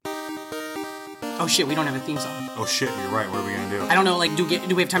Oh shit, we don't have a theme song. Oh shit, you're right. What are we gonna do? I don't know, like, do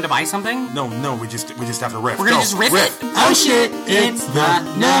we have time to buy something? No, we just have to riff. We're gonna just riff it? Oh shit, it's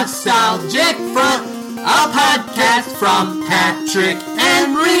the Nostalgic Front, a podcast from Patrick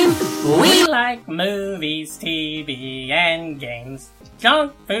and Reem. We like movies, TV, and games.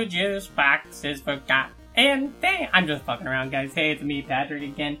 Junk food, juice, boxes, forgot. And dang, I'm just fucking around, guys. Hey, it's me, Patrick,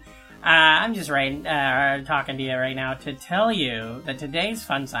 again. I'm just talking to you right now to tell you that today's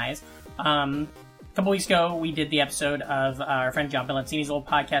fun size. A couple weeks ago, we did the episode of our friend John Bellancini's old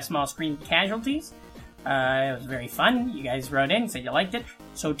podcast, Small Screen Casualties. It was very fun. You guys wrote in, said you liked it.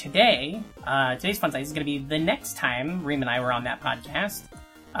 So today, today's fun size is going to be the next time Reem and I were on that podcast.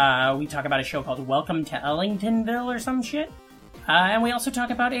 We talk about a show called Welcome to Eltingville or some shit. And we also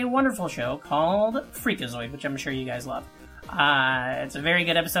talk about a wonderful show called Freakazoid, which I'm sure you guys love. It's a very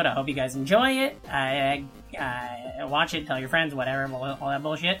good episode. I hope you guys enjoy it. Watch it, tell your friends, whatever, all that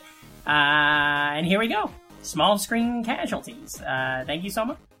bullshit. And here we go. Small Screen Casualties. Thank you so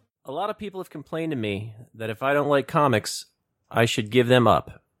much. A lot of people have complained to me that if I don't like comics, I should give them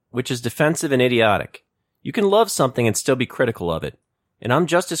up, which is defensive and idiotic. You can love something and still be critical of it. And I'm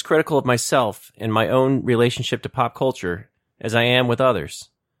just as critical of myself and my own relationship to pop culture as I am with others.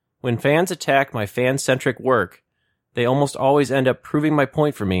 When fans attack my fan-centric work, they almost always end up proving my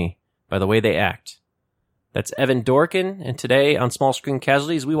point for me by the way they act. That's Evan Dorkin, and today on Small Screen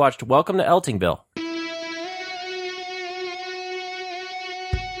Casualties, we watched Welcome to Eltingville.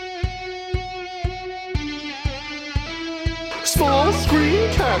 Small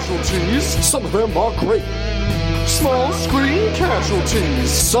Screen Casualties, some of them are great. Small Screen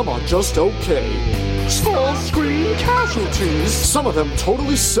Casualties, some are just okay. Small Screen Casualties, some of them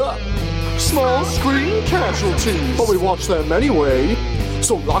totally suck. Small Screen Casualties, but we watch them anyway.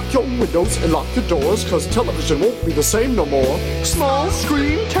 So lock your windows and lock your doors, cause television won't be the same no more. Small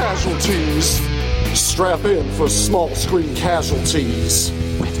Screen Casualties. Strap in for Small Screen Casualties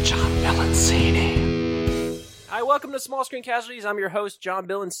with John Bellancini. Hi, welcome to Small Screen Casualties. I'm your host, John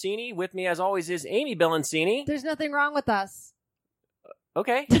Bellancini. With me, as always, is Amy Bellancini. There's nothing wrong with us.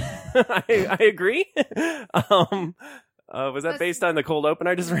 Okay, I agree. Was that based on the cold open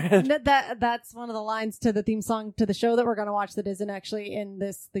I just read? That's one of the lines to the theme song to the show that we're going to watch that isn't actually in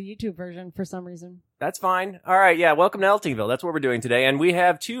the YouTube version for some reason. That's fine. All right, yeah, welcome to Eltingville. That's what we're doing today. And we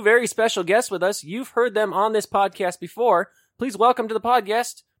have two very special guests with us. You've heard them on this podcast before. Please welcome to the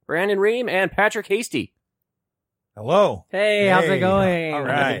podcast, Brandon Reem and Patrick Hasty. Hello. Hey, how's it going? All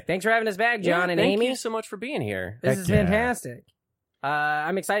right. Thanks for having us back, John and Thank Amy. you so much for being here. This is fantastic.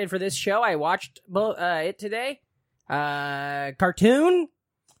 I'm excited for this show. I watched it today. Cartoon,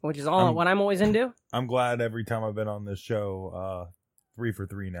 which is what I'm always into. I'm glad every time I've been on this show, 3 for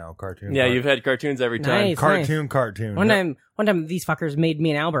 3 now. Cartoon. Yeah, you've had cartoons every time. Nice, Cartoon. One time, these fuckers made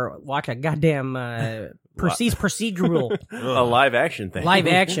me and Albert watch a goddamn procedural, a live action thing. Live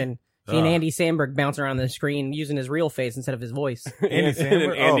action. Seeing Andy Samberg bounce around the screen using his real face instead of his voice. Andy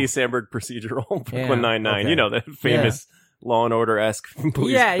Samberg procedural, Brooklyn Nine-Nine. Okay. You know, that famous Law and Order-esque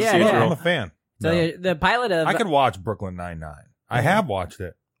police procedural. I'm a fan. So the pilot of... I could watch Brooklyn Nine-Nine. I have watched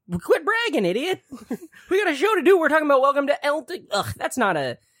it. Well, quit bragging, idiot. We got a show to do. We're talking about Welcome to Elting... Ugh,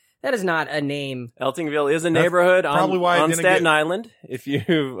 that is not a name. Eltingville is a neighborhood on Staten Island. If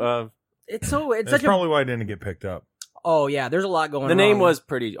you... That's probably why it didn't get picked up. Oh, yeah, there's a lot going on. The name was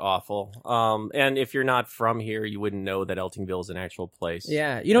pretty awful. And if you're not from here, you wouldn't know that Eltingville is an actual place.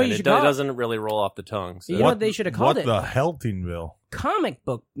 Yeah, you know what you should call it? It doesn't really roll off the tongue. So. You know what they should have called it? What the Heltingville? Comic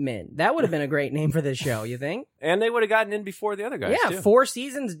Book Men. That would have been a great name for this show, you think? And they would have gotten in before the other guys, too. 4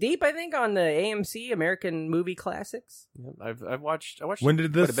 seasons deep, I think, on the AMC American Movie Classics. Yeah, I've watched when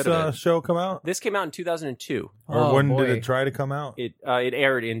did this show come out? This came out in 2002. Or when did it try to come out? It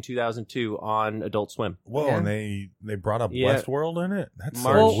aired in 2002 on Adult Swim. Whoa, and they brought up Westworld in it? That's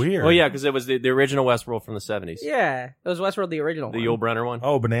so weird. Oh, yeah, because it was the original Westworld from the 70s. Yeah, it was Westworld, the original The Yul Brynner one.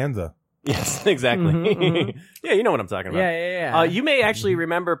 Oh, Bonanza. Yes, exactly. Mm-hmm. Yeah, you know what I'm talking about. Yeah. You may actually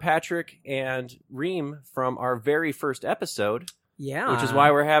remember Patrick and Reem from our very first episode. Yeah. Which is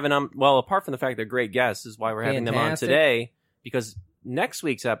why we're having them, well, apart from the fact they're great guests, is why we're having them on today. Because next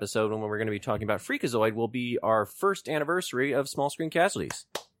week's episode, when we're going to be talking about Freakazoid, will be our first anniversary of Small Screen Casualties.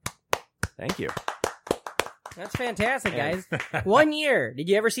 Thank you. That's fantastic, guys. 1 year. Did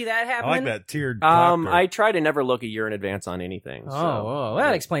you ever see that happen? I like that tiered. clapper. I try to never look a year in advance on anything. So. Well,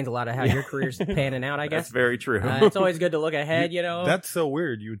 that explains a lot of how your career's panning out, I guess. That's very true. It's always good to look ahead, you know. That's so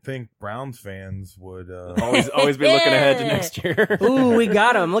weird. You would think Browns fans would always be looking ahead to next year. Ooh, we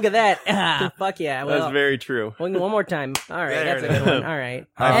got him. Look at that. Fuck yeah. Well, That's very true. one more time. All right, There that's a it good is. one. All right.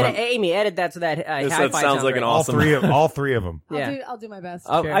 Five. Amy, edit that so that high That five sounds like an right. awesome. all three of them. Yeah. I'll do my best.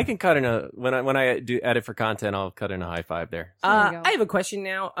 Sure. I can cut in a when I do edit for content. I'll cut in a high five there. There you go. I have a question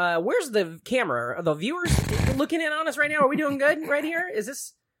now. Where's the camera? Are the viewers looking in on us right now? Are we doing good right here? Is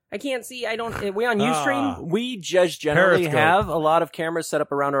this? I can't see. Are we on Ustream? We just generally Periscope. have a lot of cameras set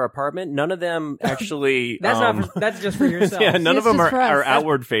up around our apartment. None of them actually. That's just for yourself. Yeah, none of It's them just for us. are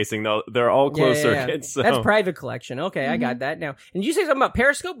outward facing though. They're all closed Yeah. circuits. So. That's private collection. Okay, I got that now. And did you say something about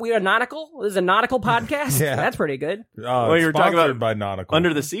Periscope? We are nautical. This is a nautical podcast. Yeah. That's pretty good. Well, you were talking sponsored about by Nautical.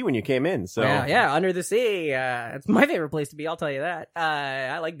 Under the Sea when you came in. So Yeah, under the sea. It's my favorite place to be. I'll tell you that.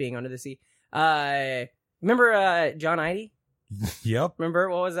 I like being under the sea. Remember John Idy? Yep. Remember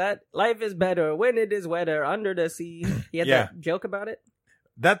what was that? Life is better when it is wetter under the sea. He had Yeah. that joke about it.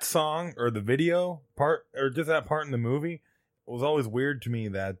 That song or the video part or just that part in the movie was always weird to me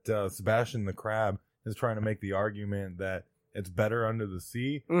that Sebastian the Crab is trying to make the argument that it's better under the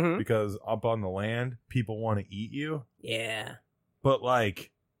sea Mm-hmm. because up on the land people want to eat you. Yeah. But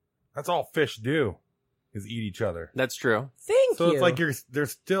like that's all fish do is eat each other. that's true. Thank So you. it's like they're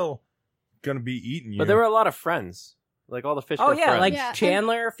still gonna be eating you. But there were a lot of friends. Like all the fish. Oh were yeah, friends. like Yeah.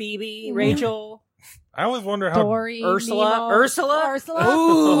 Chandler, Phoebe, Mhm. Rachel, I always wonder how Dory, Ursula. Nemo. Ursula? Ursula.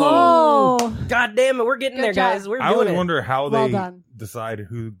 Ooh. Oh. God damn it, we're getting Good there, job. guys. We're I doing always it. wonder how Well they done. decide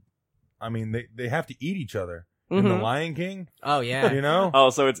who. I mean, they have to eat each other. In The Mhm. Lion King, Oh yeah. you know.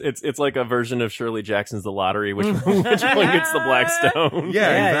 Oh, so it's like a version of Shirley Jackson's The Lottery, which one gets the black stone?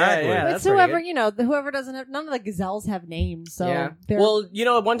 Yeah, exactly. Yeah, It's that's pretty whoever, good. whoever doesn't have, none of the gazelles have names, so Yeah. they're, Well,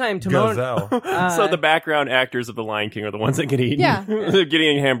 one time Timon. Gazelle. So the background actors of The Lion King are the ones that get eaten. Yeah.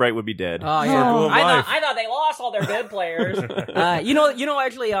 Gideon and Hambright would be dead. Oh Circle yeah. of I life. thought they lost all their good players.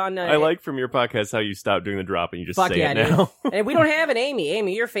 Actually on. I like from your podcast how you stop doing the drop and you just Fuck say yeah, it now. dude. And we don't have an Amy.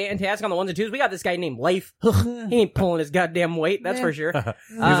 Amy, you're fantastic on the ones and twos. We got this guy named Life. He ain't pulling his goddamn weight. That's for sure.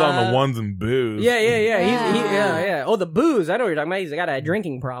 He's on the ones and booze. Yeah. Yeah. Yeah. Oh, the booze. I know what you're talking about. He's got a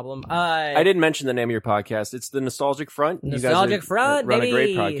drinking problem. I didn't mention the name of your podcast. It's the Nostalgic Front. Nostalgic Front, run baby. a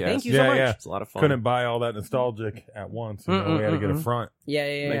great podcast. Thank you Yeah, so much. yeah. It's a lot of fun. Couldn't buy all that nostalgic at once. You know, we had to get a front.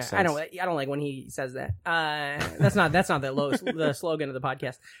 Yeah. Makes I sense. don't like when he says that. That's not the slogan of the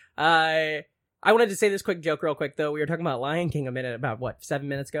podcast. I wanted to say this quick joke real quick though. We were talking about Lion King a minute about 7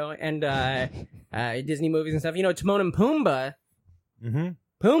 minutes ago, and Disney movies and stuff. You know, Timon and Pumbaa. Mm-hmm.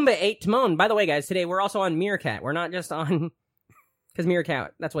 Pumbaa ate Timon. By the way, guys, today we're also on Meerkat. We're not just on because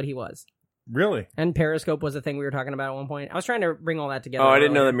Meerkat. That's what he was. Really? And Periscope was a thing we were talking about at one point. I was trying to bring all that together. Oh, I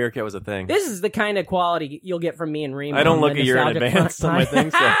didn't know earlier. that Meerkat was a thing. This is the kind of quality you'll get from me and Reem. I don't on look the a year in Nostalgic advance Front on my podcast.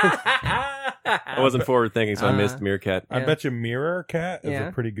 things, so I wasn't forward thinking, so I missed Meerkat. I bet you Mirror Cat is Yeah.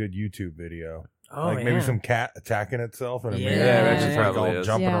 a pretty good YouTube video. Oh, like maybe yeah. some cat attacking itself in a Yeah, mirror. I bet It's you like probably all is.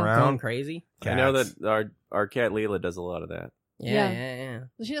 jumping Yeah. Going around. crazy. I know Cats. that our cat Leela does a lot of that. Yeah.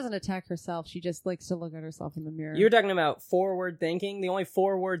 She doesn't attack herself. She just likes to look at herself in the mirror. You were talking about forward thinking. The only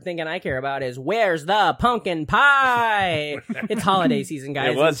forward thinking I care about is where's the pumpkin pie? It's holiday season,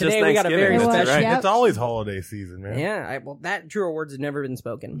 guys. It was and today just we got a very Thanksgiving, that's special. right. Yep. It's always holiday season, man. Yeah, that truer words have never been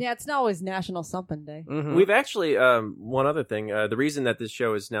spoken. Yeah, it's not always National Something Day. Mhm. We've actually, one other thing, the reason that this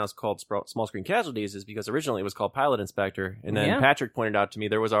show is now called Small Screen Casualties is because originally it was called Pilot Inspector, and then Yeah. Patrick pointed out to me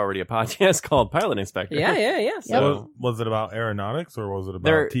there was already a podcast called Pilot Inspector. Yeah. So was it about aeronautics or was it about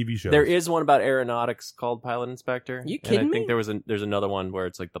There- TV shows? There is one about aeronautics called Pilot Inspector. You and kidding I think me? there's another one where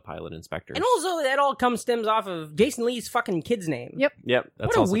it's like the Pilot Inspector. And also, that all stems off of Jason Lee's fucking kid's name. Yep. Yep, that's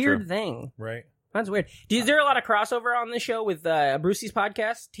What a also weird true. thing. right. That's weird. Is there a lot of crossover on this show with Brucey's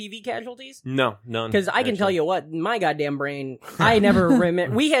podcast, TV Casualties? No, none. Because I can tell actually. you what, my goddamn brain, I never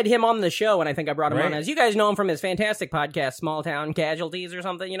remember. We had him on the show, and I think I brought him on Right. as you guys know him from his fantastic podcast, Small Town Casualties or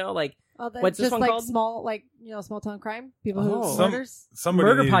something. You know, like Oh, that's What's this just one like called? small town crime. People Oh. who Some- murders. Somebody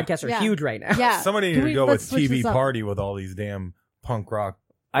murder need- podcasts are Yeah. huge right now. Yeah. Somebody Can need we- to go with let's switch TV this up. Party with all these damn punk rock.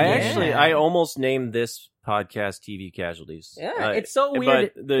 Yeah. I almost named this podcast TV Casualties. Yeah, it's so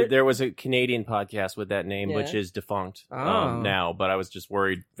weird. But there was a Canadian podcast with that name, which Yeah. is defunct Oh. now. But I was just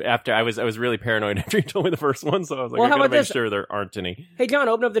worried after I was really paranoid after you told me the first one, so I was like, Well, I how gotta about make this? sure there aren't any. Hey, John,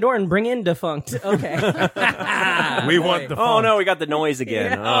 open up the door and bring in Defunct. Okay. We want the Oh no, we got the noise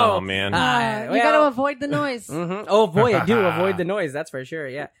again. Yeah. Oh Oh. man. You got to avoid the noise. Oh boy, I do avoid the noise. That's for sure.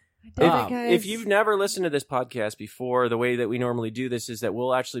 Yeah. Damn it, guys. If you've never listened to this podcast before, the way that we normally do this is that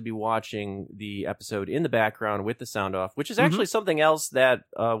we'll actually be watching the episode in the background with the sound off, which is actually something else that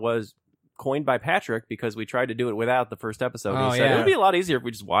was coined by Patrick because we tried to do it without the first episode. Oh, He said yeah. it would be a lot easier if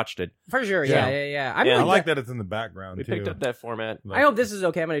we just watched it. For sure, yeah. I'm Yeah, I really like that it's in the background We too. picked up that format. I hope this is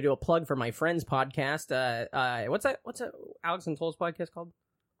okay. I'm going to do a plug for my friend's podcast. What's that Alex and Toll's podcast called?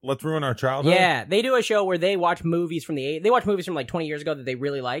 Let's ruin our childhood. Yeah, they do a show where they watch movies from they watch movies from like 20 years ago that they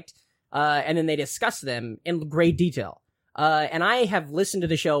really liked, and then they discuss them in great detail. And I have listened to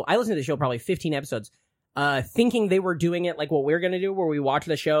the show. I listened to the show probably 15 episodes, thinking they were doing it like what we're going to do, where we watch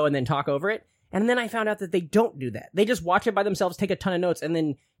the show and then talk over it. And then I found out that they don't do that. They just watch it by themselves, take a ton of notes, and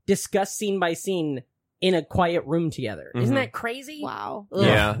then discuss scene by scene in a quiet room together. Isn't that crazy? Wow. Ugh,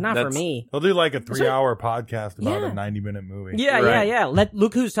 Yeah, not for that's- me. They'll do like a 3-hour podcast about Yeah. a 90-minute movie. Yeah, Right. yeah.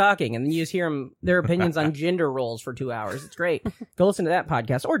 Look who's talking, and then you just hear their opinions on gender roles for 2 hours. It's great. Go listen to that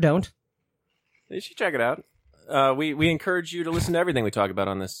podcast, or don't. You should check it out. We encourage you to listen to everything we talk about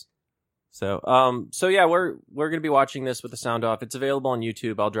on this. So yeah, we're going to be watching this with the sound off. It's available on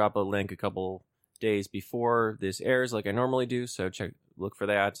YouTube. I'll drop a link a couple days before this airs, like I normally do. So look for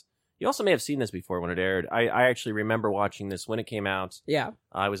that. You also may have seen this before when it aired. I actually remember watching this when it came out. Yeah.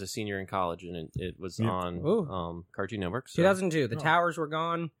 I was a senior in college, and it was Yeah. on Cartoon Network. So 2002. The towers were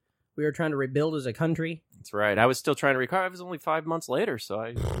gone. We were trying to rebuild as a country. that's right. I was still trying to recover. It was only 5 months later, so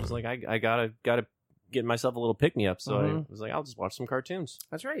I was like, I gotta get myself a little pick me up. So I was like, I'll just watch some cartoons.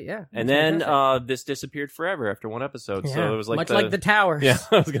 That's right. Yeah. And That's then fantastic. this disappeared forever after one episode. Yeah. So it was like much like the towers. Yeah,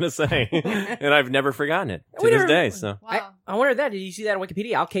 I was gonna say, and I've never forgotten it to We this never- day. So Wow. I wonder that. Did you see that on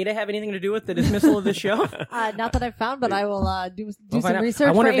Wikipedia? Al Qaeda have anything to do with the dismissal of this show? Not that I've found, but I will do We'll find some out. research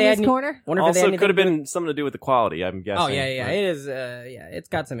I wonder for if they had Amy's any- Corner. Wonder if they had also anything could have to do been something to do with the quality. I'm guessing. Oh yeah. But It is. It's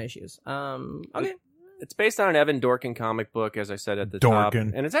got some issues. Okay. It's based on an Evan Dorkin comic book, as I said at the top,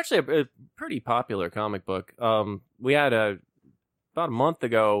 Dorkin. and it's actually a pretty popular comic book. We had about a month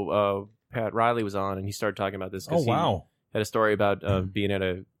ago, Pat Riley was on, and he started talking about this. 'Cause Oh wow! he had a story about being at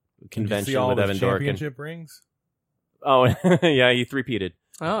a Did you see convention all with his Evan Dorkin. championship rings? Oh yeah, he three-peated.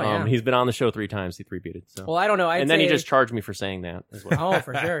 Oh yeah. He's been on the show 3 times. He three-peated. So. Well, I don't know. I'd and then he say- just charged me for saying that as well. Oh,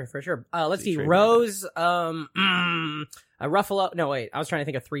 for sure. Let's see. Trade Rose, a Ruffalo. No, wait. I was trying to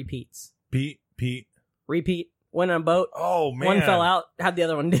think of 3 Pete's. Pete. Repeat. Went on a boat. Oh man, One fell out. How'd the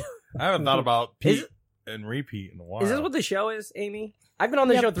other one do? I haven't thought about Is Pete and repeat in a while. Is this what the show is, Amy? I've been on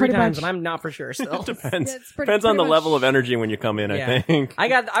the Yeah, show 3 pretty times, much. and I'm not for sure still. It depends. Yeah, it's pretty- Depends on the pretty level much- of energy when you come in. Yeah. I think. I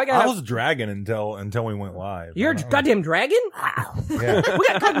got. I was dragging until we went live. You're a I don't know. goddamn dragon. Yeah. We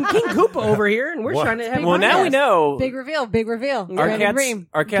got fucking King Koopa over here, and we're What? trying to have. Big Well, now we podcast. know Big reveal. our Dragon cats. Dream.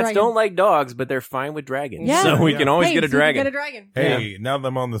 Our cats Dragon. don't like dogs, but they're fine with dragons. Yeah. So we Yeah. can always Hey, get a so you can dragon. Get a dragon. Hey, now that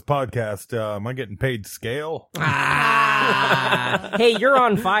I'm on this podcast, am I getting paid scale? Hey, you're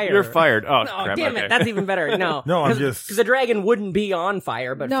on fire. You're fired. Oh, Oh, crap. damn okay. it. That's even better. No. No, I'm just- Because a dragon wouldn't be on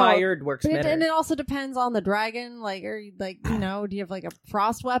fire, but No, fired works But better. and it also depends on the dragon. Like, do you have like a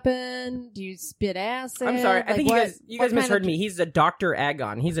frost weapon? Do you spit acid? I'm sorry. I Like, think what- you what guys kind misheard of- me. He's a Dr.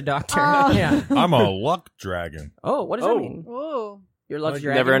 Agon. He's a doctor. Oh. Yeah. I'm a luck dragon. Oh, what does that mean? Ooh. Your luck's Like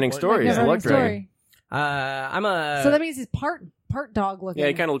dragon. Never-ending Like story. He's a Never luck ending dragon. story. I'm a. So that means he's part dog looking. Yeah,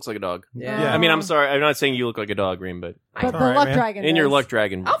 he kind of looks like a dog. Yeah. I mean, I'm sorry. I'm not saying you look like a dog, Reem, but But the All right, luck man. dragon. in your does. luck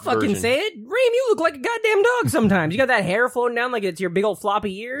dragon I'll fucking version. say it. Reem, you look like a goddamn dog sometimes. You got that hair floating down like it's your big old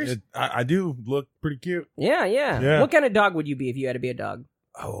floppy ears. I do look pretty cute. Yeah. Yeah. What kind of dog would you be if you had to be a dog?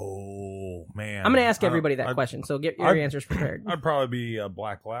 Oh man, I'm going to ask everybody that I'd- question, so get your I'd- answers prepared. I'd probably be a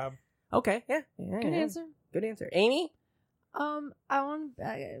black lab. Okay. Yeah. Good answer. Good answer. Amy? I want.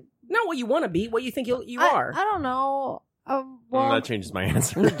 Not what you want to be. What you think you I are. don't know. Well, that changes my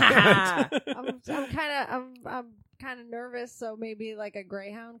answer. I'm kind of nervous, so maybe like a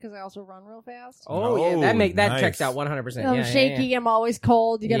greyhound because I also run real fast. Oh yeah, Oh, that nice. checks out 100%. I'm Yeah, shaky. yeah. I'm always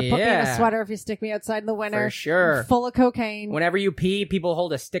cold. You got to put me in Yeah. a sweater if you stick me outside in the winter. For sure. I'm full of cocaine. Whenever you pee, people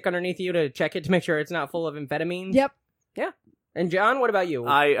hold a stick underneath you to check it to make sure it's not full of amphetamines. Yep. And John, what about you?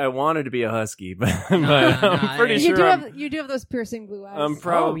 I wanted to be a husky, but, nah, I'm pretty You sure do I'm, have those piercing blue eyes. I'm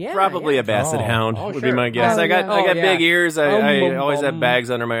Oh, yeah, probably yeah. a basset Oh. hound Oh, would sure. be my guess. Oh, I got yeah. I got Oh, big yeah. ears. I always have bum. bags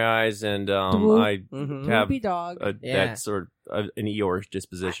under my eyes, and I Mhm. have Droopy dog. Yeah. that sort of an Eeyore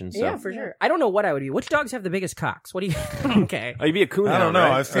disposition. So Yeah, for sure. I don't know what I would be. Which dogs have the biggest cocks? What do you? Okay. Oh, you'd be a coon I don't hound, know.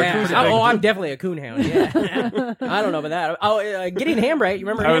 right? I've seen Yeah. pretty Oh, big- I'm definitely a coonhound. Yeah. I don't know about that. Oh, Gideon Hambright. You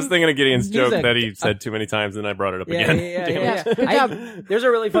remember him? I was thinking of Gideon's He's joke a- that he said too many times, and I brought it up Yeah, again. yeah, Damn yeah, it. Good there's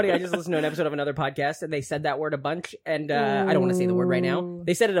a really funny. I just listened to an episode of another podcast, and they said that word a bunch. And I don't want to say the word right now.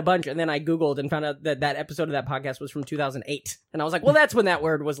 They said it a bunch, and then I Googled and found out that episode of that podcast was from 2008. And I was like, well, that's when that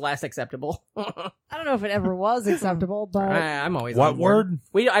word was last acceptable. I don't know if it ever was acceptable, but I'm always What on board.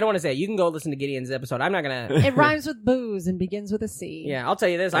 word? I don't want to say it. You can go listen to Gideon's episode. I'm not going to... it rhymes with booze and begins with a C. Yeah, I'll tell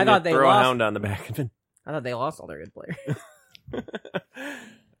you this. I And thought they throw a lost... hound on the back of it. I thought they lost all their good players.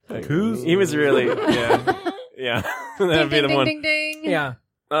 Coos? He was really, yeah. That'd be Ding, the ding, one. ding, ding. Yeah,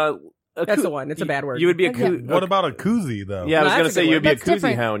 that's the one. It's a bad word. You would be a Okay. What about a koozie, though? Yeah, I was No, going to that's a say good you'd be a That's koozie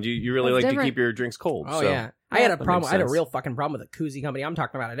different. hound. You really That's like to different. keep your drinks cold. Oh, so. yeah. I had a That problem. makes I had a sense. real fucking problem with a koozie company. I'm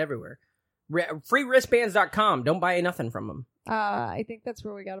talking about it everywhere. Freewristbands.com. Don't buy nothing from them. I think that's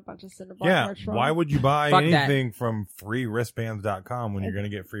where we got a bunch of Cinderblock Yeah, merch from. why would you buy Fuck that. anything from freewristbands.com when you're going to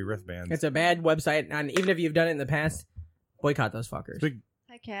get free wristbands? It's a bad website, and even if you've done it in the past, boycott those fuckers. Big-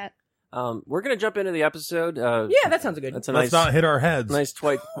 Hi, Cat. We're going to jump into the episode. Yeah, that sounds good. That's a Let's nice, not hit our heads. nice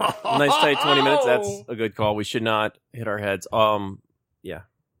tight 20 minutes. That's a good call. We should not hit our heads. Yeah.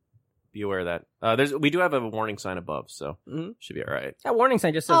 Be aware of that. We do have a warning sign above, so should be all right. That warning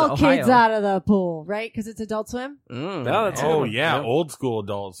sign just says All Ohio. kids out of the pool, right? Because it's Adult Swim. Mm. No, that's Oh, it. yeah, Yep. old school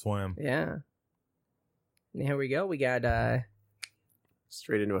Adult Swim. Yeah. And here we go. We got,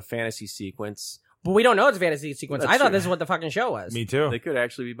 Straight into a fantasy sequence. but we don't know it's a fantasy sequence. That's I thought true. this is what the fucking show was. Me too. They could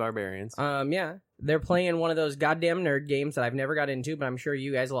actually be barbarians. Yeah. They're playing one of those goddamn nerd games that I've never got into, but I'm sure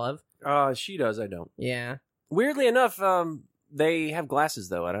you guys love. She does. I don't. Yeah. Weirdly enough, they have glasses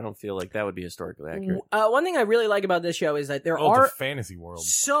though, and I don't feel like that would be historically accurate. One thing I really like about this show is that there Oh, are it's a fantasy world.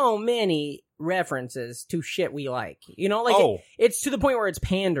 so many references to shit we like. You know, like Oh. it's to the point where it's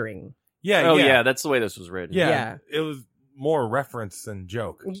pandering. Yeah, Oh yeah. yeah, that's the way this was written. Yeah, Yeah. it was more reference than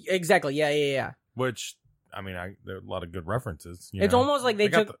joke, Exactly. Yeah. which, I mean, there are a lot of good references. It's almost like they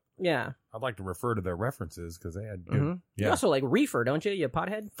got took. Yeah. I'd like to refer to their references because they had good. Mhm. You Yeah. also like reefer, don't you? You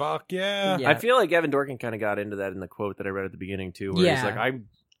pothead. Fuck yeah. Yeah. I feel like Evan Dorkin kind of got into that in the quote that I read at the beginning too, where he's Yeah. like, "I'm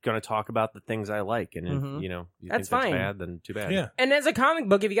going to talk about the things I like, and if, Mhm. you That's think fine. that's bad, then too bad." Yeah. And as a comic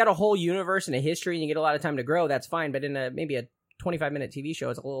book, if you got a whole universe and a history and you get a lot of time to grow, that's fine. But in maybe a 25-minute TV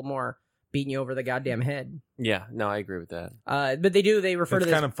show, it's a little more beating you over the goddamn head. Yeah, no, I agree with that. But they refer It's to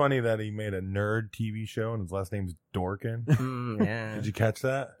this. kind of funny that he made a nerd TV show and his last name's Dorkin. Yeah. Did you catch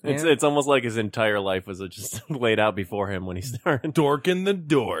that? It's almost like his entire life was just laid out before him when he started. Dorkin the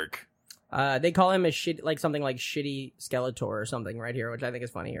Dork. They call him something like Shitty Skeletor or something right here, which I think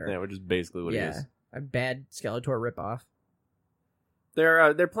is funnier. Yeah, which is basically what he is. A bad Skeletor ripoff.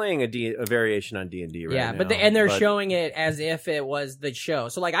 They're playing a variation on D&D right Yeah, now. but they're showing it as if it was the show.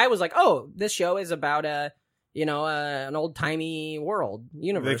 So like I was like, oh, this show is about an old timey world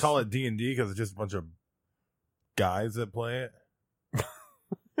universe. They call it D&D because it's just a bunch of guys that play it.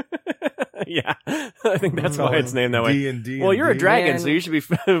 Yeah, I think that's why it's named that way. D&D. Well, you're a dragon, Man. so you should be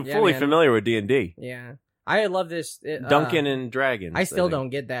fully man. familiar with D&D. Yeah, I love this. Duncan and Dragons. I still think. don't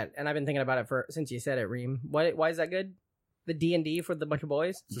get that, and I've been thinking about it since you said it, Reem. Why is that good? The D&D for the bunch of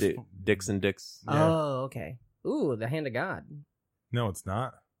boys. Dicks and Dicks. Yeah. Oh, okay. Ooh, the hand of God. No, it's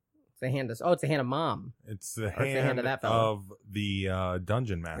not. It's the hand of Mom. It's the Or it's the hand hand of that fella. of the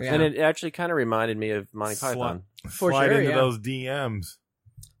dungeon master. Yeah. And it actually kind of reminded me of Monty Python. For Slide sure, into yeah. those DMs.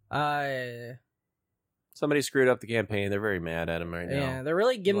 Somebody screwed up the campaign. They're very mad at him right now. Yeah, they're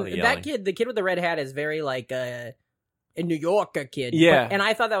really A lot giving of that yelling. kid. The kid with the red hat is very like a New Yorker kid. Yeah. and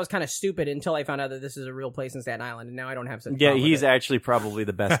I thought that was kind of stupid until I found out that this is a real place in Staten Island, and now I don't have such. a Yeah, problem with he's it. actually probably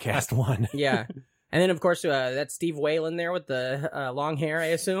the best cast one. Yeah. And then, of course, that's Steve Whalen there with the long hair, I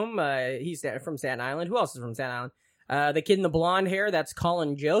assume. He's from Staten Island. Who else is from Staten Island? The kid in the blonde hair, that's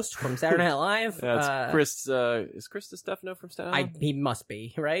Colin Jost from Saturday Night Live. That's Chris. Is Chris DiStefano from Staten Island? He must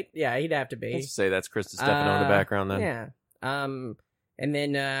be, right? Yeah, he'd have to be. Let's say that's Chris DiStefano in the background then. Yeah. And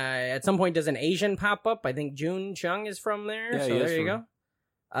then at some point, does an Asian pop up? I think June Chung is from there. Yeah, so he is there you from-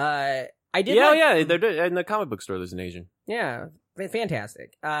 go. I did. Yeah, they're in the comic book store. There's an Asian. Yeah.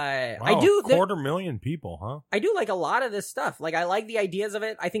 Fantastic. Wow, I do. 250,000 people, huh? I do like a lot of this stuff. Like, I like the ideas of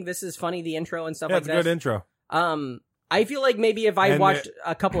it. I think this is funny, the intro and stuff Yeah, like it's a that. good intro. I feel like maybe if I And watched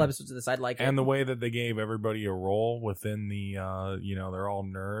a couple episodes of this, I'd like it. And the way that they gave everybody a role within the, they're all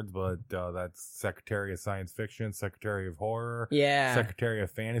nerds, but that's Secretary of Science Fiction, Secretary of Horror, Yeah. Secretary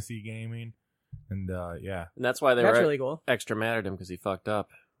of Fantasy Gaming, and yeah. And that's why they That's were really cool. extra mad at him because he fucked up.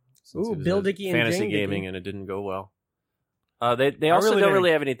 Since Ooh, he was Bill a Dickey and fantasy Jane gaming, Dickey. and it didn't go well. They also really don't didn't-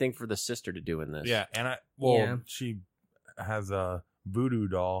 really have anything for the sister to do in this. Yeah, and Yeah. she has a voodoo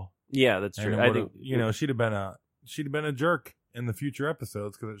doll. Yeah, that's And true. it I would've- think she'd have been a jerk in the future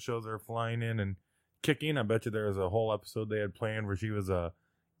episodes because it shows her flying in and kicking. I bet you there was a whole episode they had planned where she was a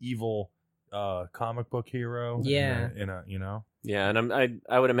evil comic book hero. Yeah. in a Yeah, and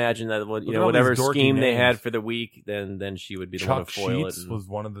I would imagine that Look at all whatever these dorky scheme they names. had for the week, then she would be the one Chuck to foil Sheets it. was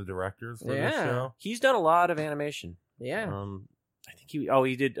one of the directors for this Yeah. show. He's done a lot of animation. Yeah. I think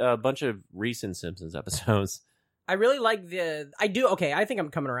he did a bunch of recent Simpsons episodes. I really like I think I'm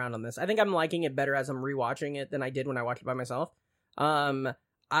coming around on this. I think I'm liking it better as I'm rewatching it than I did when I watched it by myself.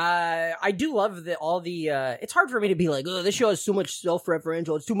 I do love it's hard for me to be like, oh, this show has so much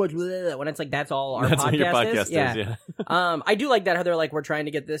self-referential, it's too much blah, when it's like that's all our That's podcast what your podcast is. yeah. I do like that how they're like, we're trying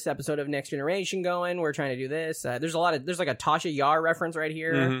to get this episode of Next Generation going, we're trying to do this. There's like a Tasha Yar reference right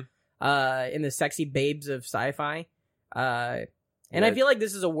here. Mhm. In the sexy babes of sci-fi. And I feel like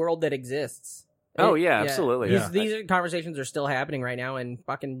this is a world that exists. Oh, yeah, absolutely. These conversations are still happening right now in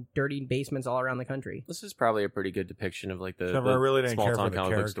fucking dirty basements all around the country. This is probably a pretty good depiction of like the Except I really didn't care for small-town the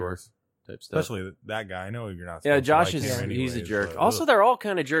comic book store characters. type stuff. Especially that guy. I know you're not. Yeah, supposed to Josh like is him he's a anyways, jerk. but, Also, ugh. they're all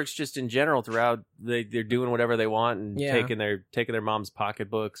kind of jerks just in general throughout. They're doing whatever they want and Yeah. taking their mom's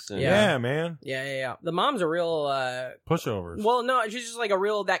pocketbooks. And, yeah, man, Yeah. The mom's a real pushovers. well, no, she's just like a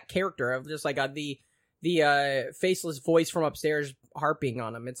real that character of just like the faceless voice from upstairs harping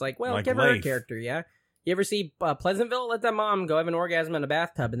on him. It's like, well, Like give her a Leif. character, yeah. You ever see Pleasantville? Let that mom go have an orgasm in a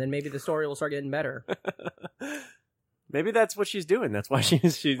bathtub, and then maybe the story will start getting better. Maybe that's what she's doing. That's why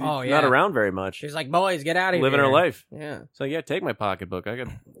she's Oh, yeah. not around very much. She's like, boys, get out of here. Living her life. Yeah. So yeah, take my pocketbook. I could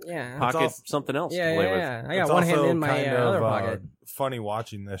Yeah. pocket also- something else Yeah, to play yeah, with. yeah. I got It's one hand also in my kind other of, pocket. funny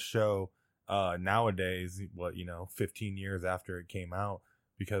watching this show nowadays. 15 years after it came out,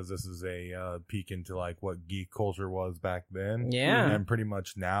 because this is a peek into like what geek culture was back then. Yeah. and pretty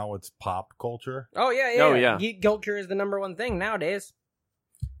much now it's pop culture. Oh, yeah. Oh, yeah. Geek culture is the number one thing nowadays.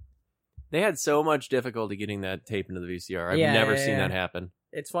 They had so much difficulty getting that tape into the VCR. I've Yeah, never yeah, seen yeah. that happen.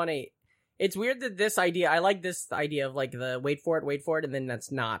 It's funny. It's weird that this idea, I like this idea of like the wait for it, and then it's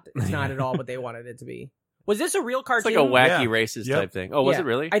not at all what they wanted it to be. Was this a real It's cartoon? like a wacky Yeah. racist Yep. type thing. Oh, was Yeah. it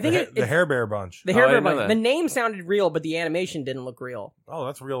really? I think The it's Hair Bear Bunch. the Oh, I Hair Bear didn't know Bunch. that. The name sounded real, but the animation didn't look real. Oh,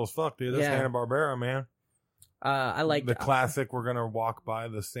 that's real as fuck, dude. That's Yeah. Hanna-Barbera, man. I like The classic. We're gonna walk by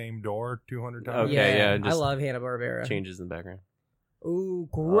the same door 200 times. Okay, yeah, I just love Hanna-Barbera. changes in the background. Ooh,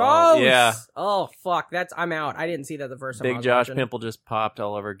 gross. yeah. Oh, fuck. I'm out. I didn't see that the first time. I Big was Josh watching. pimple just popped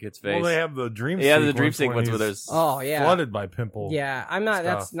all over Kit's face. Well, they have the dream. Yeah, the dream when sequence where he's there's Oh, yeah. flooded by pimple. Yeah, I'm not.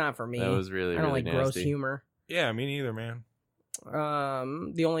 stuff. That's not for me. that was really I don't really like gross nasty. humor. Yeah, me neither, man.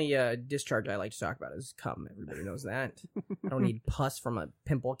 The only discharge I like to talk about is cum. Everybody knows that. I don't need pus from a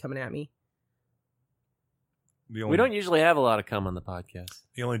pimple coming at me. The only, We don't usually have a lot of cum on the podcast.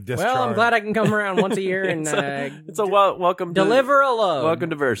 The only discharge. Well, I'm glad I can come around once a year and it's a welcome deliver a load. welcome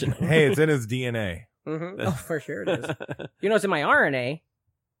diversion. Hey, it's in his DNA. Mm-hmm. Oh, for sure it is. You know, it's in my RNA.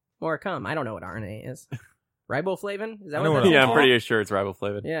 More cum. I don't know what RNA is. Riboflavin? Is that I know what what that's Yeah, I'm called? pretty sure it's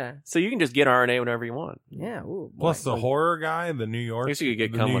riboflavin. Yeah. So you can just get RNA whenever you want. Yeah. Ooh, boy. Plus the horror guy, the New York, I guess you could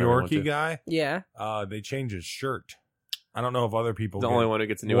get the cum New whenever you want Yorkie to. guy. Yeah. They changed his shirt. I don't know if other people The get only one who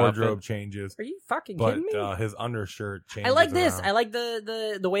gets a new wardrobe outfit. changes, Are you fucking but kidding me? his undershirt changes. I like this. around. I like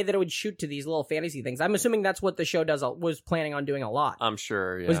the way that it would shoot to these little fantasy things. I'm assuming that's what the show was planning on doing a lot. I'm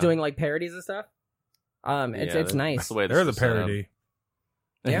sure. Yeah. Was doing like parodies and stuff. It's that's nice. the way this There's a was set up. parody.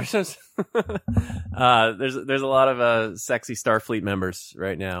 Yeah. There's a lot of sexy Starfleet members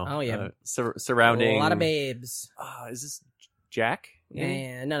right now. Oh, yeah. Surrounding A lot of babes. Is this Jack?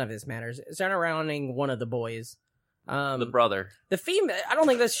 Yeah, none of this matters. Surrounding one of the boys. The brother. The female. I don't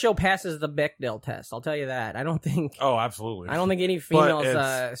think this show passes the Bechdel test. I'll tell you that. I don't think. Oh, absolutely. I don't think any But females'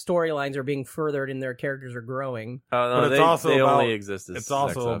 it's- storylines are being furthered and their characters are growing. Oh, no, But it's they, also they about- only exist as It's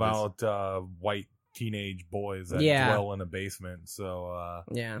also sex objects. about white teenage boys that Yeah. dwell in a basement. So,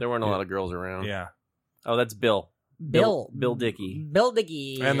 Yeah. There weren't a lot of girls around. yeah. Oh, that's Bill. Bill Dickey. Bill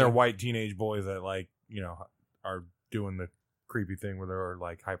Dickey. And they're white teenage boys that, are doing the creepy thing where they're,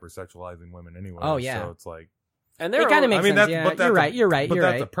 hypersexualizing women anyway. Oh, yeah. So it's like... And It they're kind of makes I mean, sense. that's, Yeah. but that's You're right. You're right. But You're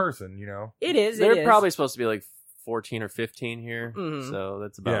that's right. a person, you know? It is. they're it is. probably supposed to be like 14 or 15 here. Mhm. So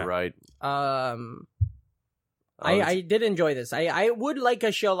that's about Yeah. right. I did enjoy this. I would like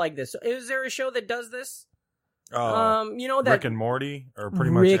a show like this. Is there a show that does this? That Rick and Morty, or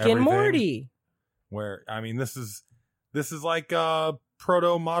pretty much Rick and everything, Morty. Where, I mean, this is like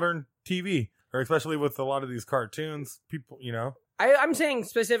proto-modern TV, or especially with a lot of these cartoons, people, I'm saying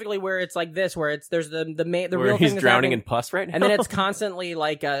specifically where it's like this, where there's the Where real he's thing that's drowning happening, in pus right now. and then it's constantly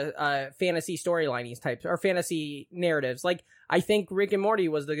like a fantasy storyline types or fantasy narratives. Like I think Rick and Morty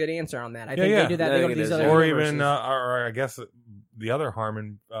was the good answer on that. I think yeah. they do that. I They go think to it these is, other yeah. or universes. even, or I guess the other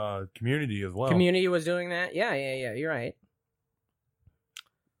Harmon Community as well. Community was doing that. Yeah. You're right.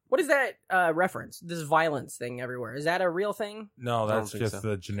 What is that reference? This violence thing everywhere. Is that a real thing? No, I don't that's think just so.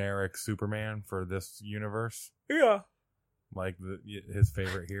 the generic Superman for this universe. Yeah. Like his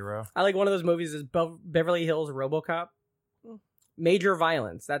favorite hero. I like one of those movies is Beverly Hills RoboCop. Major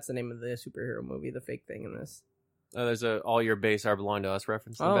Violence. That's the name of the superhero movie, the fake thing in this. Oh, there's a All Your Base Are Belong to Us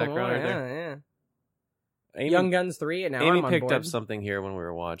reference in the background right there. Yeah. Amy, Young Guns 3, and now Amy I'm on picked board. up something here when we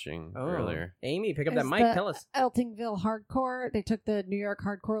were watching earlier. Amy, pick up Is that mic. the Tell us. Eltingville Hardcore. They took the New York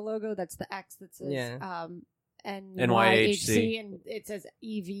Hardcore logo. That's the X that says NYHC, and it says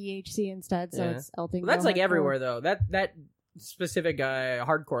EVHC instead. So Yeah. it's Eltingville. Well, that's like Hardcore. everywhere, though. That specific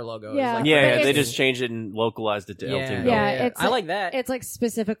hardcore logo. Yeah. Is like, Yeah, But they it's- just changed it and localized it to Eltingville. Yeah, it's I like that. It's like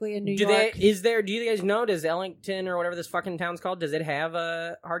specifically in New Do York. do you guys know, does Ellington or whatever this fucking town's called, does it have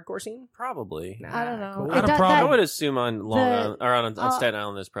a hardcore scene? Probably. I don't know. Cool. Not a That- problem. I would assume on Long The- Island, or on Staten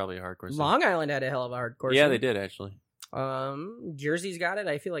Island, there's probably a hardcore scene. Long Island had a hell of a hardcore Yeah, scene. they did actually. Jersey's got it.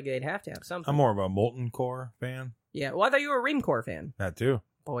 I feel like they'd have to have something. I'm more of a Molten Core fan. Yeah, well, I thought you were a Reamcore fan. That too.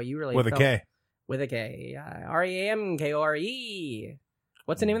 Boy, you really With a felt- K. With a K. REAMKORE.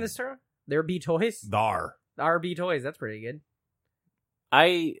 What's the name of this store? Their B Toys? Dar. RB Toys. That's pretty good.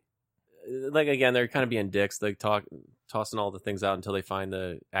 I like again, they're kind of being dicks, like tossing all the things out until they find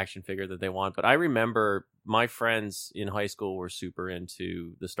the action figure that they want. But I remember my friends in high school were super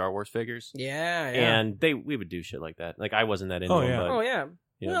into the Star Wars figures. Yeah. And we would do shit like that. Like I wasn't that into Oh, them, yeah. but Oh, yeah.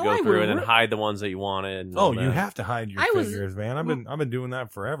 you know, Well, go I through would- and then hide the ones that you wanted. And Oh, all you that. have to hide your I was- figures, man. I've been doing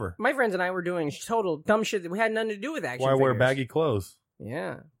that forever. My friends and I were doing total dumb shit that we had nothing to do with action Why wear figures. baggy clothes?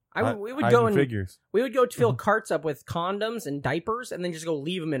 Yeah. We would Hiding go and figures. we would go to fill carts up with condoms and diapers, and then just go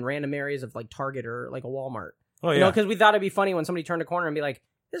leave them in random areas of like Target or like a Walmart. Oh yeah. You know, because we thought it'd be funny when somebody turned a corner and be like,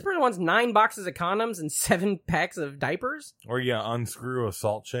 "This person wants 9 boxes of condoms and 7 packs of diapers." Or you unscrew a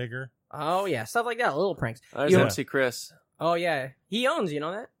salt shaker. Oh yeah, stuff like that, little pranks. There's Yeah. MC Chris. Oh yeah, he owns. You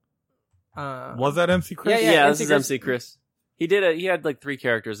know that? Was that MC Chris? Yeah, Yeah, MC this is Chris. MC Chris. He had like 3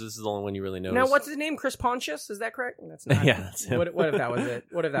 characters. This is the only one you really notice. Now, what's his name? Chris Pontius? Is that correct? That's not. Yeah, that's him. What if that was it?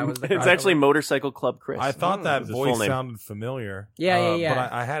 What if that was the? It's crossover? actually Motorcycle Club Chris. I thought that That's his voice full name. sounded familiar. Yeah.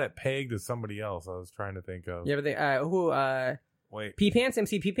 But I had it pegged as somebody else. I was trying to think of. Yeah, but they, who? Wait. P Pants,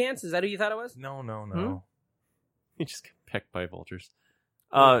 MC P Pants. Is that who you thought it was? No. He just got pecked by vultures.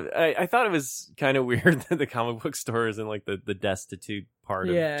 I thought it was kind of weird that the comic book store is in like the destitute part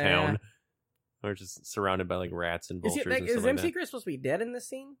of town. Or just surrounded by like rats and Is, vultures and is stuff like MC that. Chris supposed to be dead in this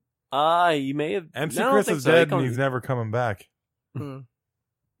scene? You may have. MC No, I don't Chris think is so. They dead call and him- he's never coming back. Hmm.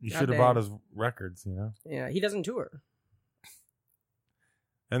 You God should have dang. bought his records, you know? Yeah, he doesn't tour.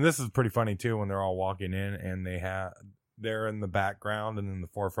 And this is pretty funny too when they're all walking in and they're in the background and in the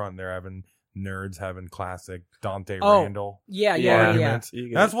forefront they're having nerds having classic Dante Oh, Randall Yeah. arguments. You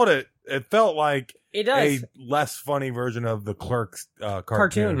can- That's what it felt like. It does. A less funny version of the Clerks Cartoon.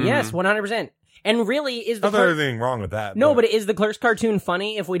 cartoon. Yes, 100%. And really, is the Not that there's anything wrong with that. no, but is the Clerks cartoon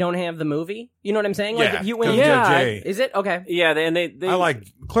funny if we don't have the movie? You know what I'm saying? Like, Yeah, if you 'cause JJ. is it okay? Yeah, and they I like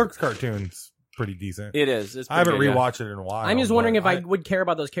Clerks cartoons pretty decent. it is. It's I haven't pretty good, yeah. rewatched it in a while. I'm just wondering but if I would care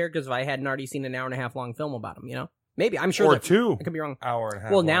about those characters if I hadn't already seen an hour and a half long film about them. You know, maybe I'm sure or that 2 I could be wrong. hour and a half.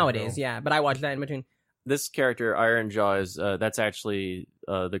 Well, long nowadays, film. yeah, but I watched that in between. This character Iron Jaw is that's actually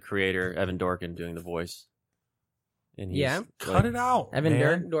the creator Evan Dorkin doing the voice. And he's, Yeah. Cut it out, Evan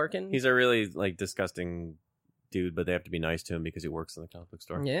man. Dorkin. He's a really like disgusting dude, but they have to be nice to him because he works in the comic book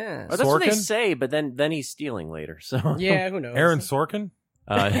store. yeah, Or that's what they Sorkin? say, but then he's stealing later. So yeah. Who knows? Aaron Sorkin.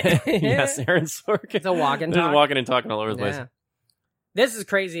 Yes, Aaron Sorkin. It's a walk and They're talk. walking and talking all over the place. Yeah. This is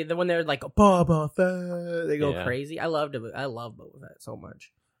crazy. The when they're like Boba Fett, they go Yeah. crazy. I love Boba Fett so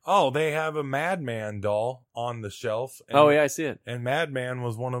much. Oh, they have a Madman doll on the shelf. And, Oh yeah, I see it. And Madman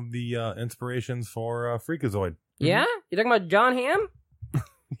was one of the inspirations for Freakazoid. Yeah, you talking about John Hamm,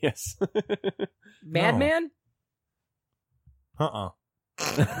 Yes. Madman? Uh-uh.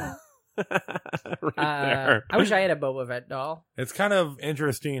 Right there. I wish I had a Boba Fett doll. It's kind of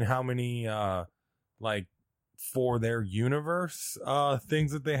interesting how many, like, for their universe,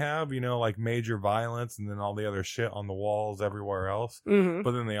 things that they have, you know, like major violence and then all the other shit on the walls everywhere else. Mm-hmm.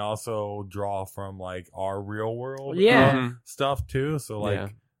 But then they also draw from, like, our real world Yeah. Mhm. stuff, too. So, like, Yeah.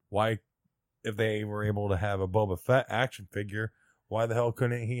 why, if they were able to have a Boba Fett action figure, why the hell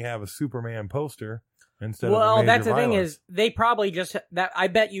couldn't he have a Superman poster instead of a Well, major that's the thing violence? is they probably just that. I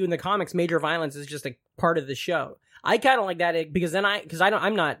bet you in the comics, major violence is just a part of the show. I kind of like that because then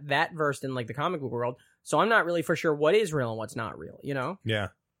I'm not that versed in like the comic book world, so I'm not really for sure what is real and what's not real. You know? Yeah.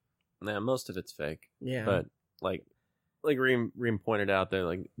 Yeah, most of it's fake. Yeah. But like Reem pointed out, there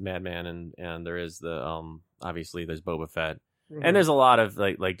like Madman and there is the obviously there's Boba Fett. Mhm. And there's a lot of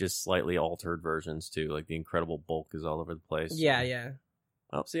like just slightly altered versions too. Like the Incredible Bulk is all over the place. yeah.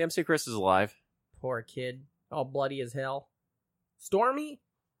 Well, see, MC Chris is alive. Poor kid. All bloody as hell. Stormy?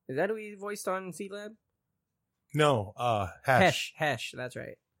 Is that who he voiced on C-Lab? No, Hesh. Hesh, that's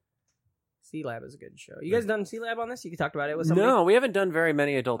right. C-Lab is a good show. You guys done C-Lab on this? You talked about it with somebody? No, we haven't done very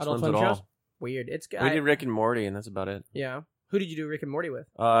many Adult Swims at all. Shows? Weird. It's We did Rick and Morty, and that's about it. Yeah. Who did you do Rick and Morty with?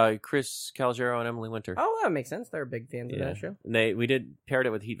 Chris Calgero and Emily Winter. Oh, that makes sense. They're big fans of that show. And we did paired it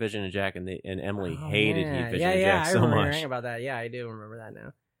with Heat Vision and Jack, and Emily hated Heat Vision and Yeah, Jack I so remember much. hearing about that. Yeah, I do remember that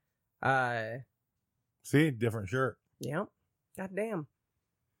now. See, different shirt. Yeah. God damn.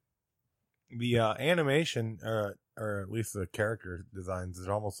 The animation, or at least the character designs, it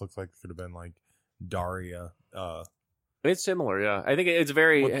almost looks like it could have been like Daria. It's similar, yeah. I think it's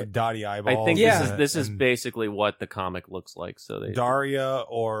very With the dotty eyeballs. I think this is basically what the comic looks like. So they Daria,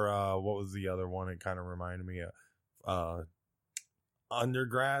 or what was the other one? It kind of reminded me of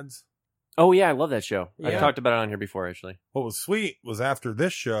Undergrads. Oh yeah, I love that show. Yeah. I've talked about it on here before, actually. What was sweet was after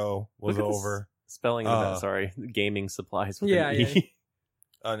this show was Look at this over, spelling of that. Sorry, gaming supplies. With Yeah, an E. yeah.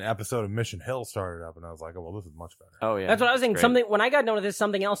 an episode of Mission Hill started up, and I was like, "Oh well, this is much better." Oh yeah, That's what I was thinking. Great. Something when I got noticed,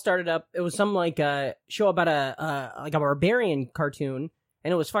 something else started up. It was some like show about a barbarian cartoon,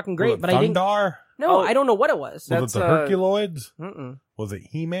 and it was fucking great. Was it But I didn't. Thundar? No, Oh, I don't know what it was. Was That's, it the Herculoids? Mm-mm. Was it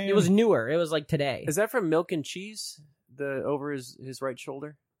He-Man? It was newer. It was like today. Is that from Milk and Cheese? The over his right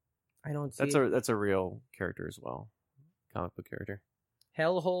shoulder. I don't see. That's a real character as well, comic book character.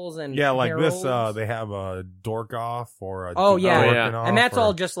 Hellholes and like this. Heralds. They have a dork off or a Oh, yeah. dorking Yeah. off, And that's or-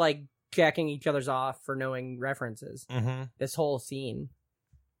 all just like jacking each other's off for knowing references. Mhm. This whole scene.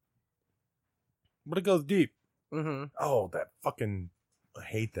 But it goes deep. Mm-hmm. Oh, that fucking! I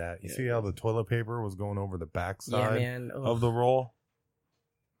hate that. You Yeah. see how the toilet paper was going over the Yeah, backside man. Ugh. of the roll?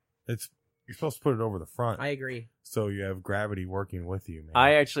 You're supposed to put it over the front, I agree. so you have gravity working with you, man.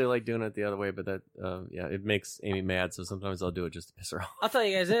 I actually like doing it the other way, but that it makes Amy mad. So sometimes I'll do it just to piss her off. I'll tell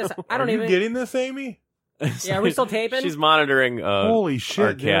you guys this. I don't Are even. you getting this, Amy? Yeah, are we still taping? She's monitoring. Holy our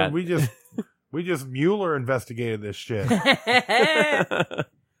shit, cat. dude! We just Mueller investigated this shit.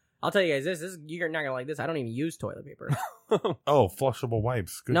 I'll tell you guys this. You're not gonna like this. I don't even use toilet paper. Oh, flushable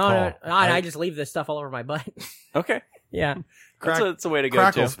wipes. Good No, call. I just leave this stuff all over my butt. Okay, Yeah, that's a way to go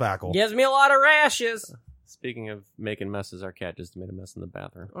Crackle too. spackle. gives me a lot of rashes. Speaking of making messes, our cat just made a mess in the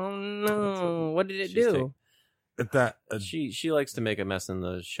bathroom. Oh no! What did it She's do? At that, She likes to make a mess in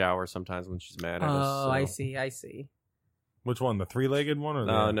the shower sometimes when she's mad at us. Oh, so- I see. which one? The 3-legged one or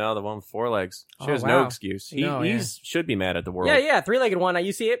No, the one with 4 legs. She Oh, has wow. no excuse. He No, yeah. should be mad at the world. Yeah, 3-legged one.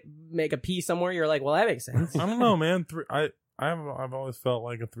 You see it make a pee somewhere. You're like, well, that makes sense. I don't know, man. I've always felt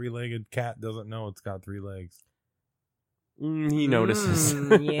like a 3-legged cat doesn't know it's got 3 legs. He notices.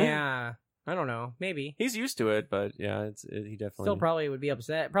 Yeah, I don't know. Maybe He's used to it, but yeah, he definitely still probably would be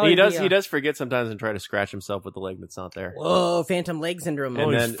upset. Probably he does. Be, He does forget sometimes and try to scratch himself with the leg that's not there. Whoa, phantom leg syndrome. And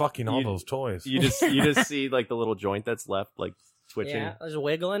Oh, then he's fucking all you- those toys. You just see like the little joint that's left, like twitching. Yeah, there's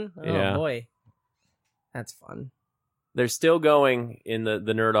wiggling. Oh Yeah. boy, that's fun. They're still going in the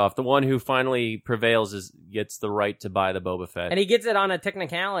nerd off. The one who finally prevails gets the right to buy the Boba Fett. And he gets it on a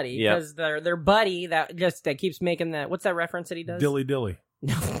technicality Yep. because their buddy that keeps making that. What's that reference that he does? Dilly dilly.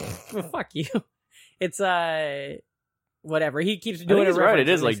 No, fuck you. It's whatever. He keeps I doing think he's a right. reference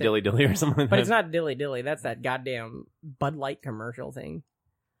It is and they like say- dilly dilly or something like but that. it's not dilly dilly. That's that goddamn Bud Light commercial thing.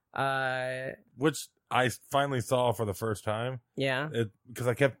 Which I finally saw for the first time. Yeah, Because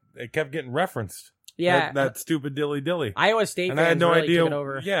it kept getting referenced. yeah. That stupid dilly dilly. Iowa State And fans I had no really idea. took it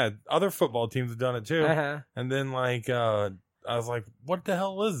over. Yeah, other football teams have done it too. Uh-huh. And then I was like, what the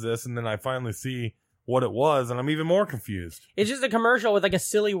hell is this? And then I finally see what it was, and I'm even more confused. It's just a commercial with like a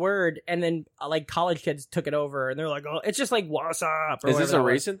silly word, and then like college kids took it over, and they're like, "Oh, it's just like what's up." or Is this whatever a that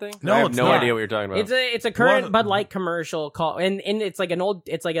was. recent thing? No, I have it's no not. idea what you're talking about. It's a current What? Bud Light commercial called, and it's like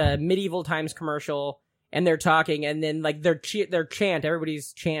it's like a medieval times commercial, and they're talking, and then like their chant,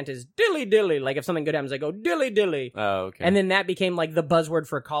 everybody's chant is dilly dilly. Like if something good happens, they go dilly dilly, Oh, okay. and then that became like the buzzword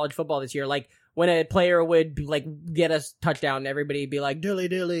for college football this year. Like when a player would like get a touchdown, everybody'd be like dilly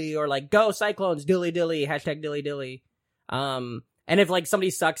dilly, or like go Cyclones, dilly dilly, #dilly dilly. And if like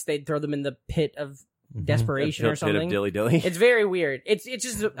somebody sucks, they'd throw them in the pit of desperation or Pit something. of dilly dilly. It's very weird. It's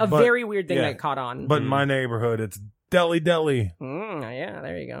just a But, very weird thing yeah. that caught on. But in my neighborhood, it's deli deli. Yeah,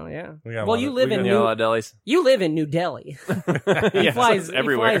 there you go. Yeah. We got a Well, lot you of- live we in got- You know, a lot of delis. You live in New Delhi. He Yes, flies it's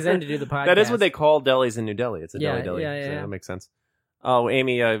everywhere. He flies in to do the podcast. That is what they call delis in New Delhi. It's a Yeah, deli deli. yeah, So yeah. that makes sense. Oh,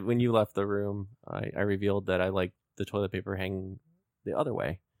 Amy, when you left the room, I revealed that I like the toilet paper hanging the other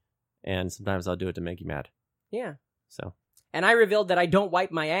way, and sometimes I'll do it to make you mad. Yeah. So And I revealed that I don't wipe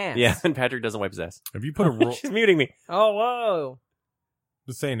my ass. yeah, and Patrick doesn't wipe his ass. If you put a roll, She's muting me. Oh, whoa.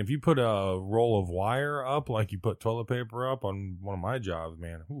 Just saying, if you put a roll of wire up like you put toilet paper up on one of my jobs,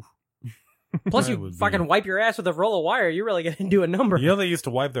 man. Oof. Plus, That you would fucking be- wipe your ass with a roll of wire. You're really gonna do a number. You know they used to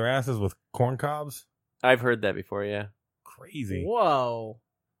wipe their asses with corn cobs? I've heard that before. Yeah. Crazy. Whoa.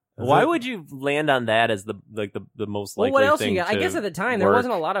 Why would you land on that as the most Well, likely what else thing you got? I to guess at the time there work?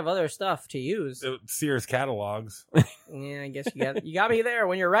 wasn't a lot of other stuff to use. Sears catalogs. Yeah, I guess you got me there.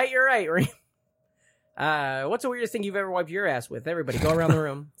 When you're right, you're right. What's the weirdest thing you've ever wiped your ass with? Everybody, go around the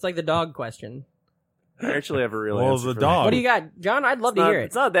room. It's like the dog question. I actually have a real Well, answer the for dog. that. What do you got, John? I'd love to hear it.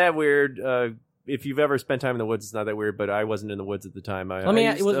 It's not that weird. If you've ever spent time in the woods, it's not that weird. But I wasn't in the woods at the time. Let me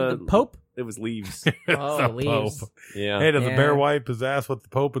ask, was it the Pope? It was leaves. Oh, The leaves. Pope. Yeah. Hey, does Yeah. the bear wipe his ass with the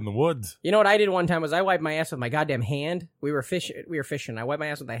Pope in the woods? You know what I did one time was I wiped my ass with my goddamn hand. We were fishing. I wiped my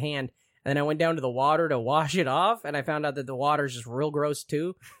ass with a hand, and then I went down to the water to wash it off, and I found out that the water's just real gross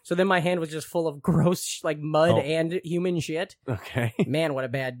too. So then my hand was just full of gross like mud Oh. and human shit. Okay. Man, what a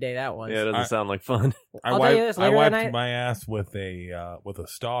bad day that was. Yeah, it doesn't I- sound like fun. I'll tell you this, I later that wiped night- my ass with a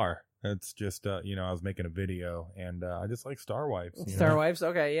star. It's just I was making a video and I just like star wipes. you Star know? Wipes?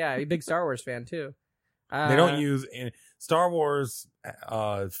 Okay, yeah. You're a big Star Wars fan too. They don't use Star Wars.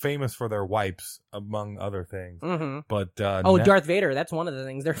 Is famous for their wipes, among other things. Mm-hmm. But Darth Vader. That's one of the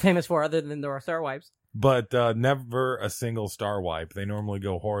things they're famous for, other than their Star Wipes. But never a single star wipe. They normally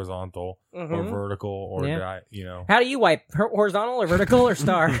go horizontal or Mhm. vertical or Yeah. How How do you wipe? Horizontal or vertical or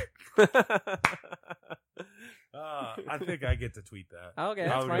star? I think I get to tweet that. Okay, I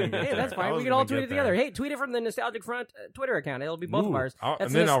that's was fine. gonna get Hey, that's there. fine. I We was can all gonna tweet get it together. there. Hey, tweet it from the Nostalgic Front Twitter account. It'll be both of Ooh, ours. and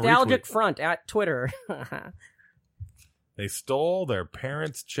That's then I'll Nostalgic retweet. Front at Twitter. They stole their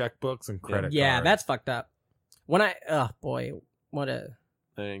parents' checkbooks and credit Yeah, cards. that's fucked up. Oh boy, what a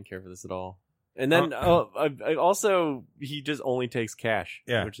I didn't care for this at all. And then I also he just only takes cash.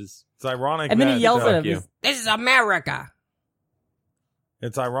 Yeah. Which is It's ironic. and then that, he yells at him. you. he's, "This is America."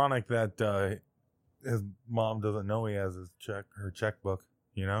 It's ironic that his mom doesn't know he has her checkbook.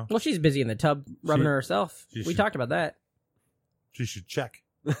 You know, Well, she's busy in the tub rubbing She- her herself. she We should- talked about that. she should check.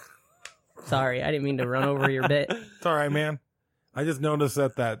 Sorry, I didn't mean to run over your bit. It's all right, man. I just noticed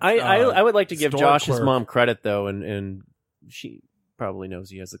that. I would like to give store Josh's clerk- mom credit though, and she probably knows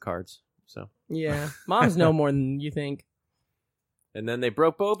he has the cards. So Yeah, moms know more than you think. and then they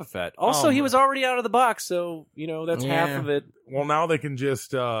broke Boba Fett. Also, he was already out of the box, so that's Yeah. half of it. Well, now they can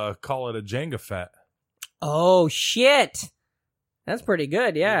just call it a Jenga Fett. Oh shit, that's pretty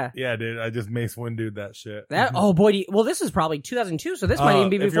good. Yeah. Yeah, dude. I just Mace Windu'd that shit. That oh boy, well this is probably 2002, so this might even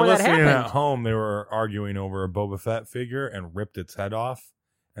be if before you're that listening happened. at home, they were arguing over a Boba Fett figure and ripped its head off.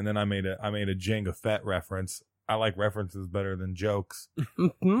 And then I made a Jango Fett reference. I like references better than jokes.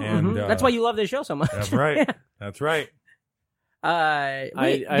 Mhm, And, mhm. That's why you love this show so much. That's right. That's right.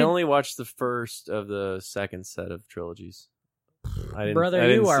 I only watched the first of the second set of trilogies. I didn't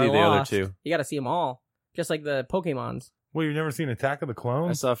you are see the lost. other two. You got to see them all, just like the Pokemons. Well, you've never seen Attack of the I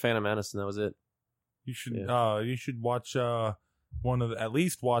Clones? saw Phantom Menace, and that was it. You should. Yeah. You should watch at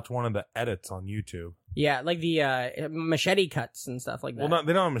least watch one of the edits on YouTube. Yeah, like the machete cuts and stuff like that. Well,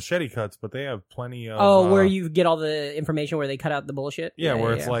 they don't have machete cuts, but they have plenty of. where you get all the information where they cut out the bullshit. Yeah,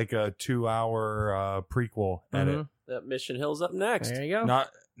 where it's like a 2-hour prequel edit. Mhm. That Mission Hill's up next. There you go.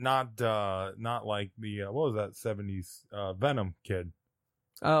 Not like the what was that 70s Venom kid.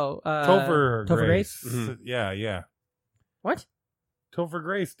 Topher Grace. Mhm. Yeah. What? Topher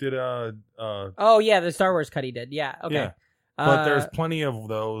Grace did Oh yeah, the Star Wars cut he did. Yeah. Okay. Yeah. But there's plenty of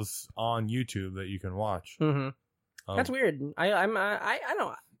those on YouTube that you can watch. hmm Um, That's weird. I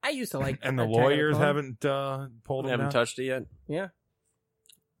don't. I used to like. And the Attack of the lawyers Clones. haven't pulled them Haven't down. touched it yet. Yeah.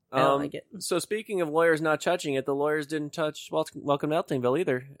 I don't like it. So speaking of lawyers not touching it, the lawyers didn't touch Welcome to Eltingville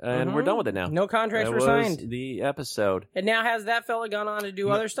either, and we're done with it now. No contracts That were was signed. the episode. And now has that fella gone on to do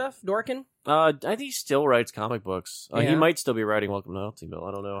other stuff? Dorkin? I think he still writes comic books. He Yeah. might still be writing Welcome to Eltingville.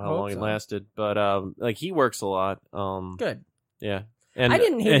 I don't know how Hope long it so. lasted, but he works a lot. Good. Yeah. And I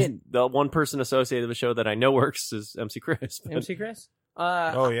didn't hate and the one person associated with the show that I know works is MC Chris. but MC Chris?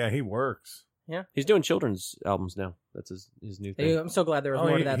 Oh yeah, he works. He's doing children's albums now. That's his new thing. I'm so glad there was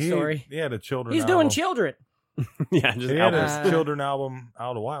more to that story. He had a children. He's doing children. Yeah, just He had albums. a children album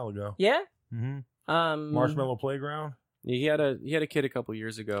out a while ago. Yeah? Mm-hmm. Marshmallow Playground. He had a kid a couple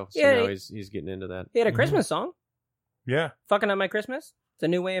years ago, so Yeah, now he's getting into that. He had a Christmas song. Yeah. Fucking up my Christmas. It's a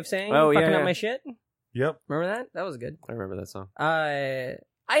new way of saying Oh, fucking yeah, up yeah. my shit. Yep. Remember that? That was good. I remember that song. I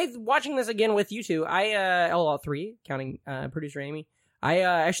watching this again with you two. all three, counting producer Amy. I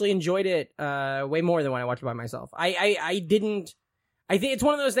actually enjoyed it way more than when I watched it by myself. I didn't. I think it's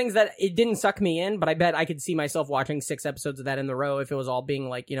one of those things that it didn't suck me in, but I bet I could see myself watching 6 episodes of that in the row if it was all being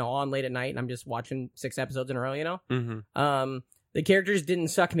like on late at night and I'm just watching 6 episodes in a row. Mm-hmm. The characters didn't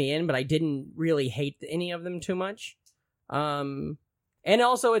suck me in, but I didn't really hate any of them too much. And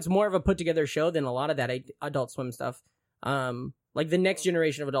also, it's more of a put-together show than a lot of that Adult Swim stuff. Like the next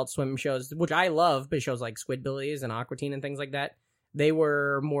generation of Adult Swim shows, which I love, but shows like Squidbillies and Aqua Teen and things like that, they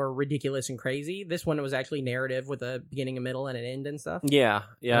were more ridiculous and crazy. This one was actually narrative with a beginning, a middle, and an end and stuff. Yeah.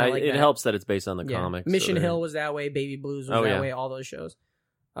 It helps that it's based on the comics. Mission Hill was that way. Baby Blues was that way. All those shows.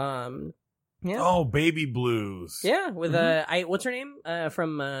 Yeah. Oh, Baby Blues. Yeah, with what's her name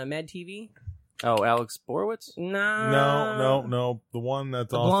from Mad TV? Oh, Alex Borowitz? No. The one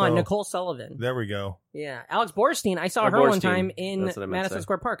that's the also blonde, Nicole Sullivan. There we go. Yeah, Alex Borstein. I saw her one time in Madison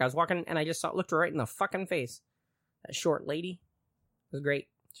Square Park. I was walking and I just looked her right in the fucking face. That short lady. It was great.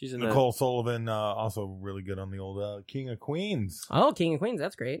 She's in Nicole Sullivan, also really good on the old King of Queens. Oh, King of Queens.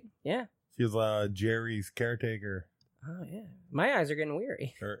 That's great. Yeah. She was Jerry's caretaker. Oh, yeah. My eyes are getting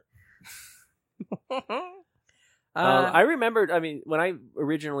weary. Sure. I remembered, when I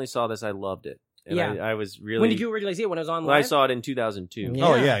originally saw this, I loved it. And I was really... When did you originally see it? When it was on live? I saw it in 2002. Yeah.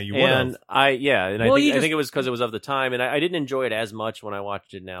 Oh, yeah, you would have. I think it was because it was of the time, and I didn't enjoy it as much when I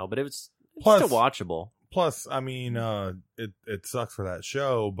watched it now, but it's still watchable. Plus, it sucks for that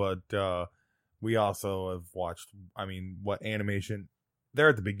show, but we also have watched, what animation... They're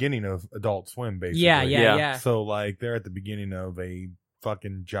at the beginning of Adult Swim, basically. Yeah. So, they're at the beginning of a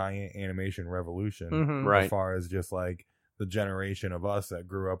fucking giant animation revolution. Right. As far as just, the generation of us that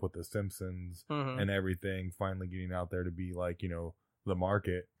grew up with The Simpsons and everything finally getting out there to be, the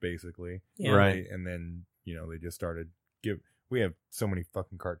market, basically. Yeah. Right. And then, they just started... We have so many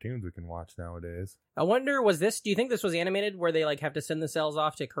fucking cartoons we can watch nowadays. I wonder, do you think this was animated where they, have to send the cells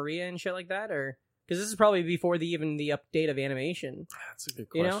off to Korea and shit like that, or... Because this is probably before the update of animation. That's a good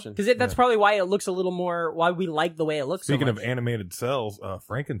question. Because that's probably why it looks a little more... Why we like the way it looks. Speaking so of animated cells,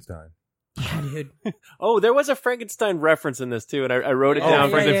 Frankenstein. Yeah, dude. Oh, there was a Frankenstein reference in this too, and I wrote it down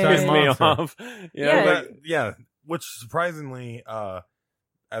because it pissed me off. Yeah, which surprisingly,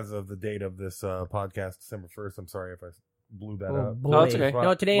 as of the date of this podcast, December 1st. I'm sorry if I blew that up. Boy. Oh, it's okay.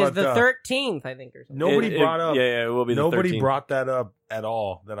 No, today is the 13th, I think, or something. Nobody brought up. Yeah, it will be. Nobody the 13th. brought that up at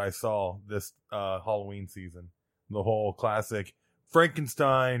all that I saw this Halloween season. The whole classic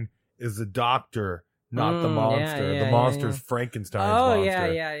Frankenstein is the doctor, not the monster. The monster's Frankenstein's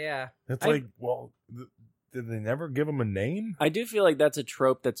monster. Yeah. It's did they never give him a name? I do feel like that's a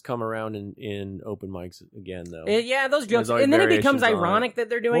trope that's come around in open mics again, though. Those jokes, and then it becomes ironic that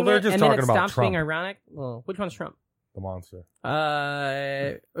they're doing they're it, just and then talking it about stops being Trump. ironic. Well, which one's Trump? The monster.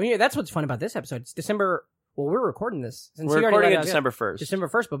 That's what's fun about this episode. It's December. Well, we're recording this. We're recording it December 1st. December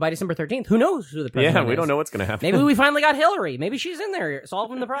 1st, but by December 13th, who knows who the president is? Yeah, we don't know what's going to happen. Maybe we finally got Hillary. Maybe she's in there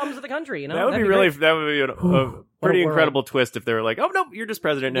solving the problems of the country. That would be a pretty incredible twist if they were like, oh, no, you're just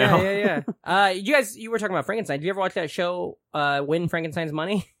president now. Yeah. You were talking about Frankenstein. Did you ever watch that show, Win Frankenstein's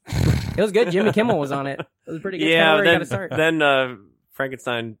Money? It was good. Jimmy Kimmel was on it. It was pretty good. Yeah, then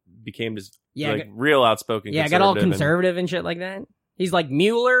Frankenstein became just real outspoken. Yeah, got all conservative and shit like that. He's like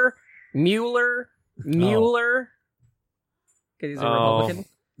Mueller. Because he's a Republican.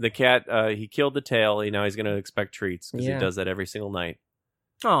 The cat, he killed the tail. Now he's going to expect treats because he does that every single night.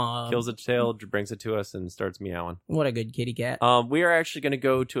 Aww. Kills the tail, brings it to us, and starts meowing. What a good kitty cat. We are actually going to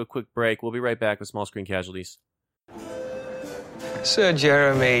go to a quick break. We'll be right back with Small Screen Casualties. Sir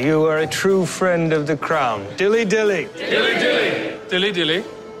Jeremy, you are a true friend of the crown. Dilly dilly. Dilly dilly. Dilly dilly.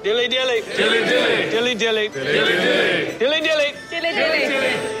 Dilly dilly. Dilly dilly. Dilly dilly. Dilly dilly. Dilly dilly. Dilly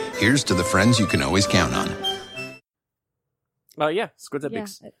dilly. Here's to the friends you can always count on. Squids at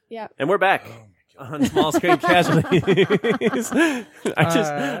Beaks. Yeah. And we're back on Small Screen Casualties.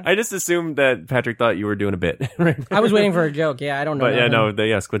 I just assumed that Patrick thought you were doing a bit. Right? I was waiting for a joke. Yeah, I don't know.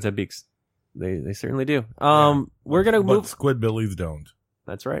 But Squids have beaks. They certainly do. We're gonna move. Squidbillies don't.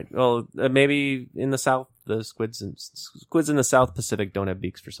 That's right. Well, maybe in the South, the squids in the South Pacific don't have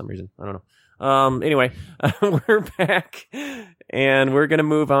beaks for some reason. I don't know. Anyway, we're back, and we're gonna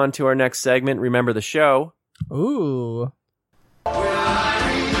move on to our next segment. Remember the show. Ooh.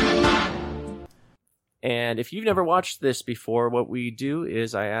 And if you've never watched this before, what we do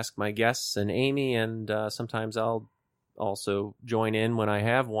is I ask my guests and Amy, and sometimes I'll also join in when I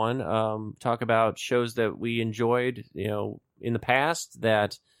have one, talk about shows that we enjoyed, in the past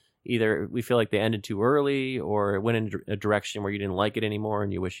that either we feel like they ended too early or it went in a direction where you didn't like it anymore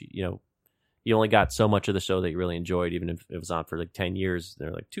and you wish, you only got so much of the show that you really enjoyed, even if it was on for like 10 years.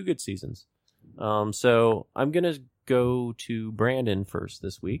 They're like 2 good seasons. So I'm going to go to Brandon first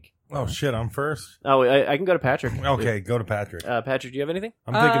this week. Oh, shit, I'm first? Oh, I can go to Patrick. Okay, go to Patrick. Patrick, do you have anything?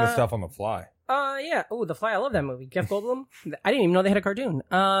 I'm thinking of stuff on the fly. Yeah. Oh, The Fly. I love that movie. Jeff Goldblum. I didn't even know they had a cartoon.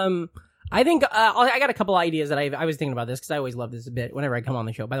 I think I got a couple ideas that I was thinking about this because I always love this a bit whenever I come on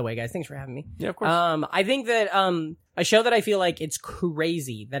the show. By the way, guys, thanks for having me. Yeah, of course. I think that a show that I feel like it's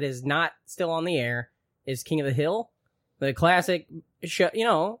crazy that is not still on the air is King of the Hill, the classic show. You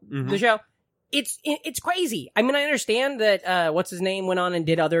know, the show. It's crazy. I mean, I understand that what's his name went on and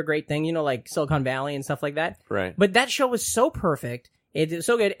did other great things, you know, like Silicon Valley and stuff like that. Right. But that show was so perfect. It's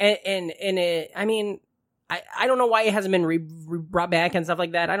so good, and it, I mean. I don't know why it hasn't been brought back and stuff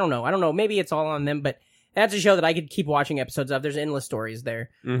like that. I don't know. Maybe it's all on them, but that's a show that I could keep watching episodes of. There's endless stories there.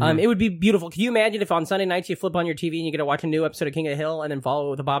 It would be beautiful. Can you imagine if on Sunday nights you flip on your TV and you get to watch a new episode of King of the Hill and then follow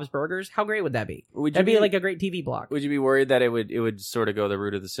it with the Bob's Burgers? How great would that be? That'd be like a great TV block. Would you be worried that it would sort of go the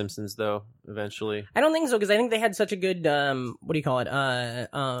route of The Simpsons though, eventually? I don't think so, because I think they had such a good, what do you call it?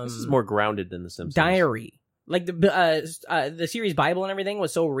 This is more grounded than The Simpsons. Diary. Like the series Bible and everything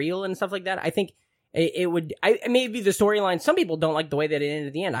was so real and stuff like that. I think it would. Maybe the storyline. Some people don't like the way that it ended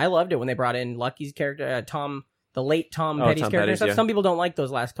at the end. I loved it when they brought in Lucky's character, the late Tom Petty's character and stuff. Yeah. Some people don't like those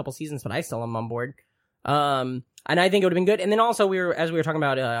last couple seasons, but I still am on board. And I think it would have been good. And then also as we were talking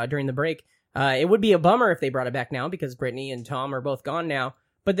about during the break, it would be a bummer if they brought it back now because Brittany and Tom are both gone now.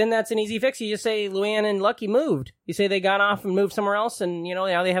 But then that's an easy fix. You just say Luann and Lucky moved. You say they got off and moved somewhere else, and you know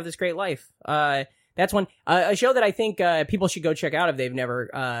now they have this great life. That's one. A show that I think people should go check out if they've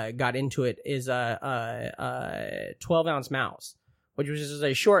never got into it is 12 Ounce Mouse, which was just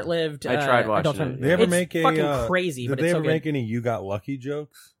a short-lived. I tried watching it. They ever it's make fucking crazy, did but they it's so ever good. make any "You Got Lucky"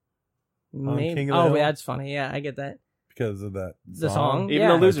 jokes? Maybe. King of the Hill? That's funny. Yeah, I get that. Because of that The song? Even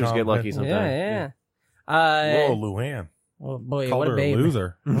Yeah. the losers Tom get lucky Petty. sometimes. Yeah. Whoa, Luann. Oh boy, Called what a her babe.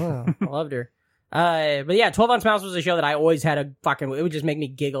 loser. Oh, I loved her. But yeah, 12 Ounce Mouse was a show that I always had it would just make me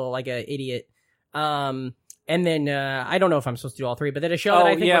giggle like an idiot. And then, I don't know if I'm supposed to do all three, but then a show that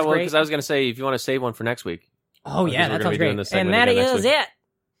I think was great. Because I was going to say, if you want to save one for next week. Oh yeah, that sounds great. And that is it.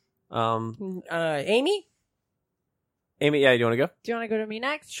 Amy? Amy, yeah, do you want to go? Do you want to go to me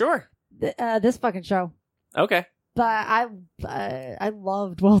next? Sure. This fucking show. Okay. But I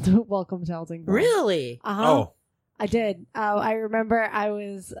loved Welcome to Eltingville. Really? Oh. I did. I remember I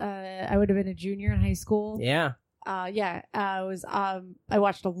would have been a junior in high school. Yeah. I was, I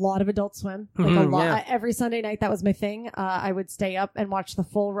watched a lot of Adult Swim, like a lot. Yeah. Every Sunday night, that was my thing. I would stay up and watch the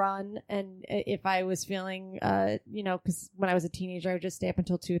full run. And if I was feeling, cause when I was a teenager, I would just stay up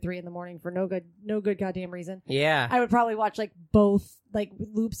until 2, 3 in the morning for no good goddamn reason. Yeah. I would probably watch like both like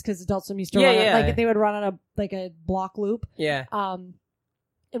loops cause Adult Swim used to run, like they would run on a block loop. Yeah.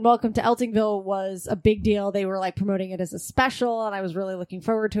 And Welcome to Eltingville was a big deal. They were like promoting it as a special, and I was really looking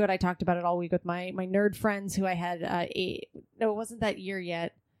forward to it. I talked about it all week with my nerd friends who I had. No, it wasn't that year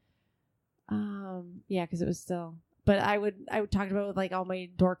yet. Yeah, because it was still. But I would talk about it with like all my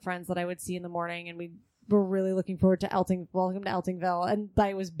dork friends that I would see in the morning, and we were really looking forward to Welcome to Eltingville. And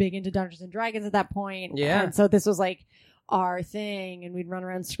I was big into Dungeons and Dragons at that point. Yeah, and so this was like our thing, and we'd run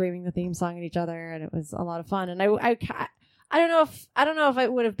around screaming the theme song at each other, and it was a lot of fun. And I don't know if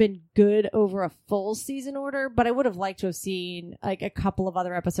it would have been good over a full season order, but I would have liked to have seen like a couple of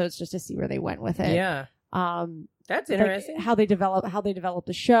other episodes just to see where they went with it. Yeah. That's interesting. Like how they developed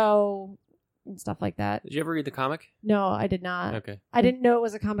the show and stuff like that. Did you ever read the comic? No, I did not. Okay. I didn't know it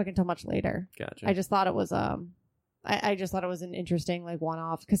was a comic until much later. Gotcha. I just thought it was I just thought it was an interesting like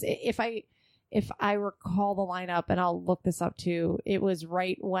one-off because if I recall the lineup, and I'll look this up too, it was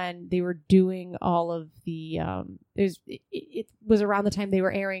right when they were doing all of the it was around the time they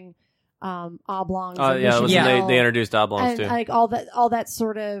were airing Oblongs. Oh yeah, it was when they introduced Oblongs and too. like all that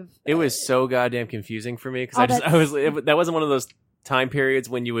sort of. It was so goddamn confusing for me because that wasn't one of those time periods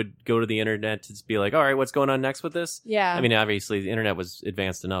when you would go to the internet to just be like, all right, what's going on next with this? Yeah. I mean, obviously the internet was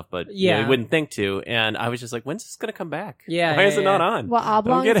advanced enough, but yeah, you wouldn't think to. And I was just like, when's this going to come back? Yeah. Why is it not on? Well,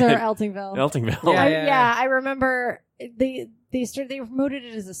 Oblongs or Eltingville? Eltingville. Yeah, I remember they promoted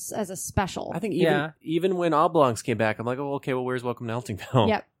it as a special. I think even when Oblongs came back, I'm like, oh, okay, well, where's Welcome to Eltingville?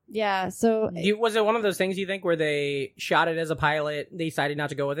 Yep. Yeah, so... was it one of those things, you think, where they shot it as a pilot, they decided not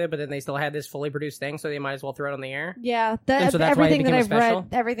to go with it, but then they still had this fully produced thing, so they might as well throw it on the air? Yeah, so that's everything that I've read,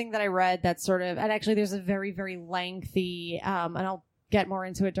 everything that I read, that sort of... And actually, there's a very, very lengthy... and I'll get more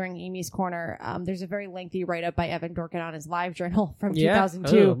into it during Amy's Corner. There's a very lengthy write-up by Evan Dorkin on his live journal from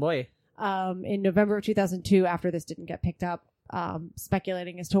 2002. Oh, boy. In November of 2002, after this didn't get picked up,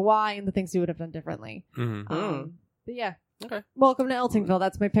 speculating as to why and the things he would have done differently. Mm-hmm. But yeah. Okay. Welcome to Eltingville.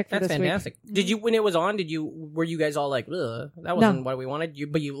 That's my pick for That's this fantastic. week. Did you, when it was on, were you guys all like, ugh, that wasn't what we wanted? You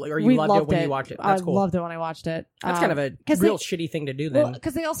We loved it when you watched it? That's cool. I loved it when I watched it. That's kind of a real shitty thing to do then. Well,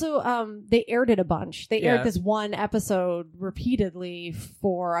 because they also they aired it a bunch. They aired this one episode repeatedly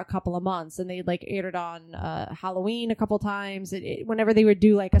for a couple of months, and they like aired it on Halloween a couple times. Whenever they would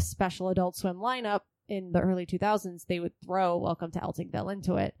do like a special Adult Swim lineup in the early 2000s, they would throw Welcome to Eltingville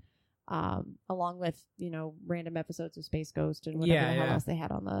into it. Along with, random episodes of Space Ghost and whatever the hell else they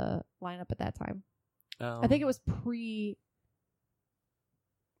had on the lineup at that time. I think it was pre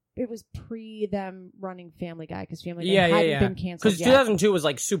them running Family Guy, because Family Guy hadn't been canceled yet. Because 2002 was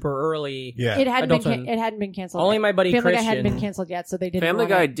like super early. Yeah. It hadn't been canceled. Only my buddy Family Christian. Guy hadn't been canceled yet, so they didn't. Family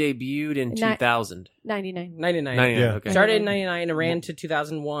Guy debuted in 2000. 99. 99. Yeah. Okay. Started in 99 and ran to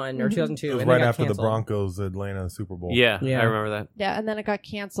 2001 or 2002. It was and right then got after the canceled. Broncos Atlanta Super Bowl. Yeah, Yeah. I remember that. Yeah, and then it got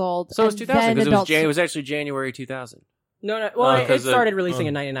canceled. So it was and 2000 then because Adult it was actually January 2000. No. Well, it 'cause started releasing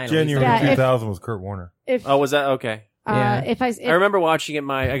in 99. January Yeah, 2000 was Kurt Warner. Oh, was that okay? If I remember watching it.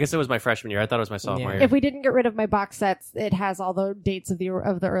 I guess it was my freshman year. I thought it was my sophomore year. If we didn't get rid of my box sets, it has all the dates of the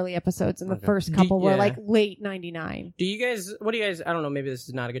early episodes, and the first couple were like late 99. Do you guys? What do you guys? I don't know. Maybe this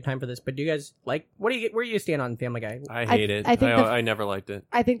is not a good time for this, but do you guys like? Where do you stand on Family Guy? I hate it. I never liked it.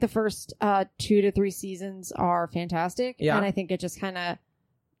 I think the first 2 to 3 seasons are fantastic, and I think it just kind of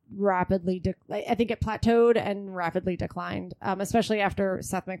rapidly I think it plateaued and rapidly declined, especially after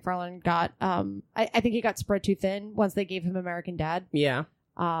Seth MacFarlane got I think he got spread too thin once they gave him American Dad.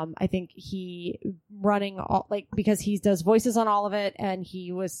 I think he running all, because he does voices on all of it, and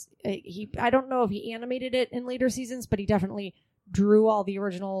I don't know if he animated it in later seasons, but he definitely drew all the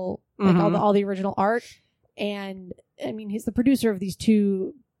original all the original art. And I mean, he's the producer of these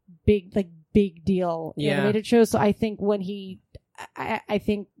 2 big deal animated shows, so I think I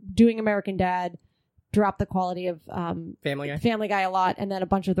think doing American Dad dropped the quality of Family Guy a lot, and then a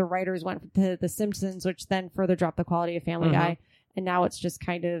bunch of the writers went to The Simpsons, which then further dropped the quality of Family Guy, and now it's just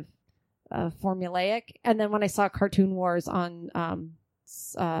kind of formulaic. And then when I saw Cartoon Wars on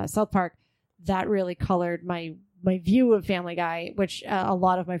South Park, that really colored my view of Family Guy, which a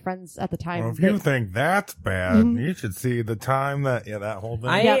lot of my friends at the time. Well, if you think that's bad, you should see the time that whole thing.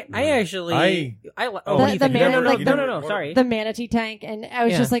 I actually sorry, the manatee tank, and I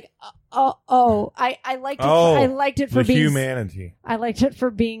was just like, I liked it. I liked it for being humanity. I liked it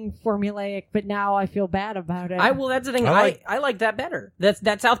for being formulaic, but now I feel bad about it. That's the thing. I like that better.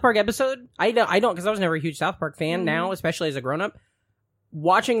 That South Park episode. I don't because I was never a huge South Park fan. Now, especially as a grown up.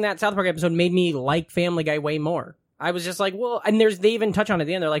 Watching that South Park episode made me like Family Guy way more. I was just like, well, and they even touch on it at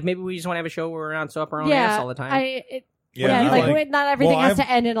the end. They're like, maybe we just want to have a show where we're not so up our own ass all the time. Not everything has to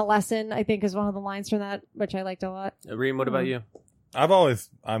end in a lesson, I think is one of the lines from that, which I liked a lot. Reem, what about you? I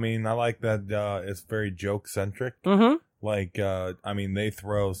like that it's very joke centric. They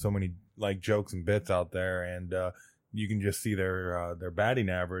throw so many jokes and bits out there, and you can just see their batting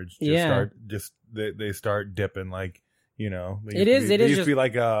average they start dipping it is used just to be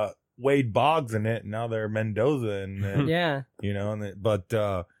like Wade Boggs in it, and now they're Mendoza and but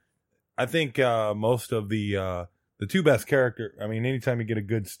I think most of the 2 best character. I mean, anytime you get a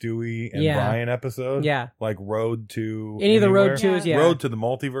good Stewie and Brian episode, like Road to any of the Road To's, Road to the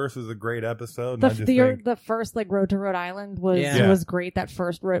Multiverse is a great episode. The first Road to Rhode Island was great. That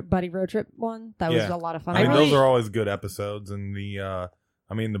first buddy road trip one, that was a lot of fun. I mean, those are always good episodes, and the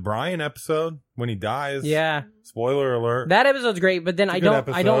Brian episode when he dies. Yeah. Spoiler alert. That episode's great, but then I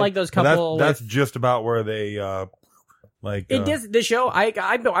don't like those couple. That's just about where they it does the show.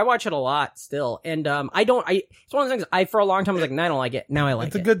 I watch it a lot still, and it's one of those things. I for a long time was like, nah, I don't like it. Now I like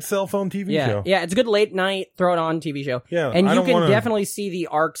it. It's a good cell phone TV show. Yeah, it's a good late night throw it on TV show. Yeah, and you can definitely see the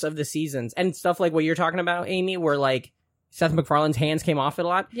arcs of the seasons and stuff like what you're talking about, Amy, where Seth MacFarlane's hands came off it a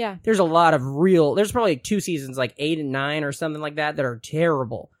lot. Yeah. There's a lot of there's probably 2 seasons, 8 and 9 or something like that are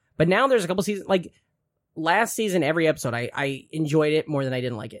terrible. But now there's a couple seasons, last season, every episode, I enjoyed it more than I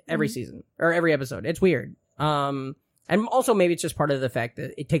didn't like it. Every season, or every episode. It's weird. And also maybe it's just part of the fact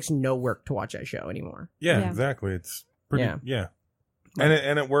that it takes no work to watch that show anymore. Yeah. Exactly. It's pretty,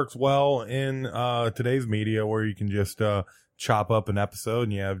 And it works well in today's media where you can just chop up an episode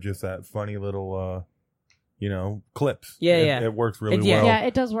and you have just that funny little clips. It works really well. Yeah,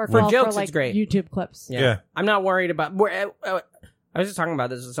 it does work for well jokes, for it's great. YouTube clips. Yeah. I'm not worried about I was just talking about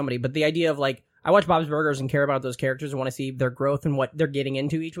this with somebody, but the idea of I watch Bob's Burgers and care about those characters and want to see their growth and what they're getting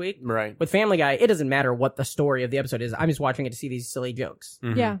into each week. Right. With Family Guy, it doesn't matter what the story of the episode is. I'm just watching it to see these silly jokes.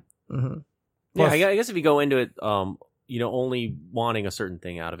 Mm-hmm. Yeah. Mm-hmm. I guess if you go into it, only wanting a certain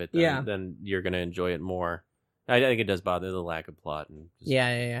thing out of it, then you're going to enjoy it more. I think it does bother the lack of plot. And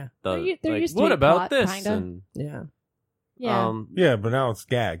yeah. They're used to what a about plot, this? kinda. And, Yeah. Yeah, but now it's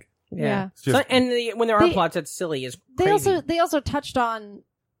gag. Yeah. It's just, When there are They- plots, it's silly. Is They crazy. also touched on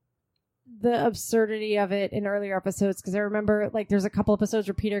the absurdity of it in earlier episodes because I remember like there's a couple episodes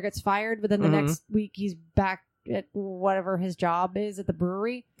where Peter gets fired, but then the next week he's back at whatever his job is at the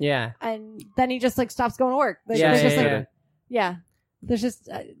brewery, Yeah. and then he just like stops going to work. Like, Yeah, there's yeah, just, yeah. like, yeah. There's just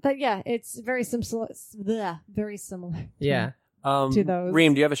it's very very similar. Yeah. To those.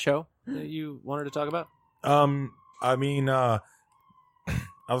 Reem, do you have a show that you wanted to talk about? I mean, I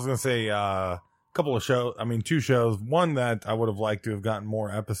was gonna say a couple of shows. I mean, 2 shows. One that I would have liked to have gotten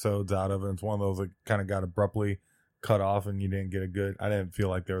more episodes out of, and it's one of those that kind of got abruptly cut off, and you didn't get a good. I didn't feel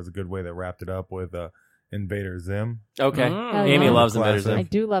like there was a good way that wrapped it up with Invader Zim. Okay. Oh, Amy yeah. loves Invader Classic. Zim. I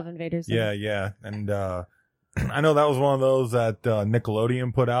do love Invaders. Yeah, and I know that was one of those that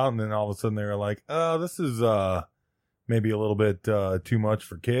Nickelodeon put out, and then all of a sudden they were like, "Oh, this is maybe a little bit too much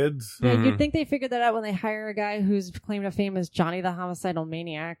for kids." Yeah, you'd think they figured that out when they hire a guy whose claim to fame is Johnny the Homicidal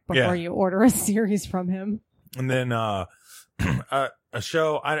Maniac before you order a series from him. And then a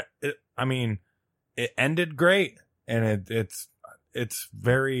show. I mean, it ended great, and it's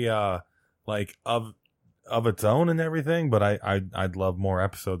very like of its own and everything. But I'd love more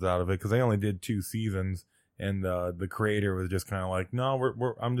episodes out of it because they only did 2 seasons, and the creator was just kind of like,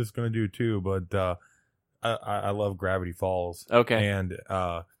 no, I'm just gonna do 2, but. I love Gravity Falls. Okay. And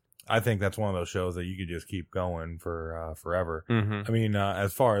I think that's one of those shows that you could just keep going for forever. Mm-hmm. I mean,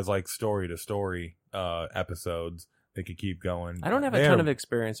 as far as like story to story episodes, they could keep going. I don't have a ton of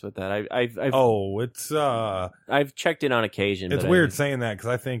experience with that. I've checked in on occasion. It's but weird saying that because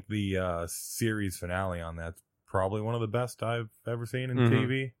I think the series finale on that's probably one of the best I've ever seen in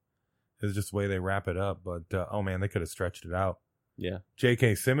TV. It's just the way they wrap it up. But oh man, they could have stretched it out. Yeah.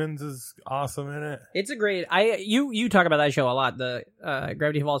 J.K. Simmons is awesome in it. It's a great. You talk about that show a lot, the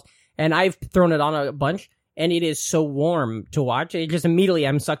Gravity Falls, and I've thrown it on a bunch, and it is so warm to watch. It just immediately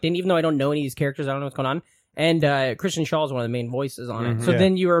I'm sucked in, even though I don't know any of these characters. I don't know what's going on. And Christian Shaw is one of the main voices on it. So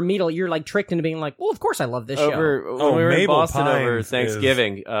then you're like tricked into being like, well, of course I love this show. When we were in Mabel Boston Pines over is-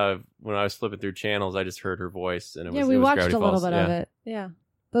 Thanksgiving, when I was flipping through channels, I just heard her voice, and We it was watched Gravity a little Falls. bit Yeah. of it. Yeah.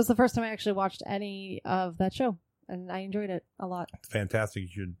 That was the first time I actually watched any of that show, and I enjoyed it a lot. It's fantastic. You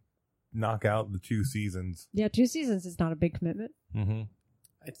should knock out the 2 seasons. Yeah, 2 seasons is not a big commitment. Mm-hmm.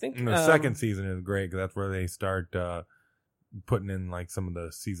 I think And the second season is great because that's where they start putting in like some of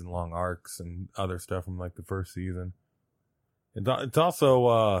the season-long arcs and other stuff from like the first season. It's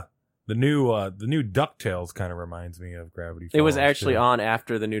also the new DuckTales kind of reminds me of Gravity Falls. it was actually too. on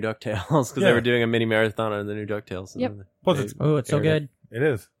after the new DuckTales because they Yeah. were doing a mini marathon on the new DuckTales. Yep. Plus it's so good. It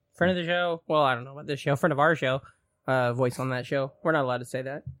is. Friend of the show. Well, I don't know about this show. Friend of our show. Voice on that show. We're not allowed to say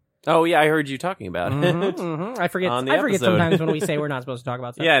that. Oh yeah, I heard you talking about it. I forget. On the I forget episode. sometimes when we say we're not supposed to talk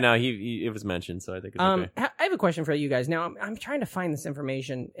about stuff. Yeah, no, it was mentioned, so I think it's okay. I have a question for you guys. Now, I'm trying to find this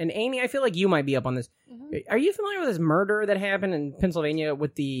information, and Amy, I feel like you might be up on this. Are you familiar with this murder that happened in Pennsylvania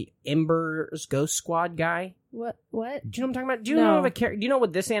with the Embers Ghost Squad guy? What? Do you know what I'm talking about? Do you No. know of a do you know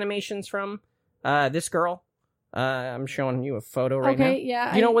what this animation's from? This girl. I'm showing you a photo right now. Okay,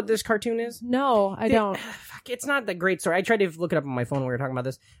 yeah. Do you know what this cartoon is? No, I don't. Fuck, it's not the great story. I tried to look it up on my phone when we were talking about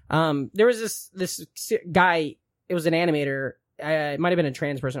this. There was this guy. It was an animator. It might have been a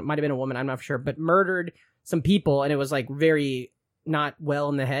trans person. It might have been a woman. I'm not sure. But murdered some people, and it was like very not well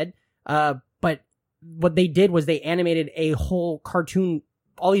in the head. But what they did was they animated a whole cartoon,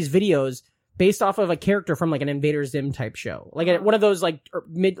 all these videos based off of a character from like an Invader Zim type show, like one of those like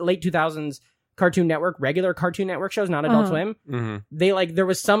late 2000s. Cartoon Network, regular Cartoon Network shows, not Adult Swim. Mm-hmm. They there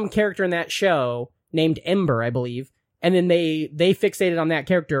was some character in that show named Ember, I believe, and then they fixated on that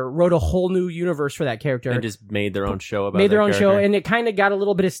character, wrote a whole new universe for that character, And just made their own show about made their that own character. show, and it kind of got a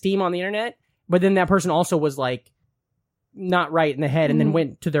little bit of steam on the internet. But then that person also was like not right in the head, and then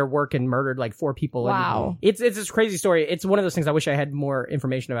went to their work and murdered like 4 people. Wow. And it's this crazy story. It's one of those things. I wish I had more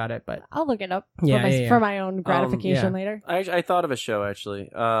information about it, but I'll look it up Yeah, for my own gratification yeah. later. I thought of a show actually.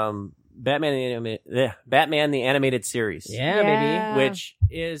 Batman the Animated Series. yeah, Yeah. baby. Which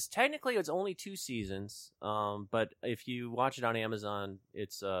is technically it's only 2 seasons. But if you watch it on Amazon,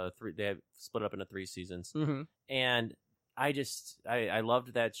 it's 3. They have split up into 3 seasons. Mm-hmm. And I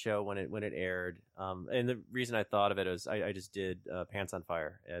loved that show when it aired. And the reason I thought of it is I just did Pants on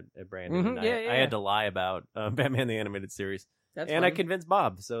Fire at Brandon. Mhm, And yeah, I yeah. had to lie about Batman the Animated Series. That's And I fun. convinced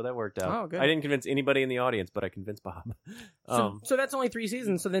Bob, so that worked out. Oh, good. I didn't convince anybody in the audience, but I convinced Bob. So that's only 3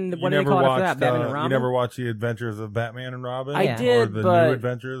 seasons. So then You what do they never call it after watched, that? Batman and Robin? You never watched the Adventures of Batman and Robin? I Yeah. did, or the but new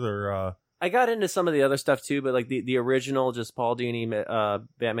adventures, or I got into some of the other stuff too, but like the original, just Paul Dini,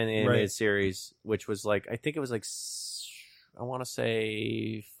 Batman the Animated Right. Series, which was like I think it was like I want to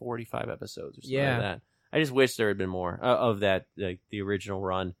say 45 episodes or something Yeah. like that. I just wish there had been more of that, like the original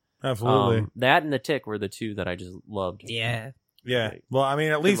run. Absolutely. That and The Tick were the two that I just loved. Yeah. Yeah. Well, I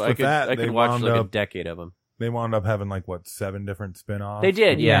mean, at least with that, I they could watch wound like up, a decade of them. They wound up having 7 different spin-offs. They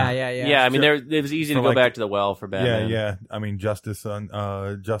did, yeah. Yeah. I mean, it was easy to go back to the well for Batman. Yeah. I mean, Justice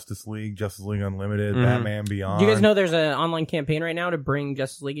League, Justice League Unlimited, Batman Beyond. Do you guys know there's an online campaign right now to bring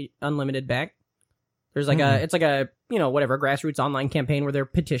Justice League Unlimited back? There's it's like a grassroots online campaign where they're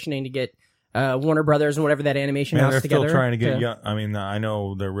petitioning to get Warner Brothers and whatever that animation house they're together. still trying to get young. I mean, I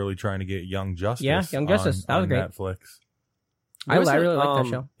know they're really trying to get Young Justice. Yeah, Young Justice. That was on great. Netflix. I really like that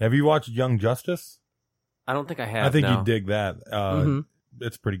show. Have you watched Young Justice? I don't think I have. I think no. you dig that.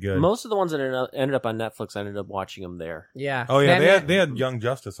 It's pretty good. Most of the ones that ended up on Netflix, I ended up watching them there. Yeah. Oh yeah, they had Young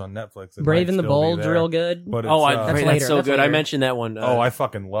Justice on Netflix. It Brave might and the still be Bold's there, real good. But that's so good. I mentioned that one. I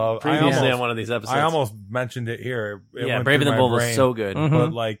fucking love. Previously on one of these episodes, I almost mentioned it here. It went Brave and through the my Bold brain, was so good.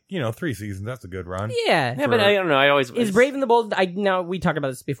 But 3 seasons, that's a good run. Yeah, but I don't know. I always is Brave and the Bold. We talked about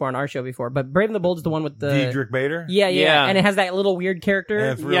this before on our show before, but Brave and the Bold is the one with the Diedrich Bader. Yeah, and it has that little weird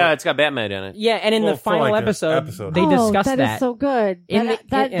character. It's got Batman in it. Yeah, and in the final episode, they discuss that. That is so good.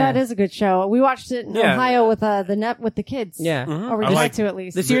 That is a good show. We watched it in Ohio with the kids. Yeah, or we tried to at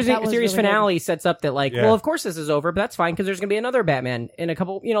least. The series really finale sets up that well, of course this is over, but that's fine because there's gonna be another Batman in a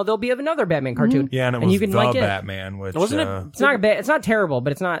couple. There'll be another Batman cartoon. Yeah, and it was you can the like Batman, which wasn't it? It's not bad. It's not terrible,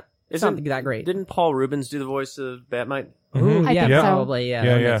 but it's not that great. Didn't Paul Rubens do the voice of Batmite? Ooh, I think so. Probably. Yeah,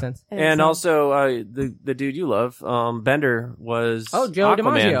 that makes sense. And also, the dude you love, Bender, was Joe Aquaman.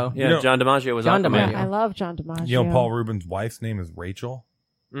 DiMaggio. Yeah, John DiMaggio was John Aquaman. DiMaggio. I love John DiMaggio. You know, Paul Rubens' wife's name is Rachel.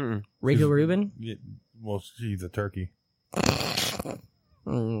 Rachel Rubin. Well, she's a turkey.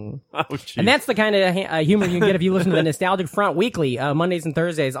 And that's the kind of humor you can get if you listen to the Nostalgic Front weekly, Mondays and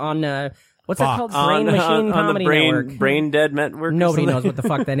Thursdays on what's that called? Brain Machine Comedy Network. Brain Dead Network. Nobody knows what the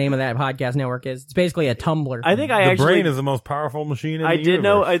fuck the name of that podcast network is. It's basically a Tumblr. I think the brain is the most powerful machine in the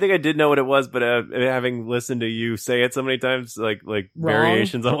universe. I think I did know what it was, but having listened to you say it so many times, like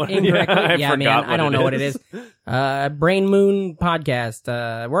variations on what incorrectly. I forgot man, what I don't know what it is. Brain Moon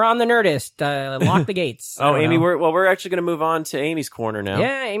podcast. We're on the Nerdist. Lock the gates. Oh, Amy, we're actually going to move on to Amy's corner now.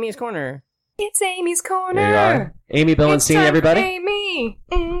 Yeah, Amy's corner. It's Amy's corner. There you are. Amy Billencini, everybody. Amy.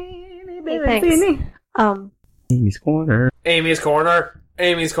 Hey, thanks. Amy's corner. Amy's corner.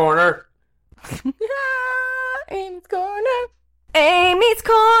 Amy's corner. Amy's corner. Amy's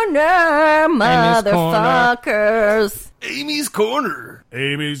corner, motherfuckers. Amy's corner.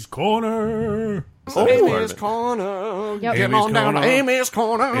 Amy's corner. Amy's corner. Yep. Getting on down to Amy's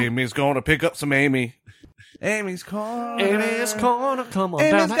corner. Amy's gonna pick up some Amy. Amy's corner. Amy's corner. Come on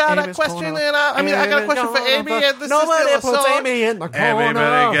Amy's down got to a Amy's question, corner. and I got a question for Amy. And this Nobody is still a puts song. Amy in the corner.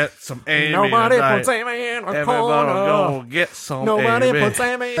 Everybody get some Amy Nobody tonight. puts Amy in the Everybody corner. go get some Nobody Amy. puts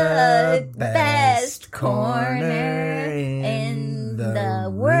Amy The best corner in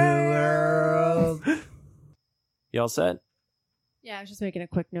the world. You all set? Yeah, I was just making a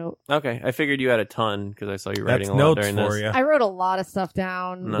quick note. Okay, I figured you had a ton because I saw you writing That's a lot notes during for this. you. I wrote a lot of stuff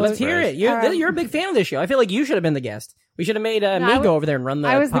down. No, Let's hear it. You're a big fan of this show. I feel like you should have been the guest. We should have made me go over there and run the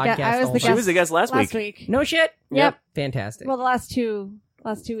podcast. She was the guest last week. No shit. Yep. Fantastic. Well, the last two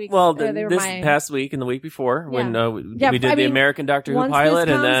weeks. Well, they were this my... past week and the week before when Yeah, we did the American Doctor Who once pilot,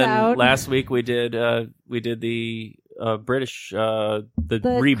 this and then comes out- last week we did the British the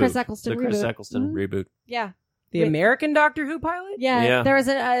reboot, Chris Eccleston the Chris reboot. Eccleston reboot. Yeah. The American Doctor Who pilot? Yeah, there was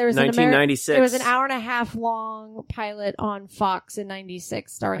an 1996. It was an hour and a half long pilot on Fox in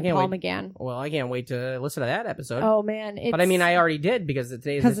 '96, starring Paul McGann. Well, I can't wait to listen to that episode. Oh man, but I mean, I already did because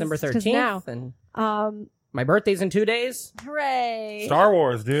today's December 13th, and my birthday's in 2 days. Hooray! Star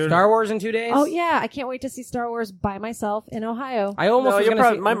Wars, dude. Star Wars in 2 days. Oh yeah, I can't wait to see Star Wars by myself in Ohio. I almost was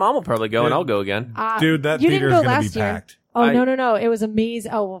gonna see... My mom will probably go, and I'll go again. Dude, that you theater didn't is go going to last be year. packed. Oh no! It was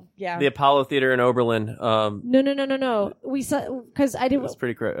amazing. Oh well, yeah. The Apollo Theater in Oberlin. No. We saw because I didn't. It was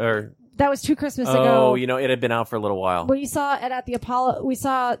pretty great. That was 2 Christmases Oh, ago. it had been out for a little while. We saw it at the Apollo. We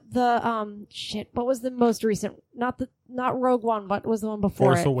saw the What was the most recent? Not Rogue One. What was the one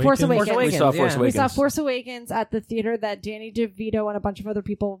before Force it? Awakens? Force Awakens. We saw Force We Awakens. saw Force Awakens at the theater that Danny DeVito and a bunch of other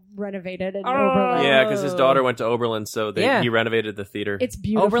people renovated in Oberlin. Yeah, because his daughter went to Oberlin, so he renovated the theater. It's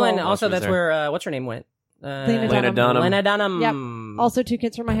beautiful. Oberlin. Also, that's where what's her name went. Lena Dunham. Lena Dunham. Yep. Also 2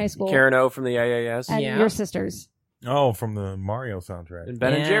 kids from my high school. Karen O from the IAS. And your sisters. Oh, from the Mario soundtrack. And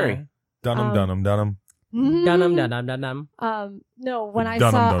Ben and Jerry. Dunham. Dunham. No, when I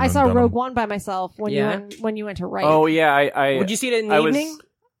Dunham, saw Dunham. Rogue One by myself when you went to write. Oh yeah, I Would you see it in the evening?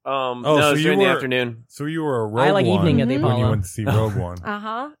 No, so it was you during were the afternoon. So you were a Rogue I like One evening at the when you Apollo. went to see Rogue One.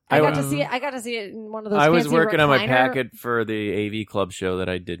 I got to see it. I got to see it in one of those. I was fancy working on my recliner- packet for the AV Club show that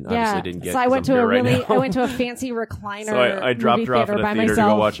I obviously didn't get. So I went 'cause to I'm a here right really, now. I went to a fancy recliner. So I dropped movie her off theater at a by theater to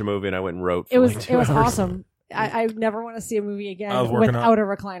myself. go watch a movie, and I went and wrote. For It was like 2 hours. awesome. I never want to see a movie again I was working without on- a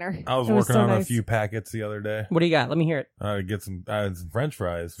recliner. I was It working so on nice. a few packets the other day. What do you got? Let me hear it. I had some French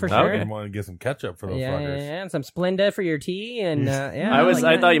fries For I sure. wanted to get some ketchup for those Yeah, fuckers. and some Splenda for your tea, and yeah.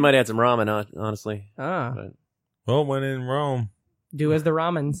 I thought you might have had some ramen, honestly. Ah, But Well, when in Rome, do as the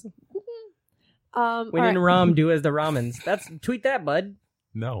ramens. When all in right. Rome, do as the ramens. Tweet that, bud.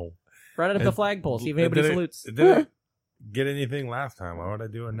 no. Run it up the flagpole. See if anybody salutes. It didn't get anything last time. Why would I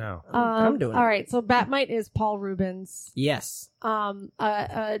do it now? I'm doing it. All right, so Batmite is Paul Rubens. Yes.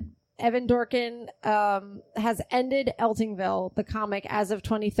 Evan Dorkin has ended Eltingville, the comic, as of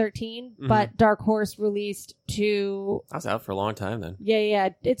 2013, but Dark Horse released to. I was out for a long time then. Yeah.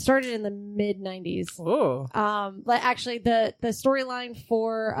 It started in the mid 90s. Oh. Like actually, the storyline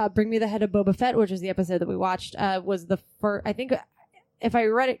for Bring Me the Head of Boba Fett, which is the episode that we watched, was the first. I think, if I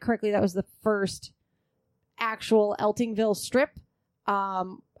read it correctly, that was the first actual Eltingville strip.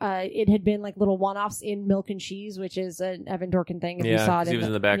 It had been like little one-offs in Milk and Cheese, which is an Evan Dorkin thing. If you Yeah, saw 'cause it he was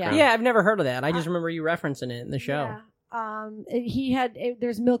in the background. Yeah, I've never heard of that. I just remember you referencing it in the show. Yeah. He had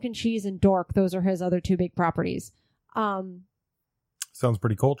there's Milk and Cheese and Dork. Those are his other two big properties. Sounds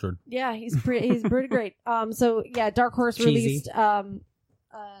pretty cultured. Yeah, he's pretty great. So yeah, Dark Horse Cheesy. released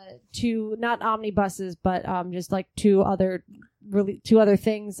two, not omnibuses, but just like two other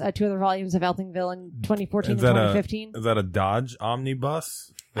things, two other volumes of Eltingville in 2014 and 2015. Is that a Dodge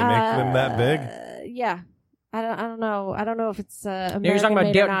omnibus? They make them that big? Yeah. I don't know. I don't know if it's American you're talking about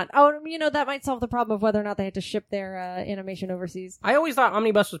made or not. Oh, that might solve the problem of whether or not they had to ship their animation overseas. I always thought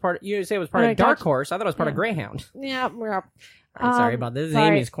Omnibus was you say it was part of Dark Horse. I thought it was part of Greyhound. Yeah, we're up. I'm sorry about this. This is sorry.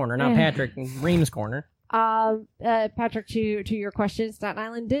 Amy's corner, not Patrick and Ream's corner. Patrick, to your question, Staten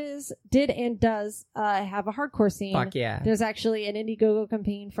Island did and does have a hardcore scene. Fuck yeah. There's actually an Indiegogo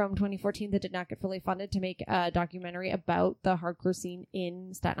campaign from 2014 that did not get fully funded to make a documentary about the hardcore scene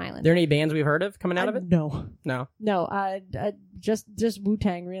in Staten Island. There any bands we've heard of coming out of it? No. Just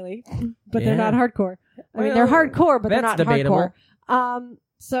Wu-Tang, really. But they're Yeah. not hardcore. I mean, Well, they're hardcore, but they're that's not debatable. hardcore.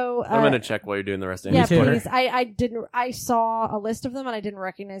 So I'm gonna check while you're doing the rest of yeah, Amy's corner. please. I saw a list of them and I didn't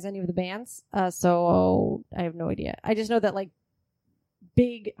recognize any of the bands. So I have no idea. I just know that like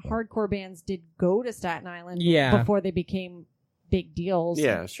big hardcore bands did go to Staten Island before they became big deals.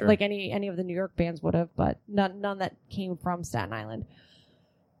 Yeah, sure. Like any of the New York bands would have, but none that came from Staten Island.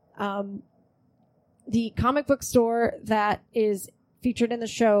 The comic book store that is featured in the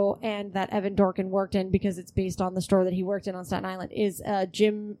show and that Evan Dorkin worked in because it's based on the store that he worked in on Staten Island is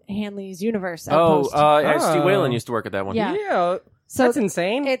Jim Hanley's Universe. Steve Whalen used to work at that one. Yeah. So that's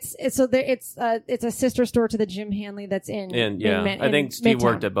insane. It's a sister store to the Jim Hanley that's in. I think Steve Midtown.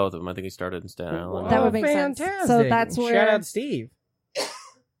 worked at both of them. I think he started in Staten Island. That would make sense. Fantastic. So that's where Shout out Steve.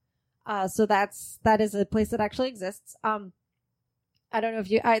 So that is a place that actually exists. I don't know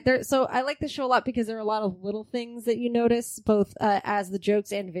if so I like this show a lot because there are a lot of little things that you notice, both as the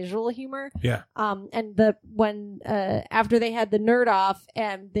jokes and visual humor. Yeah. And when after they had the nerd off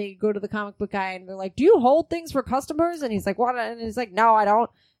and they go to the comic book guy and they're like, "Do you hold things for customers?" And he's like, "What?" And he's like, "No, I don't."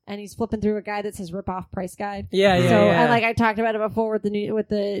 And he's flipping through a guide that says "Rip Off Price Guide." Yeah. And like I talked about it before with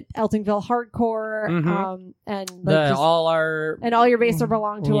the Eltingville hardcore, and like all your base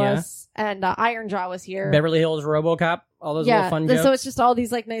belong to us. And Iron Jaw was here. Beverly Hills RoboCop. All those little fun jokes. So it's just all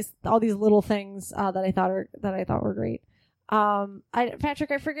these all these little things that I thought were great. Patrick,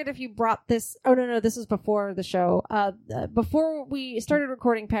 I forget if you brought this. Oh no, this was before the show. Before we started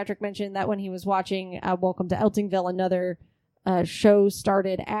recording, Patrick mentioned that when he was watching Welcome to Eltingville, another show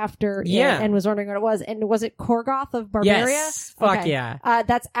started after and was wondering what it was. And was it Korgoth of Barbaria? Yes. Fuck yeah.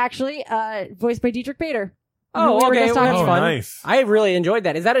 That's actually voiced by Dietrich Bader. Oh, okay. Well, that's fun. Nice. I really enjoyed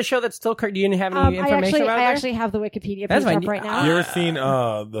that. Is that a show that's still? Do you have any information about it? I actually have the Wikipedia That's page fine. up right now. You ever seen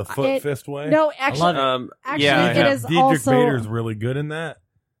the Foot Fist Way? No, actually, it is Dietrich also. Bader's really good in that,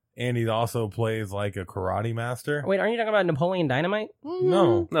 and he also plays like a karate master. Wait, aren't you talking about Napoleon Dynamite?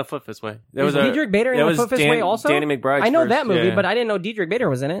 No, Foot Fist Way. Was Dietrich Bader in the Foot Fist Way also? Danny McBride's I know first, that movie, yeah. but I didn't know Dietrich Bader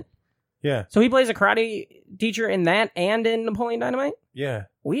was in it. Yeah. So he plays a karate teacher in that and in Napoleon Dynamite? Yeah.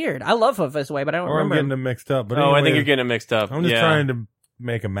 Weird. I love Foot Fist Way, but I don't Or remember. I'm getting them mixed up. But I think anyways, you're getting it mixed up. I'm just trying to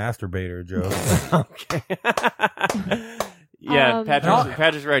make a masturbator joke. Okay. Yeah,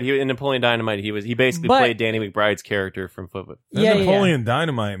 Patrick's right. He in Napoleon Dynamite. He basically played Danny McBride's character from Foot. Napoleon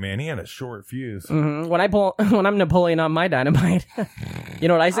Dynamite, man, he had a short fuse. Mm-hmm. When I'm Napoleon on my Dynamite, you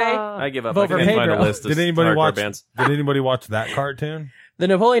know what I say? I give up. Vote I for can't find a Pedro. list of Did anybody hardcore watch? bands. Did anybody watch that cartoon? The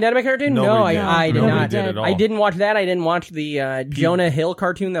Napoleon Dynamite cartoon? No, Nobody I did Nobody not. did at all. I didn't watch that. I didn't watch the Jonah Hill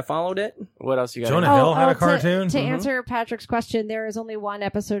cartoon that followed it. What else you got? Jonah Hill had a cartoon? To answer Patrick's question, there is only one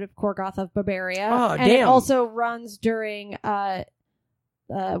episode of Korgoth of Barbaria. Oh, and damn. it also runs during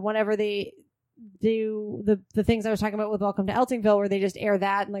whenever they do the things I was talking about with Welcome to Eltingville, where they just air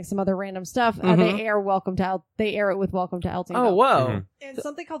that and like some other random stuff. They air they air it with Welcome to Eltingville. Oh, whoa. Mm-hmm. And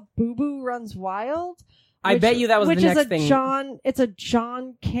something called Boo Boo Runs Wild. I bet you that was the next thing. It's a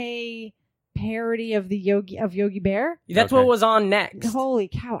John K. parody of Yogi Bear. That's what was on next. Holy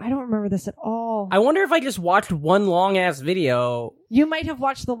cow! I don't remember this at all. I wonder if I just watched one long ass video. You might have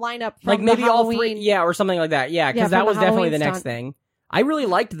watched the lineup from Like maybe the all Halloween. three, or something like that. Yeah, because that from was the definitely Halloween the next stunt. thing. I really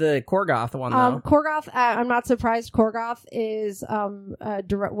liked the Korgoth one though. Korgoth, I'm not surprised. Korgoth is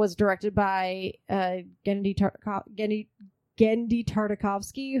was directed by Genndy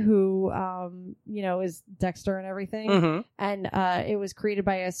Tartakovsky, who is Dexter and everything, and it was created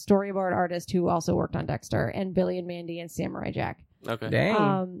by a storyboard artist who also worked on Dexter and Billy and Mandy and Samurai Jack. Okay.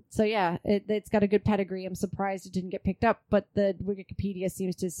 Dang. So yeah, it's got a good pedigree. I'm surprised it didn't get picked up, but the Wikipedia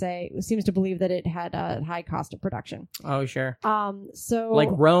seems to believe that it had a high cost of production. Oh sure. So like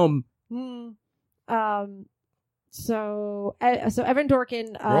Rome. So Evan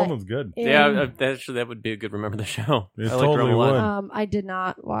Dorkin. Rome was good. Actually, that would be a good remember the show. It I totally Rome a would. lot. I did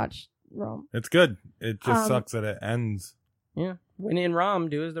not watch Rome. It's good. It just sucks that it ends. Yeah. When in Rome,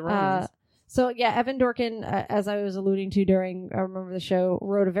 do as the Romans. So yeah, Evan Dorkin, as I was alluding to during I Remember the Show,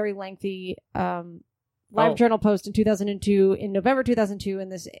 wrote a very lengthy live journal post in 2002, in November 2002,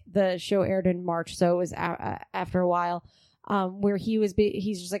 and the show aired in March, so it was after a while, where he's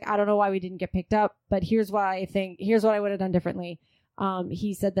just like, I don't know why we didn't get picked up, but here's what I would have done differently.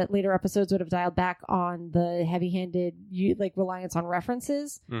 He said that later episodes would have dialed back on the heavy-handed reliance on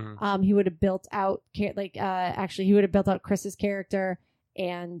references. Mm-hmm. He would have built out he would have built out Chris's character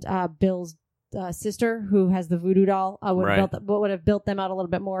and Bill's sister, who has the voodoo doll, would have built them out a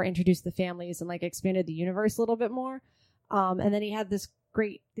little bit more, introduced the families, and expanded the universe a little bit more. And then he had this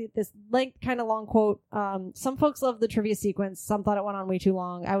kind of long quote. Some folks loved the trivia sequence. Some thought it went on way too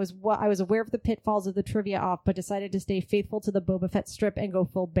long. I was aware of the pitfalls of the trivia off, but decided to stay faithful to the Boba Fett strip and go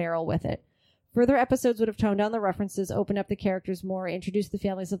full barrel with it. Further episodes would have toned down the references, opened up the characters more, introduced the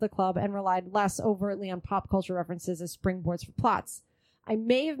families of the club, and relied less overtly on pop culture references as springboards for plots. I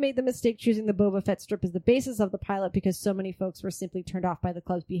may have made the mistake choosing the Boba Fett strip as the basis of the pilot because so many folks were simply turned off by the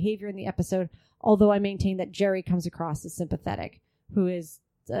club's behavior in the episode, although I maintain that Jerry comes across as sympathetic, who is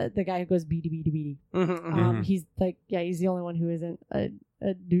the guy who goes beady beady beady. He's he's the only one who isn't a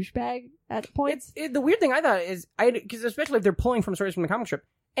douchebag at points. The weird thing I thought is, because especially if they're pulling from stories from the comic strip,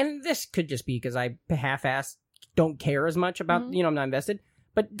 and this could just be because I half-assed don't care as much about, I'm not invested,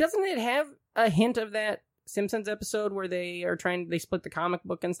 but doesn't it have a hint of that Simpsons episode where they split the comic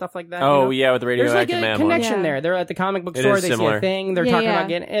book and stuff like that? Oh, yeah, with the radioactive man. There's a connection there. They're at the comic book store, they see a thing, they're talking about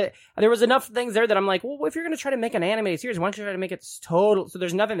getting it. There was enough things there that I'm like, well, if you're going to try to make an animated series, why don't you try to make it total? So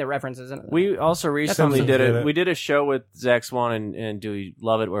there's nothing that references it. We also recently we did a show with Zach Swan and Do We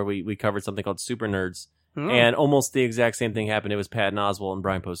Love It, where we covered something called Super Nerds. And almost the exact same thing happened. It was Patton Oswalt and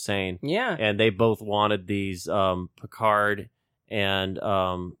Brian Posehn. Yeah. And they both wanted these Picard and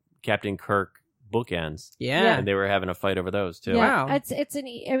Captain Kirk bookends. Yeah. And they were having a fight over those too. Yeah. Wow. It's an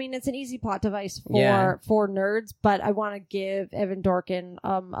easy plot device for nerds, but I want to give Evan Dorkin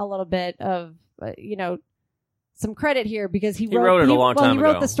a little bit of some credit here because he wrote it a long time ago. He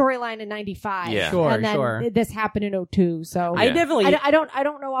wrote the storyline in 95. Yeah. And then this happened in 2002. So I definitely I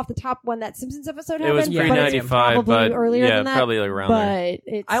don't know off the top when that Simpsons episode happened. It was pre-95, probably earlier than that. Probably around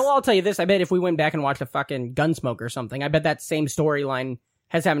there. But I'll tell you this, I bet if we went back and watched a fucking Gunsmoke or something, I bet that same storyline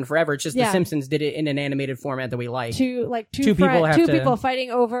has happened forever. It's just the Simpsons did it in an animated format that we like. Two people fighting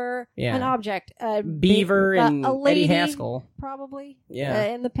over an object. Beaver and a lady, Eddie Haskell. Probably. Yeah.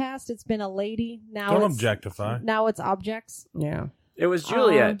 In the past, it's been a lady. Now Don't objectify. Now it's objects. Yeah. It was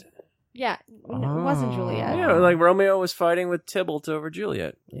Juliet. Yeah. It wasn't Juliet. Yeah, like Romeo was fighting with Tybalt over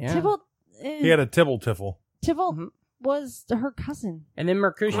Juliet. Yeah. Tybalt. He had a Tybalt tiffle. Tybalt was her cousin. And then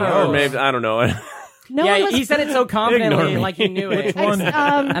Mercutio. Or maybe, I don't know. No, he said it so confidently, like he knew it. Which one?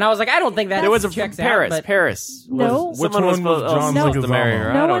 And I was like, I don't think that there was a checks Paris. out. Paris. No. Which one was John supposed to marry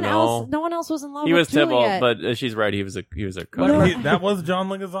her? I don't know. No one else was in love he with was Tybalt, Juliet. but she's right. He was a That was John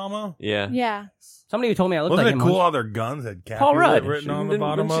Leguizamo? Yeah. Yeah. Somebody told me I looked Wasn't like him. it cool how their guns had Paul Rudd written on the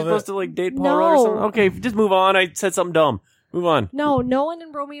bottom Wasn't of she it? supposed to date Paul Rudd or something? Okay, just move on. I said something dumb. Move on. No one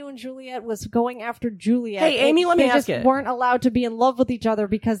in Romeo and Juliet was going after Juliet. Hey, Amy, let me ask you. They just weren't allowed to be in love with each other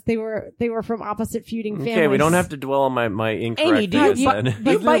because they were from opposite feuding families. Okay, we don't have to dwell on my incorrect Amy, do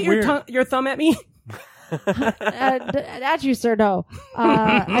you bite your thumb at me? At you, sir, no.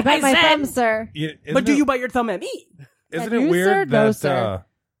 I bite my thumb, sir. But do you bite your thumb at me? Isn't At it you, weird sir? that... No, sir.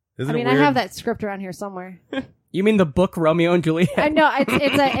 isn't I mean, it weird? I have that script around here somewhere. You mean the book Romeo and Juliet? I know it's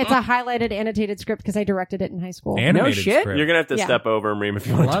a highlighted annotated script because I directed it in high school. Animated No shit? script. You're gonna have to Yeah. step over and Reem if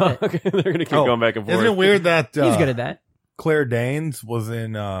you want to Love talk. They're gonna keep going back and forth. Isn't it weird that He's good at that. Claire Danes was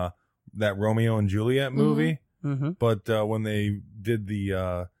in that Romeo and Juliet movie? Mm-hmm. But when they did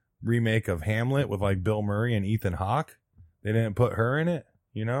the remake of Hamlet with like Bill Murray and Ethan Hawke, they didn't put her in it,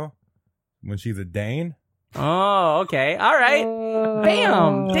 you know? When she's a Dane. Oh, okay. All right.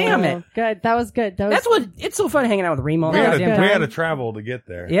 Bam. Damn it. Good. That was good. That's what, it's so fun hanging out with Reem all We the had, goddamn to, we time. had to travel to get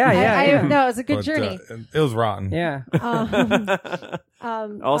there. Yeah, yeah. No, it was a good But, journey. it was rotten. Yeah. Also,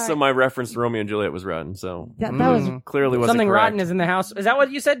 all right. my reference to Romeo and Juliet was rotten, so that was clearly wasn't Something correct. rotten is in the house. Is that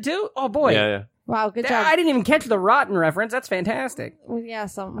what you said too? Oh boy. Yeah. wow. Good job. I didn't even catch the rotten reference. That's fantastic. Well, yeah.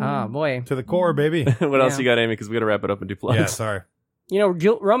 Something. Oh boy. To the core, baby. What else Yeah. you got, Amy? Because we got to wrap it up and do plugs. Yeah, sorry. You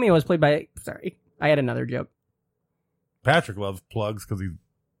know, Romeo was played by. Sorry, I had another joke. Patrick loves plugs because he's...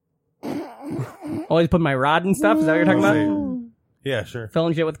 Always put my rod and stuff. Is that what you're talking about? Ooh. Yeah, sure.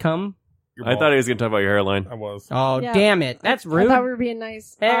 Filling shit with cum. Your I ball. thought he was going to talk about your hairline. I was. Oh Yeah. damn it! That's I rude. thought we were being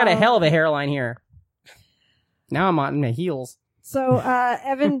nice. Hey, I got a hell of a hairline here. Now I'm on my heels. So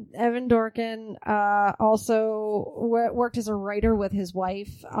Evan Dorkin also worked as a writer with his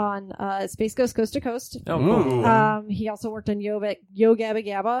wife on Space Ghost Coast to Coast. Oh, cool. He also worked on Yo Gabba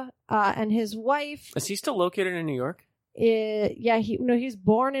Gabba, and his wife. Is he still located in New York? He was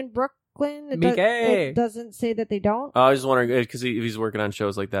born in Brooklyn. BK. It doesn't say that they don't. I was just wondering because if he's working on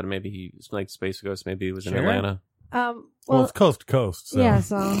shows like that, maybe he's like Space Ghost. Maybe he was in Sure. Atlanta. Well, it's coast to coast. So. Yeah,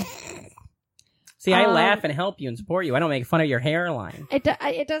 so See, I laugh and help you and support you. I don't make fun of your hairline.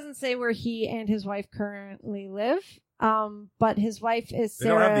 it doesn't say where he and his wife currently live. But his wife is They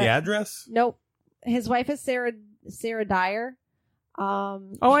Sarah. don't have the address? Nope. His wife is Sarah Dyer. Oh,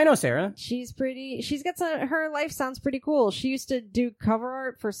 I know Sarah. She's pretty. She's got her life sounds pretty cool. She used to do cover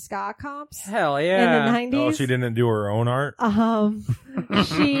art for ska comps Hell yeah. in the 90s. Oh, she didn't do her own art?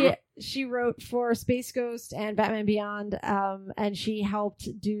 She wrote for Space Ghost and Batman Beyond, and she helped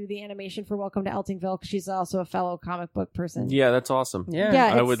do the animation for Welcome to Eltingville because she's also a fellow comic book person. Yeah, that's awesome.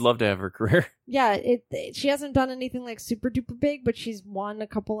 Yeah. I would love to have her career. Yeah, she hasn't done anything like super duper big, but she's won a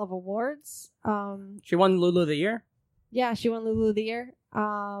couple of awards. She won Lulu of the Year. Yeah, she won Lulu of the Year.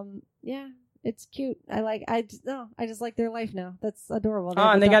 Yeah, it's cute. I just like their life now. That's adorable. Oh,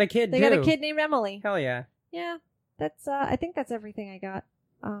 and they got a kid, They too. got a kid named Emily. Hell yeah. Yeah, that's. I think that's everything I got.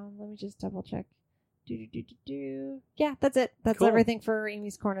 Let me just double check. Yeah, that's it. That's Cool. everything for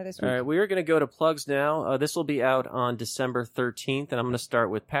Amy's Corner this week. All right, we are going to go to plugs now. This will be out on December 13th, and I'm going to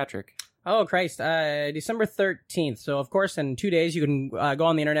start with Patrick. Oh, Christ. December 13th. So, of course, in 2 days, you can go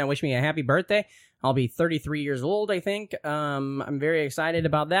on the internet and wish me a happy birthday. I'll be 33 years old, I think. I'm very excited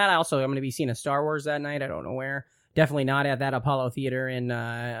about that. I'm going to be seeing a Star Wars that night. I don't know where. Definitely not at that Apollo Theater in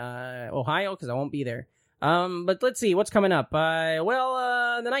Ohio, because I won't be there. But let's see, what's coming up?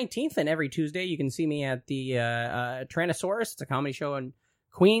 The 19th, and every Tuesday, you can see me at the Tyrannosaurus. It's a comedy show in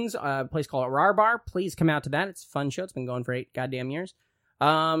Queens, a place called Rar Bar. Please come out to that. It's a fun show. It's been going for 8 goddamn years.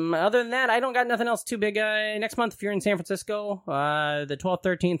 Other than that, I don't got nothing else too big. Next month, if you're in San Francisco, the 12th,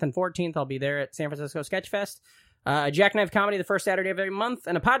 13th, and 14th, I'll be there at San Francisco Sketch Fest. Jackknife Comedy the first Saturday of every month,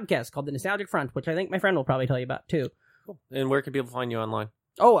 and a podcast called The Nostalgic Front, which I think my friend will probably tell you about, too. Cool. And where can people find you online?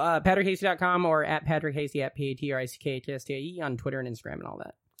 Oh, PatrickHasty.com or at Patrick Hasty at PatrickHasty on Twitter and Instagram and all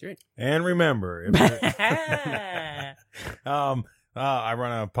that. Great. And remember, if I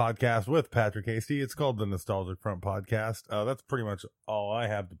run a podcast with Patrick Hasty. It's called the Nostalgic Front Podcast. That's pretty much all I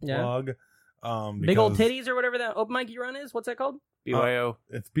have to plug. Big Old Titties or whatever that open mic you run is? What's that called? BYO.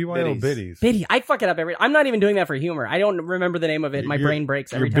 It's BYO Biddies. Biddy. I fuck it up I'm not even doing that for humor. I don't remember the name of it. My brain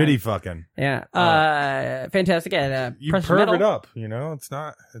breaks every you're time. Biddy fucking. Yeah. Fantastic. You Precious perv Metal. it up,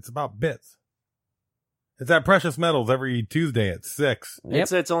 it's about bits. It's at Precious Metals every Tuesday at 6.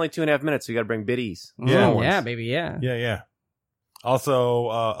 It's only 2.5 minutes, so you got to bring biddies. Yeah. Yeah, baby. Yeah. Yeah. Also,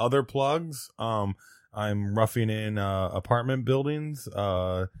 other plugs. I'm roughing in apartment buildings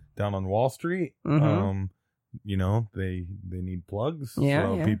down on Wall Street. Mhm. They need plugs. Yeah,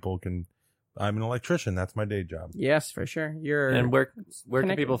 So yeah. people can. I'm an electrician. That's my day job. Yes, for sure. And where can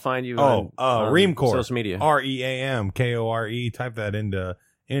connected. people find you? Oh, on Reamcore. social media. REAMKORE. Type that into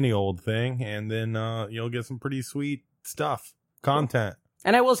any old thing, and then you'll get some pretty sweet stuff, content.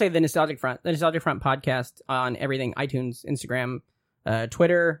 And I will say the Nostalgic Front podcast on everything, iTunes, Instagram,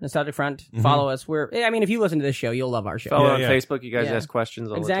 Twitter, Nostalgic Front. Mhm. Follow us. If you listen to this show, you'll love our show. Follow on Facebook. You guys Yeah. ask questions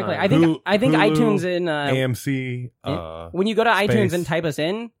all Exactly. the time. I think Hulu, iTunes and AMC. when you go to Space. iTunes and type us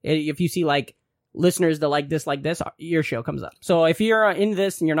in, if you see like listeners that like this, your show comes up. So if you're in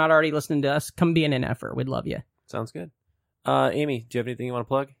this and you're not already listening to us, come be an NFer. We'd love you. Sounds good. Amy, do you have anything you want to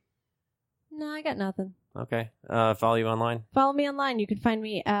plug? No, I got nothing. Okay. Follow you online? Follow me online. You can find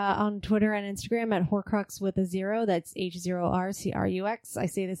me on Twitter and Instagram at Horcrux with a 0. That's H0RCRUX. I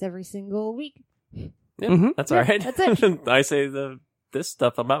say this every single week. Yeah, that's all right. That's it. I say this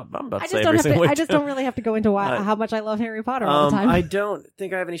stuff I'm about to say every I single week. just don't really have to go into how much I love Harry Potter all the time. I don't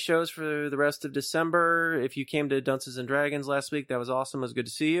think I have any shows for the rest of December. If you came to Dunces and Dragons last week, that was awesome. It was good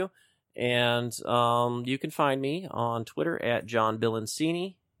to see you. And you can find me on Twitter at John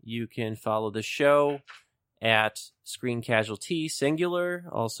Billancini. You can follow the show at Screen Casualty singular.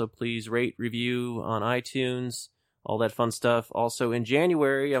 Also, please rate, review on iTunes, all that fun stuff. Also, in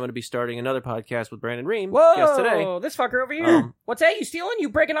January, I'm going to be starting another podcast with Brandon Ream. Whoa, guest today. This fucker over here. What's that? You stealing? You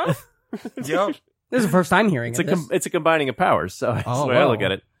breaking off? Yep. This is the first time hearing it. It's a combining of powers, so that's the way I look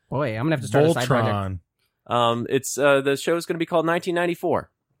at it. Boy, I'm going to have to start a side project. It's the show is going to be called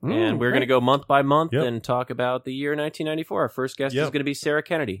 1994. And we're going to go month by month and talk about the year 1994. Our first guest is going to be Sarah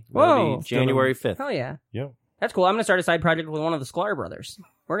Kennedy. It'll be January 5th. Hell yeah. Yep. That's cool. I'm going to start a side project with one of the Sklar brothers.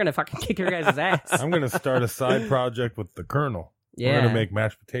 We're going to fucking kick your guys' ass. I'm going to start a side project with the Colonel. Yeah. We're going to make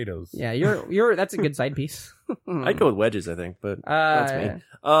mashed potatoes. Yeah, you're that's a good side piece. I'd go with wedges, I think, but that's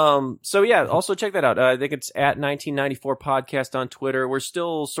me. So yeah, also check that out. I think it's at 1994 podcast on Twitter. We're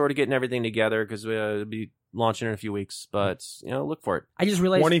still sort of getting everything together because we'll be launching in a few weeks, but look for it. I just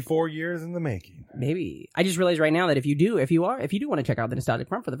realized 24 years in the making. Maybe. I just realized right now that if you do want to check out the Nostalgic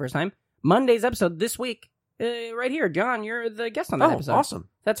Front for the first time, Monday's episode this week, right here, John, you're the guest on that episode. Awesome.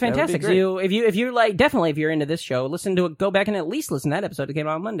 That's fantastic. So if you're like, definitely if you're into this show, listen to it, go back and at least listen to that episode that came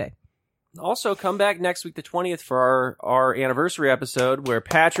out on Monday. Also, come back next week, the 20th, for our anniversary episode where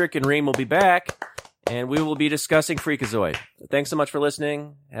Patrick and Reem will be back and we will be discussing Freakazoid. Thanks so much for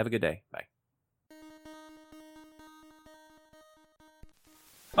listening. Have a good day. Bye.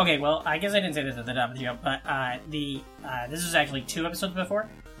 Okay, well, I guess I didn't say this at the top of the show, but this is actually 2 episodes before.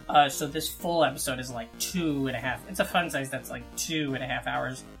 So this full episode is like 2.5. It's a fun size that's like 2.5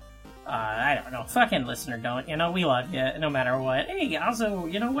 hours. I don't know. Fucking listener, don't. We love you no matter what. Hey, also,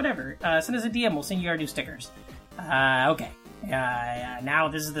 whatever. Send us a DM. We'll send you our new stickers. Okay. Now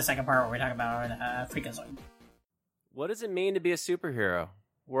this is the second part where we talk about Freakazoid. What does it mean to be a superhero?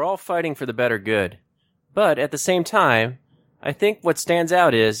 We're all fighting for the better good. But at the same time, I think what stands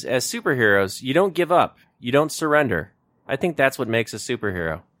out is, as superheroes, you don't give up. You don't surrender. I think that's what makes a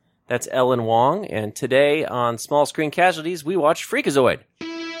superhero. That's Ellen Wong, and today on Small Screen Casualties, we watch Freakazoid.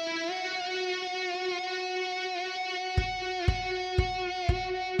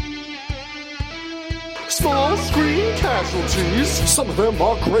 Small screen casualties, some of them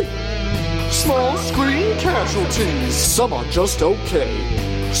are great. Small screen casualties, some are just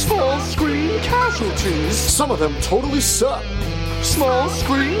okay. Small screen casualties, some of them totally suck. Small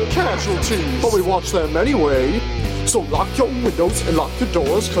screen casualties, but we watch them anyway. So lock your windows and lock your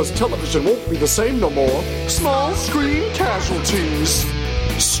doors, cause television won't be the same no more. Small screen casualties.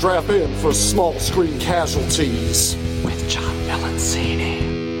 Strap in for small screen casualties. With John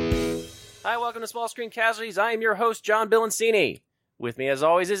Billancini. Hi, welcome to Small Screen Casualties. I am your host, John Billancini. With me, as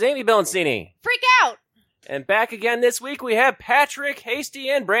always, is Amy Billancini. Freak out! And back again this week, we have Patrick Hasty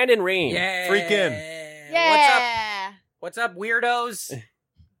and Brandon Ream. Yeah. Freakin'. Yeah. What's up, weirdos?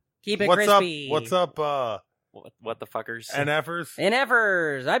 Keep it What's crispy. What's up, What the fuckers? NFers?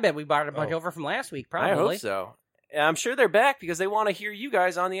 NFers. I bet we brought a bunch over from last week, probably. I hope so. I'm sure they're back because they want to hear you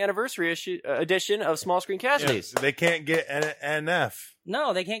guys on the anniversary edition of Small Screen Casualties. Yes, they can't get NF.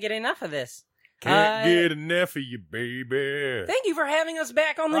 No, they can't get enough of this. Can't get enough of you, baby. Thank you for having us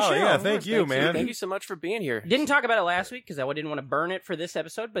back on the show. Yeah, thank you, man. Thank you so much for being here. Didn't talk about it last week because I didn't want to burn it for this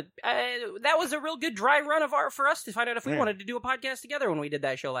episode, but that was a real good dry run for us to find out if we wanted to do a podcast together when we did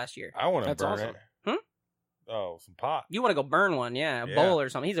that show last year. I want to burn awesome. it. Oh, some pot. You want to go burn one, a bowl or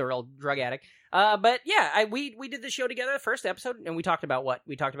something. He's a real drug addict. But yeah, we did the show together, the first episode, and we talked about what?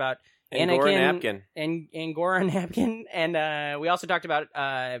 We talked about Angora Anakin Angora Napkin, and we also talked about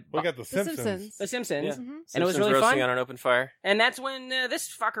we got the Simpsons. The Simpsons, yeah. And Simpsons it was really roasting fun on an open fire. And that's when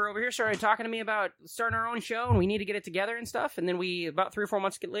this fucker over here started talking to me about starting our own show, and we need to get it together and stuff. And then we about 3 or 4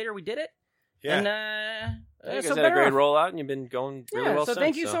 months later, we did it. Yeah. And you guys had a great rollout, and you've been going really well so since.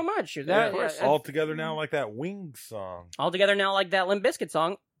 Thank you so much. All together now, like that Wings song. All together now, like that Limp Bizkit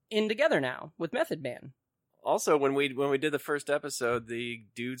song, In Together Now with Method Man. Also, when we did the first episode, the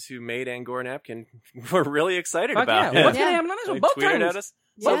dudes who made Angora Napkin were really excited Fuck about yeah. it. What's going to happen on this one? They Both tweeted times. at us.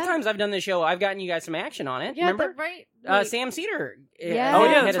 Both times I've done this show, I've gotten you guys some action on it. Yeah, Remember? right. Sam Cedar. Yeah. Oh,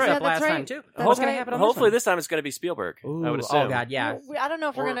 yeah, hit that's us right. up last time too. That's What's going right. to happen on Hopefully this this time it's going to be Spielberg. one? I would Ooh, assume. oh god, yeah. I don't know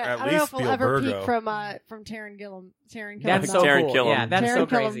if we're Or gonna. at I don't know least if we'll ever Spielbergo. peek from Taron Gilliam. That's so Taron cool. Killam. Yeah, that's Taron so Killam.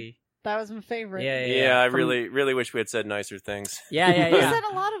 crazy. That was my favorite. Yeah. I really wish we had said nicer things. Yeah. He said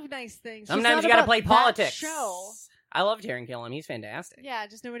a lot of nice things. Just Sometimes not you got to about play that politics. Show. I love Taron Killam. He's fantastic. Yeah,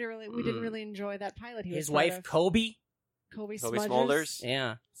 just nobody really. We didn't really enjoy that pilot. He was His part wife of. Kobe. Kobe Smulders.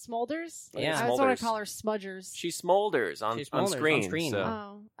 Yeah. Smulders. Yeah. I was want Smulders. to call her Smudgers. She smulders on screen. So.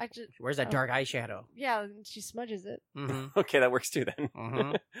 Oh, I just. Where's that dark eyeshadow? Yeah, she smudges it. Mm-hmm. Okay, that works too then.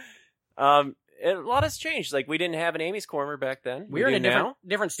 Mm-hmm. A lot has changed. Like we didn't have an Amy's Corner back then. We're in a now.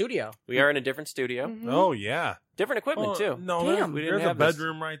 different studio. We are in a different studio. Mhm. Oh yeah, Different equipment too. No, Damn, we didn't there's a have this.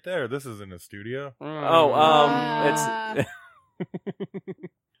 bedroom right there. This isn't a studio. It's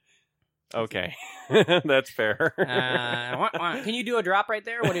okay. That's fair. Can you do a drop right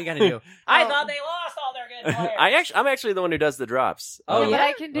there? What are you gonna do? I thought they lost all their good players. I'm actually the one who does the drops. Oh, but yeah?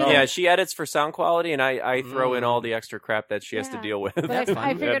 I can do. Yeah, she edits for sound quality, and I throw in all the extra crap that she has to Yeah. deal with But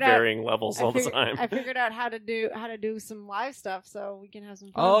I at figured out varying levels all the time. I figured out how to do some live stuff, so we can have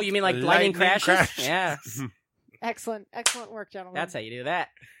some fun. Oh, you mean like lightning crashes? Yeah. Excellent work, gentlemen. That's how you do that.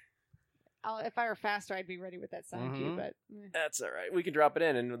 If I were faster, I'd be ready with that sound cue, but That's all right. We can drop it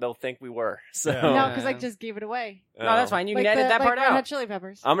in, and they'll think we were. So no, because I just gave it away. No, that's fine. You can edit that part Red Hot out. Chili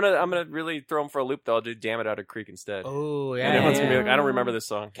Peppers. I'm gonna really throw them for a loop. Though I'll do "Damn It Out of Creek" instead. Oh And everyone's yeah. gonna be like, I don't remember this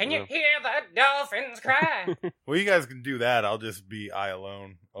song. Can you hear the dolphins cry? Well, you guys can do that. I'll just be I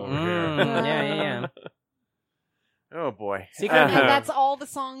alone over Yeah. Oh boy. Secret. And that's all the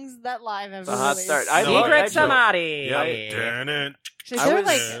songs that live have a hot released. start. Secret Samadhi. Yep. So I they're was,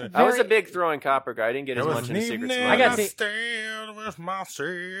 like I was a very- big throwing copper guy. I didn't get as much into Secret Samadhi. I got to stand with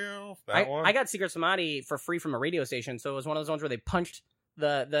myself. That one. I got Secret Samadhi for free from a radio station, so it was one of those ones where they punched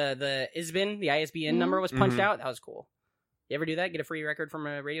the ISBN, the ISBN number was punched out. That was cool. You ever do that? Get a free record from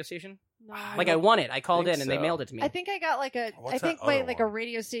a radio station? No. Like I won it. I called in think and they so. mailed it to me. I think I got like a. What's I think that other like one? a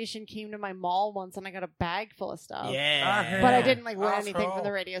radio station came to my mall once, and I got a bag full of stuff. Yeah. But I didn't like win anything from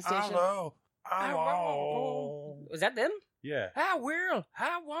the radio station. Was that them? Yeah. I will.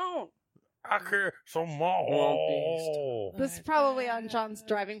 I won't. I care so more. This is probably on John's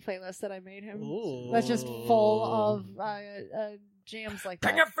driving playlist that I made him. Ooh. That's just full of jams like that.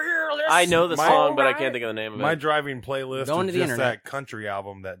 Can you feel this? I know the My- song, but I can't think of the name of it. My driving playlist Going is to the just internet. that country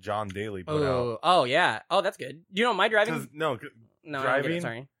album that John Daly put out. Oh yeah. Oh, that's good. Do you know what my driving? 'Cause- No, No, I don't get driving. it,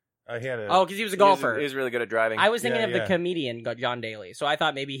 sorry. I had a. Oh, because he was a golfer. He was really good at driving. I was thinking Yeah, of the yeah. comedian John Daly, so I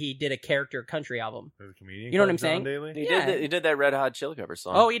thought maybe he did a character country album. There's a comedian You know what called I'm John saying? Daly? He Yeah. did that Red Hot Chili Pepper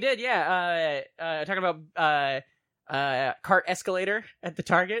song. Oh, he did, yeah. Talking about cart escalator at the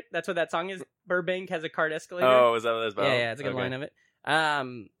Target. That's what that song is. Burbank has a cart escalator. Oh, is that what that's about? yeah, it's a good Okay. line of it. I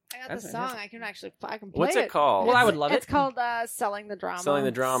got That's the it, song. that's it. I can play What's it called? Well, I would love It's it. called "Selling the Drama." Selling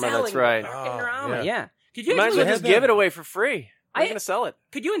the Drama, Selling that's right. the fucking Oh, drama, yeah. yeah. Could you You might as well actually just give it away for free. I'm I- going to sell it.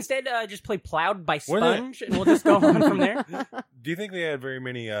 could you instead just play Plowed by Were they- Sponge, and we'll just go on from there? Do you think they had very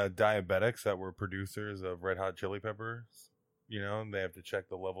many diabetics that were producers of Red Hot Chili Peppers? You know, and they have to check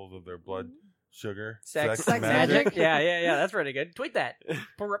the levels of their blood sugar. Sex magic? Yeah. That's pretty good. Tweet that.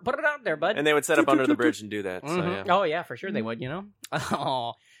 Put it out there, bud. And they would set up under the bridge and do that. So, Mhm. yeah. Oh yeah, for sure they would. You know.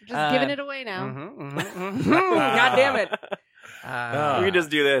 Oh, Just giving it away now. God damn it. We can just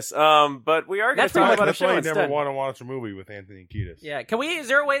do this. But we are going That's to talk pretty about a That's why show you never instead. want to watch a movie with Anthony Kiedis. Yeah, can we? Is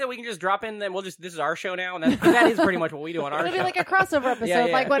there a way that we can just drop in? Then this is our show now, and that is pretty much what we do on our It'll show. be like a crossover episode, Yeah.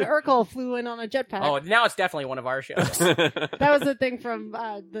 like when Urkel flew in on a jetpack. Oh, now it's definitely one of our shows. That was the thing from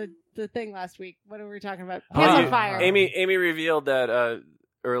the thing last week. What were we talking about? Oh, Hands on Fire. Amy revealed that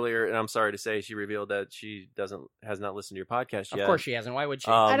earlier, and I'm sorry to say, she revealed that she has not listened to your podcast yet. Of course she hasn't. Why would she?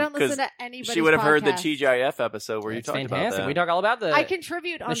 I don't listen 'cause to anybody's She would have heard the podcast. TGIF episode where you It's talked fantastic. about that. We talk all about the I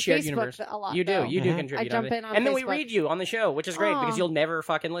contribute on the shared Facebook universe. a lot. You do. though. You do Mhm. contribute. I jump on it. in on and then we Facebook. read you on the show, which is great Aw. because you'll never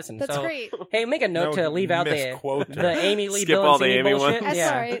fucking listen. That's so, great. hey, make a note No to leave out the misquote. Amy Lee Skip all the Bill Amy bullshit. ones. That's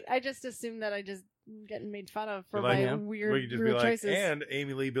Yeah. all right. I just assume that I just getting made fun of for Like, my yeah. weird, We could just weird be like, choices. and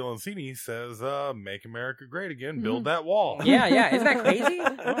Amy Lee Bilancini says, "Make America Great Again. Mm-hmm. Build that wall." Yeah. Isn't that crazy?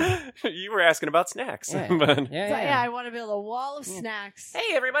 You were asking about snacks. Yeah. But Yeah, I want to build a wall of snacks.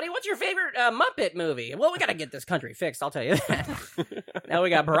 Hey, everybody, what's your favorite Muppet movie? Well, we got to get this country fixed, I'll tell you that. Now we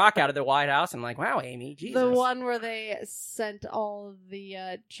got Barack out of the White House. I'm like, wow, Amy, Jesus. The one where they sent all of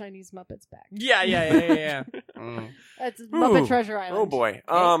the Chinese Muppets back. Yeah. Mm. That's Muppet Treasure Island. Oh, boy.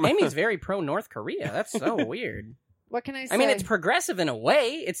 Amy's very pro North Korea. That's so weird. What can I say? I mean, it's progressive in a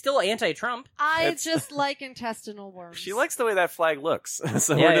way. It's still anti-Trump. I just like intestinal worms. She likes the way that flag looks,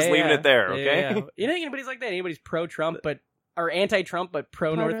 so we're just leaving it there, okay? Yeah. You don't think anybody's like that? Anybody's pro-Trump, or anti-Trump, but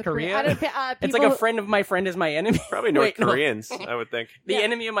pro-North Korea? It's like a friend of my friend is my enemy. Probably North Koreans, I would think. The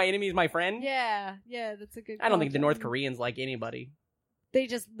enemy of my enemy is my friend? Yeah, that's a good I don't think the North Koreans like anybody. They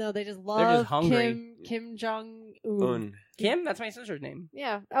just love They're just hungry. Kim Jong-un. Kim? That's my sister's name.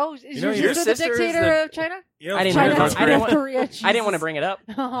 Yeah. Oh, is your your sister the dictator of China? I didn't want to bring it up.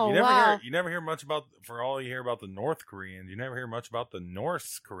 Oh, You never hear much about, for all you hear about the North Koreans, you never hear much about the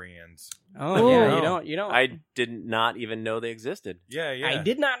Norse Koreans. Oh, yeah, you don't. I did not even know they existed. Yeah. I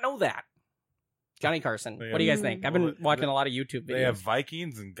did not know that. Johnny Carson, what do you guys think? I've been watching a lot of YouTube videos. They have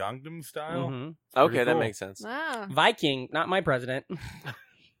Vikings and Gangnam Style. Mm-hmm. Okay, that makes sense. Ah. Viking, not my president.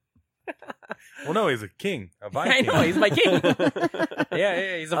 Well, no, he's a king, a Viking. I know, he's my king.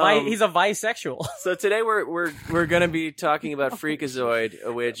 yeah, he's a bisexual. So today we're going to be talking about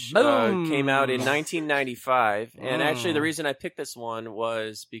Freakazoid, which came out in 1995. And actually, the reason I picked this one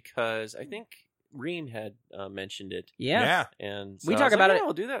was because I think Reem had mentioned it. Yeah. And so we talk about it.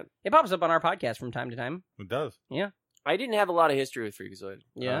 We'll do that. It pops up on our podcast from time to time. It does. Yeah. I didn't have a lot of history with Freakazoid.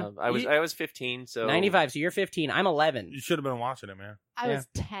 Yeah. I was 15, so 95. So you're 15. I'm 11. You should have been watching it, man. I was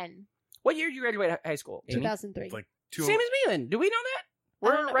 10. What year did you graduate high school? 2003. Like Same as me then. Do we know that?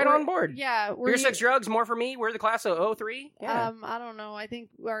 We're right on board. Yeah. Beer, sex, drugs, more for me. We're the class of 03. Yeah. I don't know. I think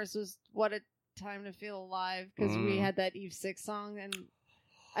ours was What a Time to Feel Alive because we had that Eve 6 song and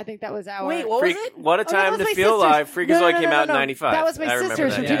I think that was our... Wait, what was it? What a Time to Feel Alive. Freakazoid came out in 95. That was my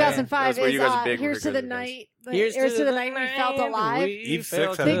sister's from 2005. Where you guys are big Here's to the night. Here's to the night we felt alive. Eve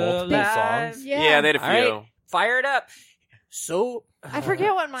 6 had multiple songs. Yeah, they had a few. Right. Fire it up. So... I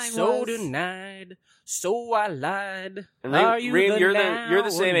forget what mine was. So tonight, so I lied. And you're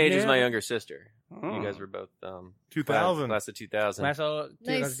the same age as my younger sister. You guys were both 2000. Class of 2000.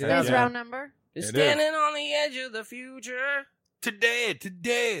 Nice round number. Standing on the edge of the future. Today.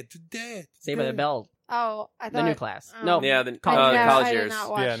 Saved by the Bell. Oh, I thought the new class. Oh. No, yeah, the college years.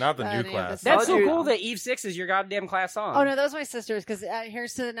 Yeah, not the new class. That's so cool that Eve 6 is your goddamn class song. Oh no, those are my sisters because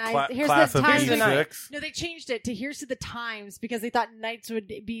here's to the night. Here's class the times. Eve 6. No, they changed it to here's to the times because they thought nights would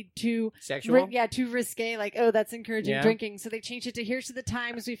be too sexual. Too risque. Like, oh, that's encouraging drinking. So they changed it to here's to the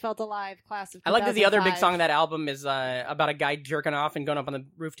times we felt alive. Class of 2005. I like that the other big song of that album is about a guy jerking off and going up on the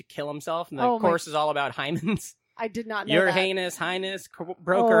roof to kill himself, and the chorus is all about hymens. I did not know Your that. heinous highness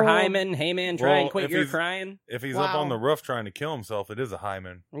broke her hymen. Hey man, try and quit your crying. If he's up on the roof trying to kill himself, it is a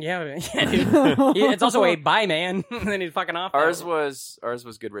hymen. Yeah, dude. It's also a bye man. And then he's fucking off. Ours was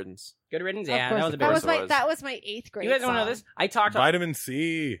Good Riddance. Good Riddance. Yeah, that was a big one. That was my 8th grade. You guys song. don't know this? I talked Vitamin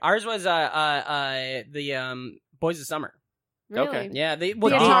C. Ours was the Boys of Summer. Really? Okay. Yeah, the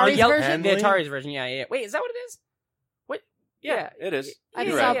Atari's version. The Atari's version. Yeah. Wait, is that what it is? Yeah, it is. I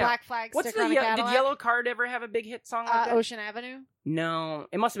You're saw right. Black Flag What's sticker on a Did Cadillac. Yellow Card ever have a big hit song like that? Ocean Avenue? No,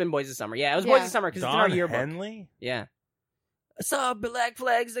 it must have been Boys of Summer. Yeah, it was Boys of Summer because it's in our yearbook. Henley? Yeah. I saw Black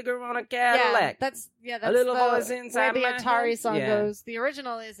Flag sticker on a Cadillac. That's a little voice inside where the my Atari head. song Yeah. goes. The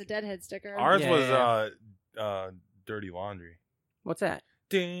original is a Deadhead sticker. Ours was Dirty Laundry. What's that?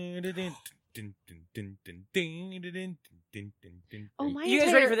 Oh my! You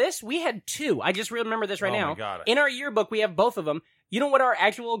guys ready for this? We had 2. I just remember this right now. My God. In our yearbook, we have both of them. You know what our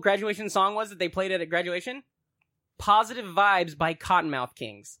actual graduation song was that they played at graduation? Positive Vibes by Cottonmouth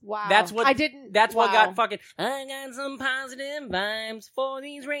Kings. Wow. That's what I didn't. That's what got fucking. I got some positive vibes for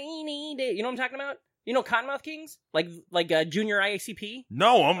these rainy days. You know what I'm talking about? You know Cottonmouth Kings? Like Junior ICP?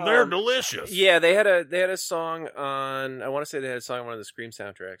 No, they're delicious. Yeah, they had a song on. I want to say they had a song on one of the Scream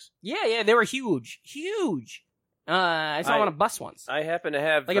soundtracks. Yeah, they were huge. I saw them on a bus once. I happen to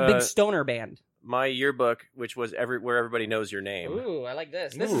have like a big stoner band. My yearbook, which was where everybody knows your name. Ooh, I like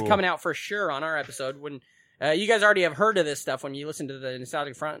this. This is coming out for sure on our episode when. You guys already have heard of this stuff when you listened to the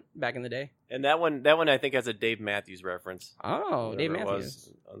Nostalgic Front back in the day. And that one I think has a Dave Matthews reference. Oh, Dave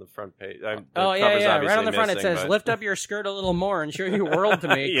Matthews. On the front page. Yeah. Right on the front it says, lift up your skirt a little more and show your world to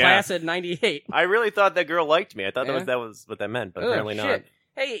me. Yeah. Class at 98. I really thought that girl liked me. I thought that was what that meant, but apparently not.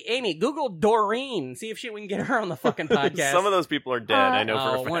 Hey, Amy, Google Doreen. See if we can get her on the fucking podcast. Some of those people are dead. I know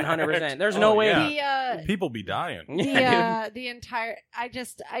for a fact. 100%. There's no way. Yeah. People be dying. The entire. I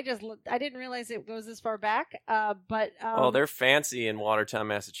didn't realize it goes this far back. But they're fancy in Watertown,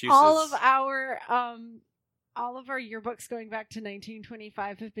 Massachusetts. All of our yearbooks going back to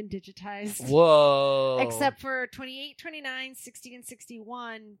 1925 have been digitized. Whoa. Except for 28, 29, 60, and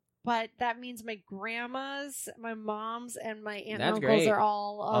 61. but that means my grandma's, my mom's, and my aunt and That's uncles great. are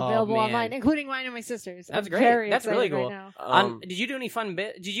all available man. online, including mine and my sisters. That's I'm great. very That's really excited cool. right now. Did you do any fun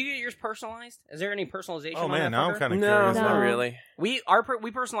bit? Did you get yours personalized? Is there any personalization? Oh on man, that now I'm fucker? kind of No, curious. not No. really.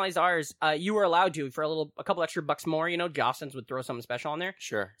 We personalized ours. You were allowed to for a couple extra bucks more. You know, Jostens would throw something special on there.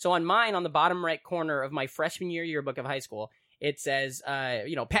 Sure. So on mine, on the bottom right corner of my freshman year yearbook of high school, it says,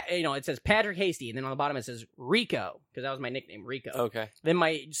 it says Patrick Hasty, and then on the bottom it says Rico, because that was my nickname, Rico. Okay. Then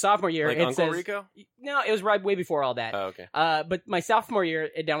my sophomore year, Like it Uncle says Rico? No, it was right way before all that. Oh, okay. But my sophomore year,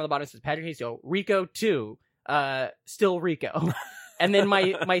 down on the bottom it says Patrick Hasty, Rico 2, still Rico. And then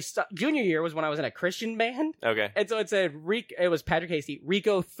my junior year was when I was in a Christian band. Okay. And so it said it was Patrick Hasty,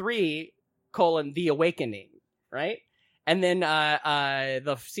 Rico 3, The Awakening, right? And then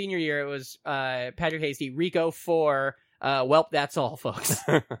the senior year it was Patrick Hasty, Rico 4, Welp, that's all, folks.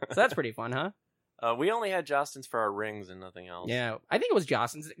 So that's pretty fun, huh? We only had Jostens for our rings and nothing else. Yeah, I think it was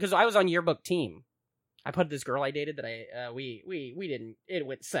Jostens because I was on yearbook team. I put this girl I dated that we didn't. It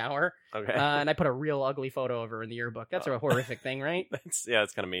went sour. Okay. And I put a real ugly photo of her in the yearbook. That's a horrific thing, right? It's kind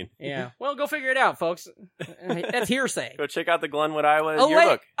of mean. Yeah. Well, go figure it out, folks. That's hearsay. Go check out the Glenwood, Iowa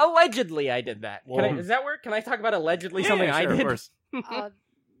yearbook. Allegedly, I did that. Does that work? Can I talk about allegedly something yeah, I sure, did? Of course.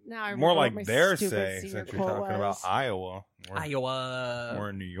 Now I More remember like what my their stupid say, senior since you're quote talking about was. Iowa. Iowa. We're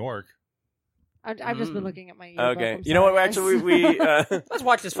in New York. I've just been looking at my yearbook. Okay. I'm You know what? sorry, Actually, guys. we Let's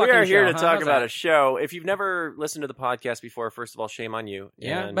watch this we fucking are here show, to huh? talk How's about that? a show. If you've never listened to the podcast before, first of all, shame on you.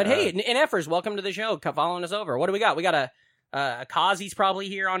 Yeah, And, but hey, NFers, welcome to the show. Following us over. What do we got? We got a Kazi's probably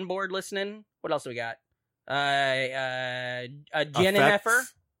here on board listening. What else do we got? A Jen Effects. NFer.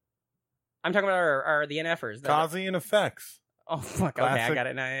 I'm talking about our the NFers. Kazi and Effects. Oh fuck! Okay, I Classic. got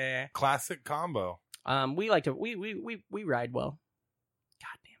it now. Yeah. Classic combo. We like to we ride well.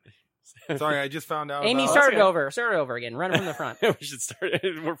 Sorry, I just found out. Amy, about... start it over again. Run from the front. we should start.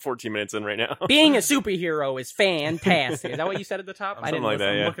 We're 14 minutes in right now. Being a superhero is fantastic. Is that what you said at the top? I'm I didn't like listen.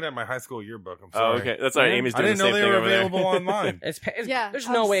 that, yeah. I'm looking at my high school yearbook. I'm Oh, sorry. okay. That's all right. Amy's I doing didn't the know same they thing were over there. available online. It's Yeah, there's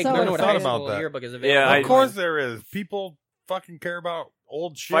I'm no way so no one thought high about school that. yearbook is available. Yeah, Of course there is. People fucking care about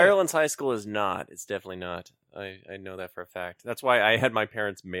old shit. Firelands High School is not. It's definitely not. I know that for a fact. That's why I had my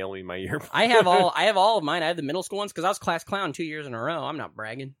parents mail me my yearbook. I have all of mine. I have the middle school ones because I was class clown 2 years in a row. I'm not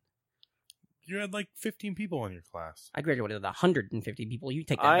bragging. You had like 15 people in your class. I graduated with 150 people. You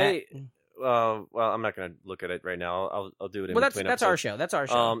take that back. Well, I'm not going to look at it right now. I'll do it in Well, between that's our episodes. show. That's our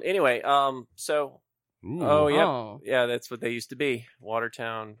show. Anyway, so Ooh. oh yeah, Oh. yeah, that's what they used to be.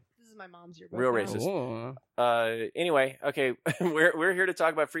 Watertown, This is my mom's yearbook. real now. racist. Oh. Anyway, okay, we're here to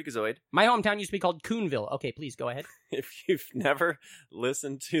talk about Freakazoid. My hometown used to be called Coonville. Okay, please go ahead. If you've never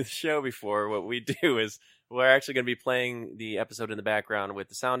listened to the show before, what we do is we're actually going to be playing the episode in the background with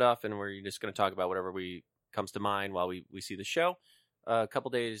the sound off, and we're just going to talk about whatever comes to mind while we see the show. A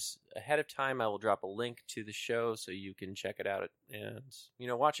couple days ahead of time, I will drop a link to the show so you can check it out and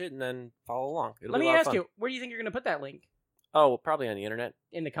watch it and then follow along. It'll Let be me a lot of ask fun. you, where do you think you're going to put that link? Oh, probably on the internet.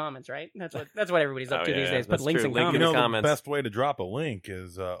 In the comments, right? That's what everybody's up Oh, to yeah, these days. Put that's links true. in Link in comments. You know, the comments. best way to drop a link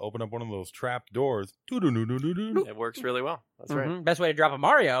is open up one of those trap doors. Doo-doo-doo-doo-doo-doo. It works really well. That's right. Mhm. Best way to drop a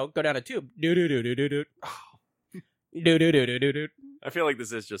Mario, go down a tube. Do do do do do do. Do do do do do do. I feel like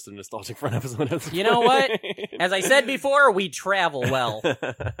this is just a nostalgic front episode. Of the You know what? point. As I said before, we travel well.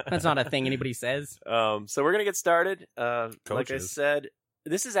 That's not a thing anybody says. So we're gonna get started. Like I Coaches. said,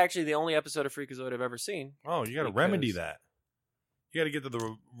 this is actually the only episode of Freakazoid I've ever seen. Oh, you got to Because- remedy that. You got to get to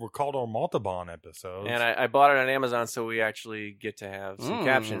the Ricardo Montalban episodes. And I bought it on Amazon, so we actually get to have some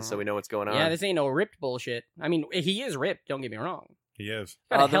captions, so we know what's going on. Yeah, this ain't no ripped bullshit. I mean, he is ripped. Don't get me wrong. He is.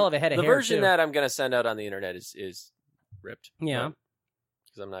 Got a hell of a head of the hair. version too. that I'm gonna send out on the internet is ripped. Yeah.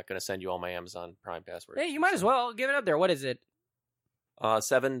 Because I'm not gonna send you all my Amazon Prime password. Hey, you might as well give it up there. What is it?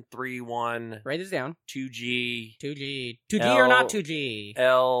 731 Write this down. 2G 2G or not 2G?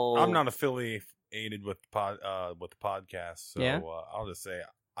 L. I'm not affiliated with the podcast, so Yeah. I'll just say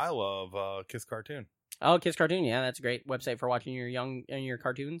I love Kiss Cartoon. Oh, Kiss Cartoon. Yeah, that's a great website for watching your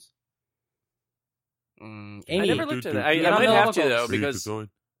cartoons. Amy, I never looked at it. I Get on might the have to locals. though because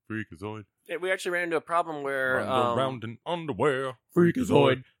Freakazoid. we actually ran into a problem where Run around in underwear.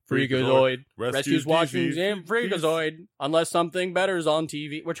 Freakazoid. Rescues Rescues Washington TV. and Freakazoid. Unless something better's on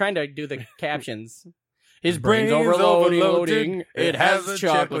TV. We're trying to do the captions. His brain's overloading. It has a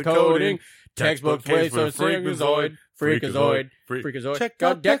chocolate coating. Textbook waste of Freakazoid. Freakazoid. Check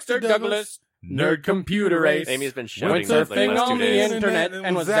out Dexter Douglas. Nerd computer race. Amy's been Went shouting that like the surfing last 2 on the days. internet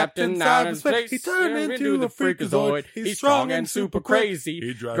and was zapped in outer space. He turned into the Freakazoid. He's strong and super crazy.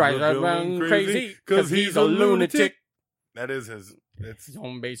 He drives around crazy because he's a lunatic. That is his. It's His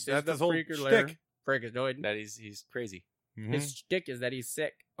home base is That's the his whole Freakazoid. shtick. Freakazoid. That he's crazy. Mhm. His shtick is that he's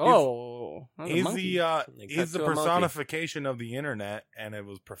sick. Oh, that was a He's monkey. he's the personification of the internet, and it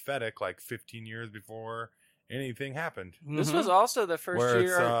was prophetic like 15 years before anything happened. This was also the first Where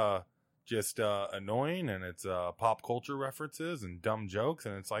year. it's just annoying, and it's pop culture references and dumb jokes,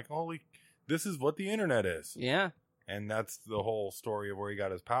 and it's like, holy, this is what the internet is. Yeah. And that's the whole story of where he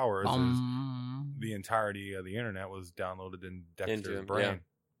got his powers. Is the entirety of the internet was downloaded in Dexter's brain.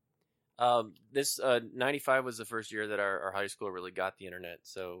 Yeah. This 95 was the first year that our high school really got the internet.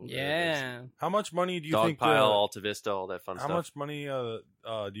 So How much money do you think Dogpile, Alta Vista, all that fun how stuff? much money do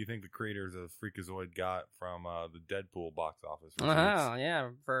you think the creators of Freakazoid got from the Deadpool box office? Oh, yeah,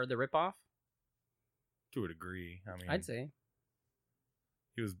 for the ripoff? To a degree. I mean, I'd say.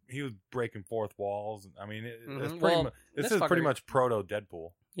 He was breaking fourth walls. I mean, this is pretty much proto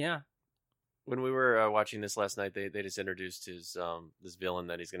Deadpool. Yeah. When we were watching this last night, they just introduced his this villain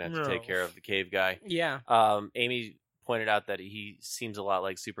that he's going to have to take care of, the cave guy. Yeah. Amy pointed out that he seems a lot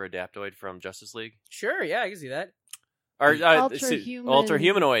like Super Adaptoid from Justice League. Sure, yeah, I can see that. Or Ultra-human. Ultra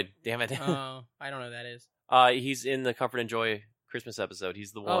Humanoid. Damn it. Oh, I don't know who that is. He's in the Comfort and Joy Christmas episode.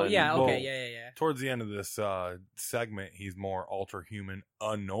 He's the one. Oh, yeah, okay, Well, yeah. Towards the end of this segment, he's more ultra human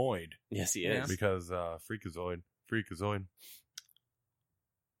annoyed. Yes, he is. Because Freakazoid.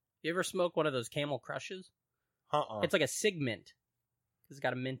 You ever smoke one of those Camel Crushes? It's like a Sigmint. It's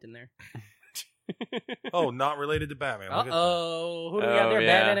got a mint in there. Oh, not related to Batman. Look at Uh-oh. Who do we got there?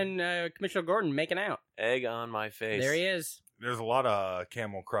 yeah. Batman and Commissioner Gordon making out. Egg on my face. There he is. There's a lot of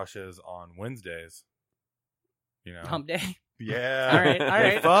Camel Crushes on Wednesdays. You know? Hump day. Yeah. All right.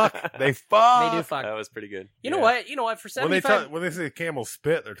 They fuck. They fuck. They do fuck. That was pretty good. You know what? For 75... When they say camel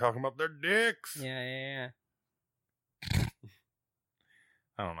spit, they're talking about their dicks. Yeah.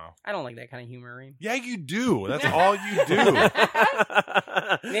 I don't know. I don't like that kind of humor, Reem. Yeah, you do. That's all you do.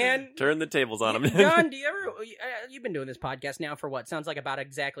 Man. Turn the tables on him. John, do you ever... you've been doing this podcast now for what? Sounds like about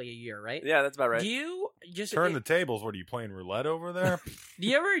exactly a year, right? Yeah, that's about right. Do you just... Turn the tables. What are you playing roulette over there? Do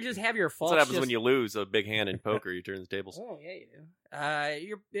you ever just have your faults... That's what happens when you lose a big hand in poker. You turn the tables. Oh, yeah,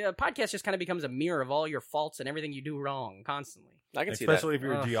 you do. Your podcast just kind of becomes a mirror of all your faults and everything you do wrong constantly. I can see that. Especially if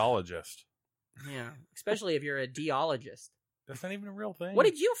you're a geologist. Yeah, especially if you're a geologist. That's not even a real thing. What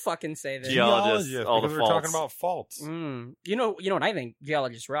did you fucking say then? Geologist, all the because faults. we're talking about faults. You know what I think?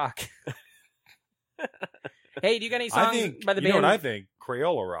 Geologists rock. Hey, do you got any songs by the band? You know what I think?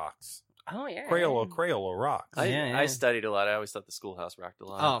 Crayola rocks. Oh, yeah. Crayola rocks. I studied a lot. I always thought the Schoolhouse rocked a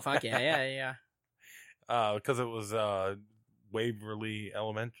lot. Oh, fuck yeah. Because it was Waverly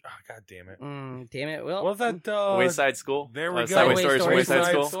Elementary. Oh, God damn it. Damn it. Well, what was that? Wayside School. There we go. Sideway Stories from Wayside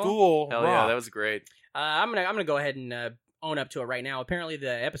School. School. Hell yeah, that was great. I'm gonna go ahead and own up to it right now. Apparently,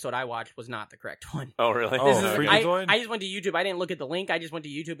 the episode I watched was not the correct one. Oh, really? Freakazoid? I just went to YouTube. I didn't look at the link. I just went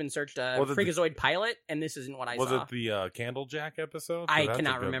to YouTube and searched Freakazoid pilot, and this isn't what I saw. Was it the Candlejack episode? I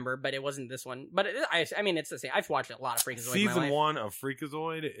cannot remember, but it wasn't this one. But I mean, it's the same. I've watched a lot of Freakazoid. Season 1 of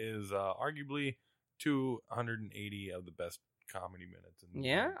Freakazoid is arguably 280 of the best comedy minutes.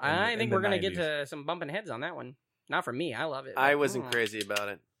 I think we're gonna get to some bumping heads on that one. Not from me. I love it. I wasn't crazy about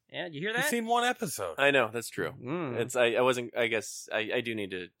it. Yeah, did you hear that? You've seen one episode. I know, that's true. It's I wasn't. I guess I do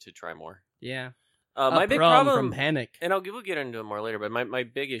need to try more. Yeah. My big problem from Panic, and we'll get into it more later. But my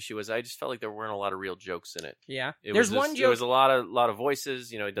big issue was I just felt like there weren't a lot of real jokes in it. Yeah, There's one joke. There was a lot of voices.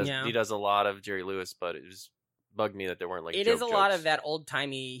 You know, he does a lot of Jerry Lewis, but it just bugged me that there weren't like. It is a lot of that old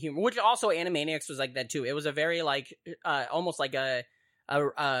timey humor, which also Animaniacs was like that too. It was a very like almost like a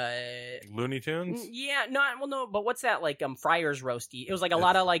Looney Tunes? Yeah, no, but what's that like Friars roasty? It was like a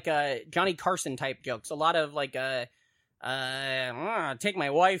lot of like Johnny Carson type jokes, a lot of like take my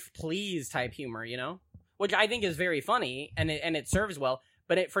wife please type humor, you know? Which I think is very funny and it serves well,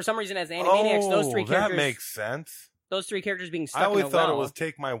 but for some reason as Animaniacs those three characters that makes sense. Those three characters being stuck I always in a thought well. it was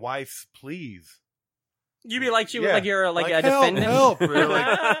take my wife's please. You'd be like like you're like a help, defendant. Help, really.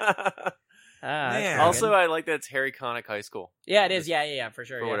 Man. Also, I like that it's Harry Connick High School. Yeah, it is. Yeah, for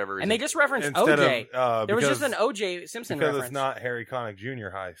sure. For whatever reason. And they just referenced Instead OJ. Of, there was just an OJ Simpson because reference. It's not Harry Connick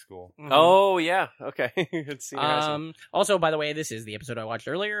Junior High School. Mm-hmm. Oh, yeah. Okay. It's senior high school. Also, by the way, this is the episode I watched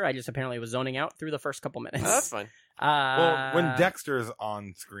earlier. I just apparently was zoning out through the first couple minutes. Oh, that's fine. Well, when Dexter's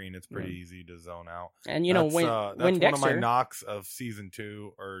on screen, it's pretty easy to zone out. And you know, that's when one Dexter... of my knocks of season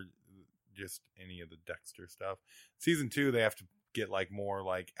 2, or just any of the Dexter stuff. Season 2, they have to get like more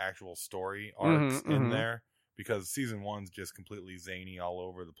like actual story arcs in there, because season 1's just completely zany all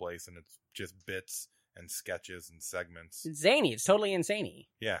over the place, and it's just bits and sketches and segments. It's zany. It's totally insane.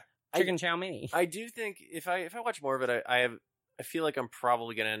 Yeah. Chicken chow mein. I do think if I watch more of it, I have I feel like I'm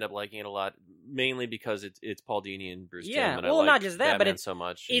probably going to end up liking it a lot, mainly because it's Paul Dini and Bruce Timm. And well, I like not just that, Batman but it's so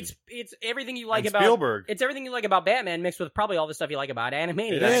much. It's everything you like And about Spielberg. It's everything you like about Batman mixed with probably all the stuff you like about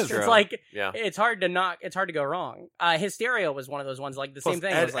Animaniacs. It is. It's like Yeah. it's hard to go wrong. Hysteria was one of those ones like the Plus same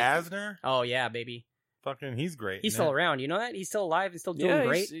thing. Ed It was like, Asner, oh yeah, baby. fucking, he's great. He's in still it. around. You know that? He's still alive. He's still doing Yeah,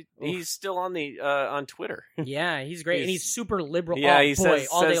 great. he's still on the on Twitter. Yeah, he's great. And he's super liberal. Yeah, oh, he boy, says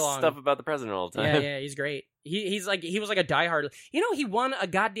all day long. stuff about the president all the Yeah, time. yeah, he's great. He was like a diehard. You know, he won a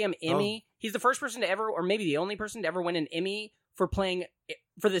goddamn Emmy. He's the first person to ever, or maybe the only person to ever win an Emmy for playing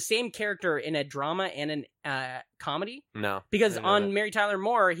for the same character in a drama and an comedy. No, Because I didn't know on that. Mary Tyler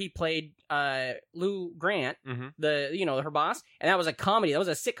Moore, he played Lou Grant, her boss, and that was a comedy. That was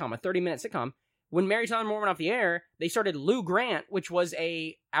a sitcom, a 30-minute sitcom. When Mary Tyler Moore went off the air, they started Lou Grant, which was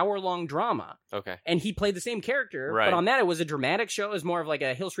a hour-long drama. Okay. And he played the same character, Right. but on that it was a dramatic show. It was more of like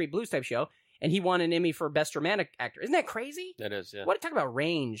a Hill Street Blues type show, and he won an Emmy for Best Dramatic Actor. Isn't that crazy? That is, yeah. What talk about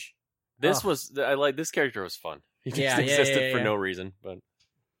range? This Ugh. this character was fun. He just Yeah, yeah, existed yeah, for yeah. no reason, but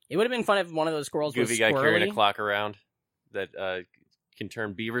It would have been fun if one of those squirrels goofy was guy carrying squirrely. a clock around that can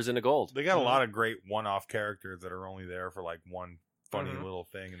turn beavers into gold. They got a lot of great one-off characters that are only there for like one funny little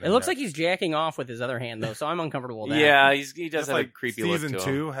thing. And It looks like he's jacking off with his other hand, though, so I'm uncomfortable with that. Yeah, he does Just have like a creepy look season to him.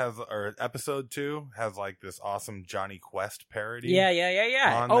 2 has, or episode 2 has like this awesome Johnny Quest parody. Yeah.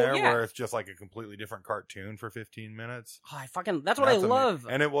 On Oh, there, yeah. where it's just like a completely different cartoon for 15 minutes. Oh, that's what I love.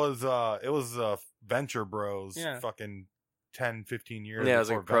 And it was Venture Bros. Yeah. Fucking 10, 15 years. Yeah, it was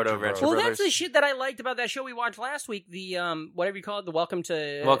like before proto Venture Well, Brothers. that's the shit that I liked about that show we watched last week. The whatever you call it, the Welcome to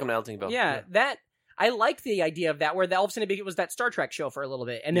Eltingville. Yeah, that I liked the idea of that, where all of a sudden it was that Star Trek show for a little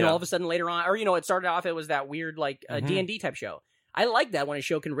bit, and then Yeah. all of a sudden later on, or it started off it was that weird like D&D type show. I like that when a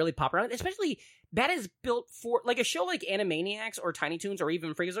show can really pop around, especially that is built for like a show like Animaniacs or Tiny Toons or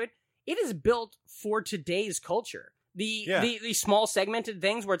even Freakazoid. It is built for today's culture. The small segmented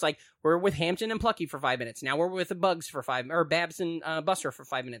things where it's like we're with Hampton and Plucky for 5 minutes. Now we're with the Bugs for or Babs and Buster for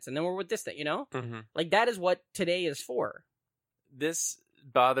 5 minutes, and then we're with this thing. Mm-hmm. Like that is what today is for. This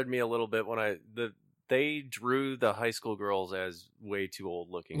bothered me a little bit when they drew the high school girls as way too old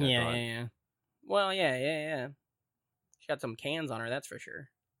looking. I thought. Yeah. Well, yeah. She got some cans on her, that's for sure.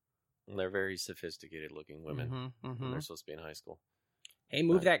 And they're very sophisticated looking women. And they're supposed to be in high school. Hey,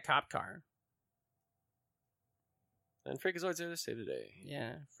 move that cop car. And Freakazoid's there to save the day.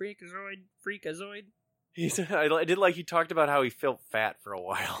 Yeah, Freakazoid. I did like he talked about how he felt fat for a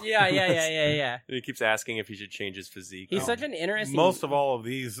while. Yeah. And he keeps asking if he should change his physique. He's such an interesting. Most of all of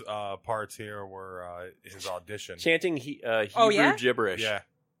these parts here were his audition. Chanting Hebrew gibberish. Yeah.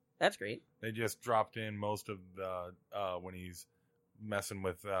 That's great. They just dropped in most of the when he's messing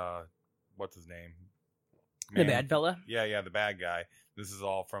with what's his name? The bad fella? Yeah, the bad guy. This is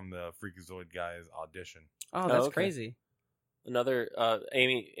all from the Freakazoid guy's audition. Oh, that's crazy. Another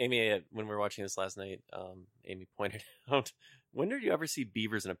Amy, when we were watching this last night, Amy pointed out, when did you ever see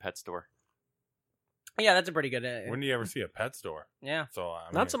beavers in a pet store? Yeah, that's a pretty good. When do you ever see a pet store? Yeah, so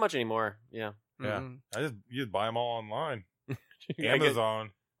not so much anymore. Yeah, you just buy them all online. Yeah,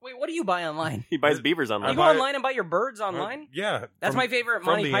 Amazon. Wait, what do you buy online? He buys beavers online. You go online and buy your birds online? Yeah, that's my favorite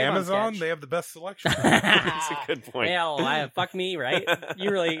from Monty the Python Amazon. sketch. They have the best selection. That's a good point. Well, fuck me, right? You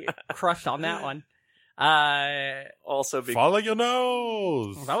really crushed on that one. Also, follow your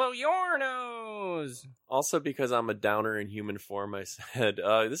nose. Follow your nose. Also, because I'm a downer in human form, I said,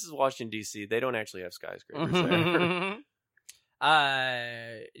 "This is Washington D.C. They don't actually have skyscrapers there."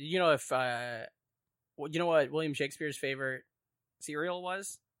 You know what William Shakespeare's favorite cereal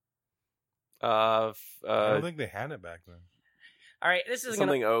was? I don't think they had it back then. All right, this is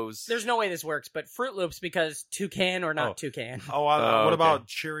something O's. There's no way this works, but Fruit Loops because toucan or not toucan. What about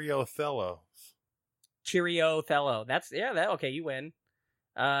Cheerio Thello? Cheerio Thello. Okay, you win.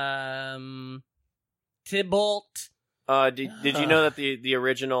 Tybalt. Did you know that the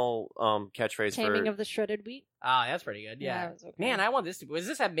original catchphrase Taming for of the Shredded Wheat? Ah, that's pretty good. Yeah. That was okay. Man, I want this was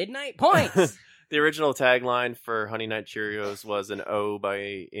this at midnight? Points! the original tagline for Honey Nut Cheerios was an O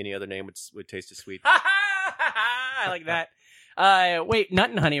by any other name would taste as sweet. I like that. Wait, Nut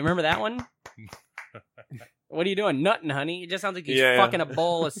and Honey. Remember that one? What are you doing? Nut and Honey? It just sounds like he's fucking a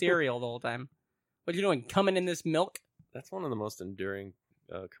bowl of cereal the whole time. What are you doing? Coming in this milk? That's one of the most enduring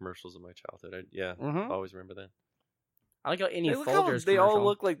commercials of my childhood. I always remember that. I like how any They Folgers they all commercial.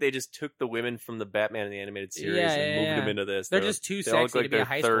 look like they just took the women from the Batman and the animated series Yeah, and moved yeah. them into this. They're just too they all sexy look like to be a they're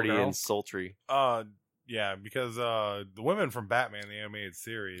high school 30 girl. and sultry. Yeah, because the women from Batman the animated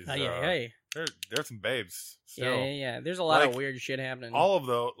series, they're some babes. Still. Yeah. There's a lot of weird shit happening. All of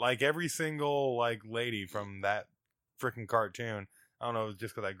those, like every single lady from that freaking cartoon. I don't know,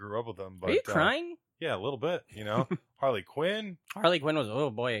 just because I grew up with them. But, are you crying? Yeah, a little bit. Harley Quinn, Harley Quinn was, oh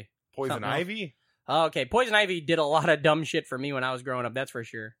boy. Poison Something else. Ivy, Oh, okay, Poison Ivy did a lot of dumb shit for me when I was growing up, that's for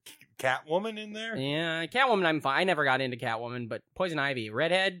sure. Catwoman in there. Yeah, Catwoman, I'm fine. I never got into Catwoman, but Poison Ivy,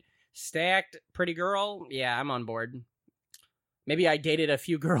 redhead, stacked, pretty girl, yeah, I'm on board. Maybe I dated a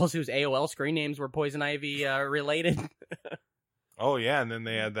few girls whose AOL screen names were Poison Ivy related. Oh yeah, and then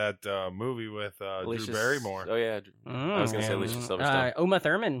they had that movie with Drew Barrymore. Oh yeah, I was gonna say Alicia Silverstone. Uma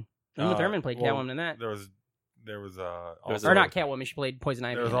Thurman. Uma Thurman played Catwoman in that. There was or not Catwoman. She played Poison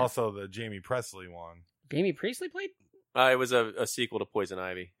Ivy. There was also the Jamie Presley one. Jamie Priestley played. It was a sequel to Poison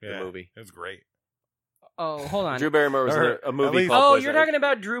Ivy, the movie. It was great. Oh, hold on. Drew Barrymore was in a movie called Oh, Poison you're Ivy. talking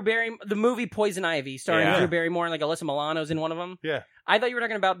about Drew Barrymore, the movie Poison Ivy, starring Drew Barrymore and like Alyssa Milano's in one of them. Yeah. I thought you were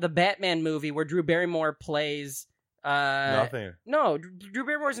talking about the Batman movie where Drew Barrymore plays. Nothing. No, Drew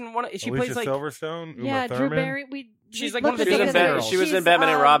Barrymore's in one. She Alicia plays like Silverstone. Yeah, Uma Drew Thurman? Barry. She's like one of the dancing girls. She was in Batman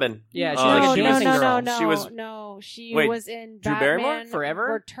and Robin. Yeah, she's like a dancing girl. No, She was. No, she Wait, was in Drew Barrymore? Batman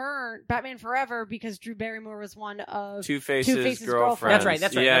Forever? Batman Forever, because Drew Barrymore was one of Two-Face's girlfriend.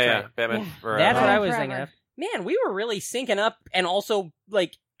 That's right. Yeah. Batman Forever. That's what I was Forever. thinking of. Man, we were really syncing up and also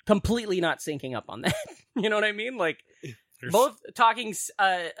like completely not syncing up on that. You know what I mean? Like both talking.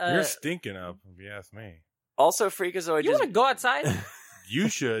 You're stinking up, if you ask me. Also, Freakazoid. You want to go outside? You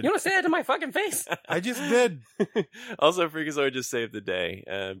should. You want to say that to my fucking face? I just did. Also, Freakazoid just saved the day.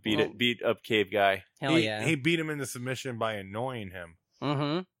 Beat up Cave Guy. Hell yeah. He beat him into submission by annoying him.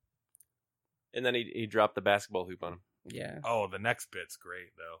 Mm-hmm. And then he dropped the basketball hoop on him. Yeah. Oh, the next bit's great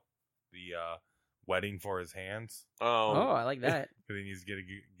though. The wedding for his hands. Oh, I like that. Because he needs to get a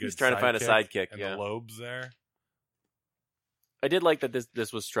good. He's trying to find a sidekick. And yeah. the lobes there. I did like that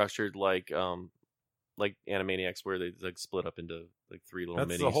this was structured like Animaniacs, where they like split up into like three little minis.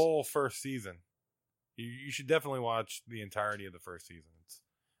 That's the whole first season. You should definitely watch the entirety of the first season. It's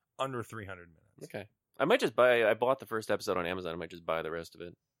under 300 minutes. Okay. I might just buy. I bought the first episode on Amazon. I might just buy the rest of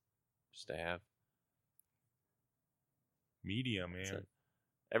it, just to have. Media, man.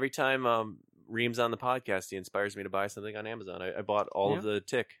 Every time Reem's on the podcast, he inspires me to buy something on Amazon. I bought all of the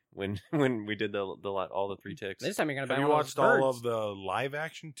Tick when we did all the 3 Ticks. This time you're gonna buy. Have you one watched of those all birds. of the live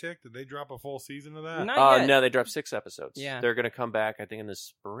action Tick? Did they drop a full season of that? Not yet. No, they dropped 6 episodes. Yeah. They're gonna come back. I think in the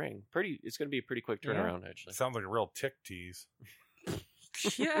spring. It's gonna be a pretty quick turnaround. Actually, Sounds like a real Tick tease.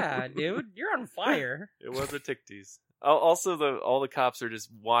 Yeah, dude, you're on fire. it was a Tick tease. Also, all the cops are just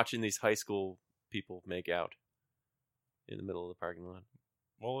watching these high school people make out in the middle of the parking lot.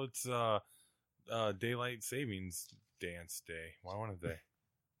 Well, it's daylight savings dance day. Why wouldn't they?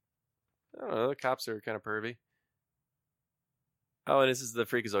 I don't know. The cops are kind of pervy. Oh, and this is the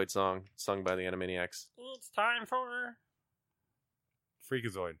Freakazoid song sung by the Animaniacs. It's time for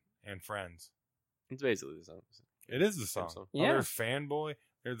Freakazoid and Friends. It's basically the song. It is the song. Yeah. Oh, there's Fanboy.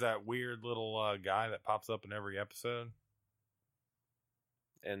 There's that weird little guy that pops up in every episode.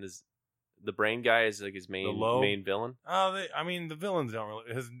 And the brain guy is like his main villain. Oh, the villains don't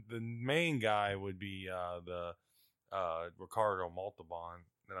really. The main guy would be the Ricardo Montalban.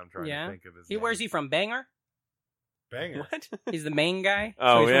 That I'm trying to think of his name. Where's he from? Bangor? Bangor. What? He's the main guy.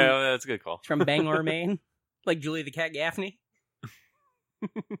 Oh, So yeah, that's a good call. He's from Bangor, Maine. Like Julie the Cat Gaffney.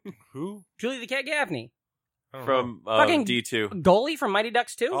 Who? Julie the Cat Gaffney. From Fucking D2. Goalie from Mighty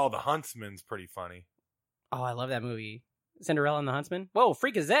Ducks 2? Oh, the Huntsman's pretty funny. Oh, I love that movie. Cinderella and the Huntsman. Whoa,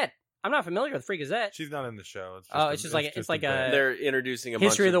 Freakazette. I'm not familiar with Freakazette. She's not in the show. It's just like a They're introducing a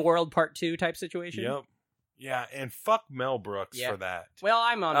History bunch of the World Part 2 type situation. Yep. Yeah, and fuck Mel Brooks for that. Well,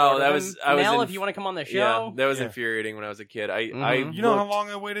 I'm on Oh, board that with was him. Mel, if you want to come on the show. Yeah, that was infuriating when I was a kid. You know how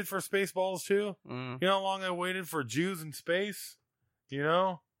long I waited for Spaceballs 2? You know how long I waited for Jews in Space? You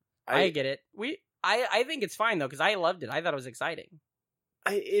know? I get it. I think it's fine though because I loved it. I thought it was exciting.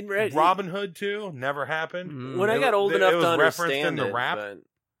 Robin Hood 2 never happened. When I got old enough to understand in the it, rap. but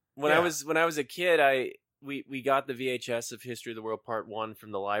when I was a kid, we got the VHS of History of the World Part 1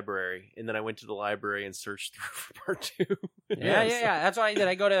 from the library, and then I went to the library and searched through for Part 2. Yeah. That's what I did.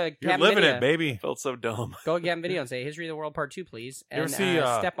 I go to You're Cabin living Video. it, baby. Felt so dumb. Go to Cabin Video and say History of the World Part 2, please, and You ever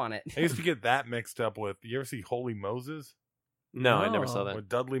see, step on it. I used to get that mixed up with. You ever see Holy Moses? No, I never saw that. With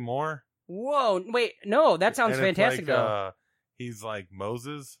Dudley Moore. Whoa, wait, no, that sounds And it's fantastic like, though. He's like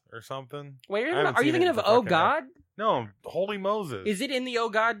Moses or something. Wait, I haven't are you seen thinking it of in Oh fucking- God? No, Holy Moses. Is it in the Oh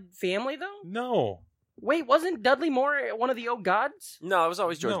God family though? No. Wait, wasn't Dudley Moore one of the Oh Gods? No, it was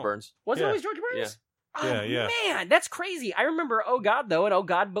always George Burns. Was it Yeah. always George Burns? Oh, Yeah. man, that's crazy. I remember Oh God though, and Oh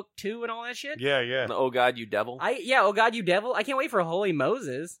God Book 2 and all that shit. Yeah. Oh God, you devil. Oh God, you devil. I can't wait for Holy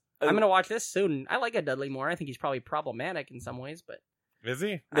Moses. I'm gonna watch this soon. I like a Dudley Moore. I think he's probably problematic in some ways, but Is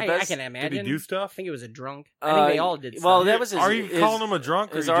he? I can imagine. Did he do stuff? I think he was a drunk. I think they all did. Well, stuff. that was his. Are you calling him a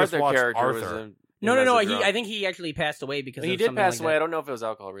drunk, or his you just Arthur watched character Arthur? No. as a drunk. I think he actually passed away because He of did something pass like away. that. I don't know if it was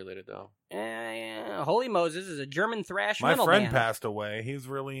alcohol related though. Yeah. Holy Moses is a German thrash My metal friend band. passed away. He's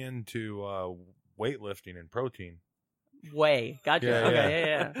really into weightlifting and protein. Gotcha. Yeah, Okay,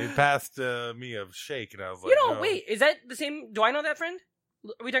 yeah. He passed me a shake, and I was like, You know, no. wait, is that the same? Do I know that friend?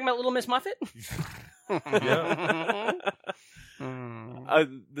 Are we talking about Little Miss Muffet? Yeah.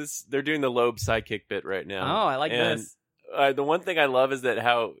 They're doing the Loeb sidekick bit right now. Oh, I like and, this. The one thing I love is that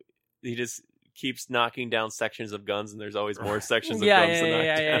how he just keeps knocking down sections of guns, and there's always more sections of guns to knock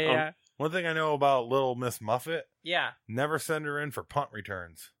down. Yeah. One thing I know about Little Miss Muffet, Yeah, never send her in for punt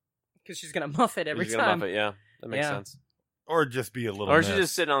returns. because she's gonna muff it every She's gonna time. muff it, yeah, that makes Yeah. sense. Or just be a little Or miss. she's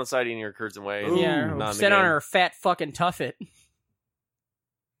just sitting on the side eating her curds and whey. Yeah, not in the sit on game. her fat fucking tuffet.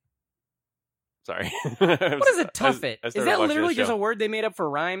 Sorry. What is a tuffet? I Is started that watching literally this just show. a word they made up for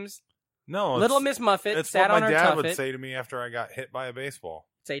rhymes? No, Little Miss Muffet it's sat what on my her dad tuffet. would say to me after I got hit by a baseball.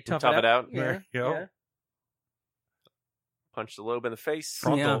 Say tough it out? Yeah. There you go. Yeah. Punch the Loeb in the face.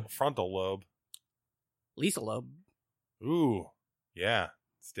 Frontal lobe. Lisa Loeb. Ooh, yeah.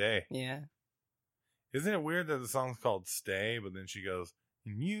 Stay. Yeah. Isn't it weird that the song's called Stay, but then she goes,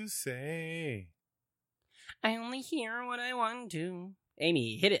 and you say. I only hear what I want to.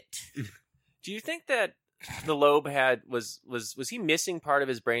 Amy, hit it. Do you think that the Loeb was he missing part of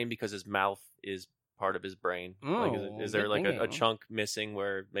his brain because his mouth is part of his brain? Is there good like a thinking. chunk missing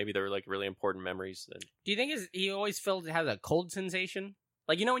where maybe there were like really important memories? Do you think he always has a cold sensation?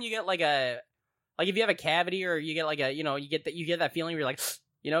 Like, you know, when you get like if you have a cavity or you get like a, you get that feeling where you're like,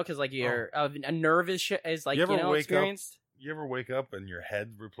 because like a nerve is like, You ever wake experienced. You ever wake up and your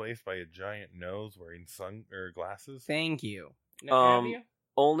head's replaced by a giant nose wearing glasses? Thank you. Have you?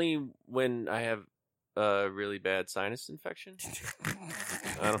 Only when I have a really bad sinus infection.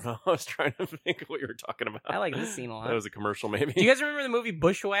 I don't know. I was trying to think of what you were talking about. I like this scene a lot. That was a commercial, maybe. Do you guys remember the movie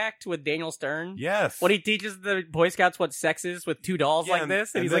Bushwhacked with Daniel Stern? Yes. When he teaches the Boy Scouts what sex is with two dolls Yeah, like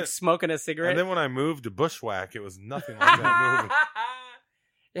this, and he's then- like smoking a cigarette. And then when I moved to Bushwhack, it was nothing like that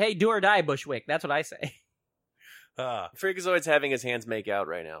movie. Hey, do or die, Bushwick. That's what I say. Freakazoid's having his hands make out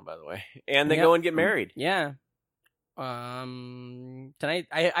right now, by the way. And they Yep. go and get married. Yeah. Tonight,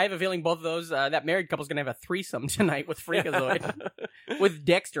 I have a feeling both of those, that married couple's gonna have a threesome tonight with Freakazoid. With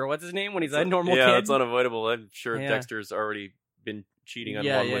Dexter, what's his name when he's a normal yeah, kid? it's unavoidable. I'm sure Yeah. Dexter's already been cheating on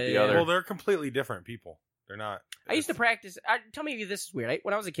Yeah, one yeah, with the yeah. other. Well, they're completely different people. They're not. I used to practice. Tell me if this is weird.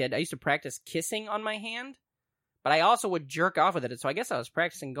 When I was a kid, I used to practice kissing on my hand, but I also would jerk off with it. So I guess I was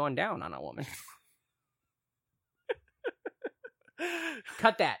practicing going down on a woman.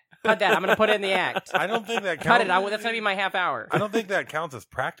 Cut that. I'm going to put it in the act. I don't think that counts. Cut it. That's going to be my half hour. I don't think that counts as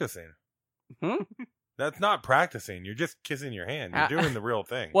practicing. That's not practicing. You're just kissing your hand. You're doing the real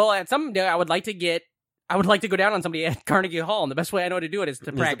thing. Well, at some day, I would like to go down on somebody at Carnegie Hall, and the best way I know to do it is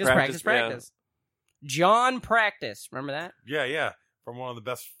to practice. Yeah. John Practice. Remember that? Yeah. From one of the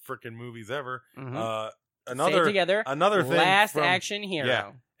best freaking movies ever. Mhm. Another Stay Together. Another thing. Last from- Action Hero.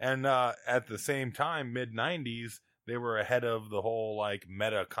 Yeah. And at the same time, mid-90s, they were ahead of the whole like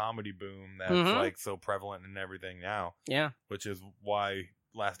meta comedy boom that's like so prevalent in everything now. Yeah. Which is why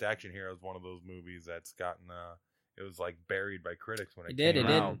Last Action Hero is one of those movies that's gotten it was like buried by critics when it came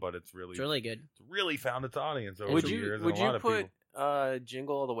out, but it's really good. It's really found its audience over Would the you years. would and a you lot of put people,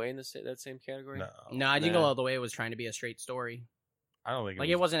 Jingle All the Way in that same category? No, Jingle All the Way was trying to be a straight story. I don't think Like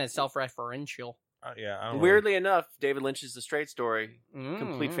it wasn't as self-referential. I don't Weirdly enough, David Lynch's The Straight Story,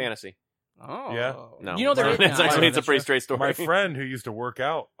 complete fantasy. Oh, Yeah. No, you know there is it's actually it's a pretty straight story. My friend who used to work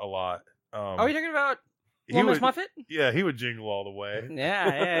out a lot. Are you talking about he Little Miss would- Muffet? Yeah, he would jingle all the way.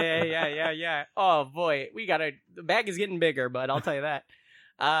 Yeah. Oh boy, the bag is getting bigger, but I'll tell you that.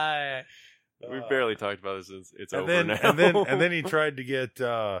 We've barely talked about this since it's And over then now. and then he tried to get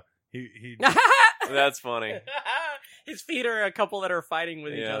he That's funny. His feet are a couple that are fighting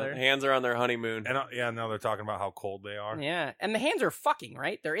with each other. Hands are on their honeymoon. and now they're talking about how cold they are. Yeah, and the hands are fucking,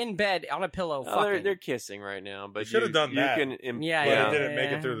 right? They're in bed on a pillow Oh, fucking. they're kissing right now, but should have done that. You can But it didn't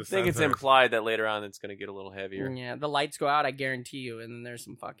make it through the I think it's censors. implied that later on it's going to get a little heavier. Yeah, the lights go out, I guarantee you, and then there's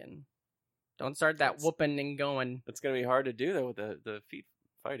some fucking... Don't start that whooping and going. It's going to be hard to do, though, with the feet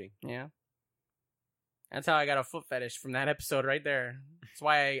fighting. Yeah. That's how I got a foot fetish from that episode right there. That's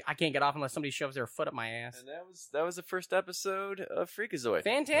why I can't get off unless somebody shoves their foot up my ass. And that was the first episode of Freakazoid.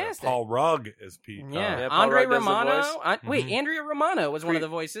 Fantastic. Paul Rugg is Pete. Yeah, Paul Andre Rudd does the Romano. voice. Wait, Andrea Romano was one of the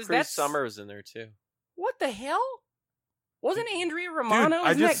voices. Cree That's Summer was in there, too. What the hell? Wasn't Andrea Romano? Dude,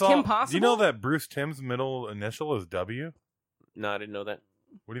 I Isn't just that saw. Kim Possible? Do you know that Bruce Timm's middle initial is W? No, I didn't know that.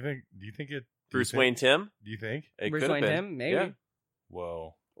 What do you think? Do you think it? Bruce Wayne Tim? Do you think? It Bruce could have Wayne been. Tim? Maybe. Yeah.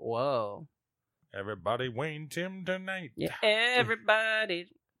 Whoa. Everybody Wayne Tim tonight. Yeah, everybody.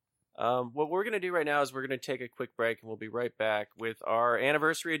 What we're going to do right now is we're going to take a quick break, and we'll be right back with our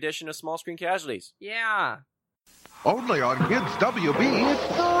anniversary edition of Small Screen Casualties. Yeah. Only on Kids WB, it's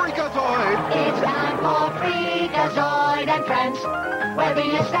Freakazoid! It's time for Freakazoid and friends, where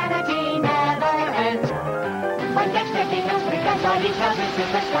the insanity never ends. When Dexter becomes Freakazoid, he tells his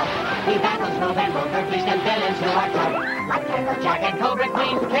super stuff. He battles moving beasts and villains who are tough. Like Turtle Jack and Cobra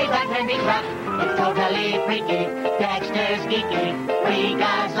Queen, K-Bag can be rough. It's totally freaky, Dexter's geeky.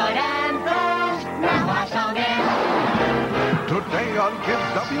 Freakazoid and friends, now our song is. Today on Kids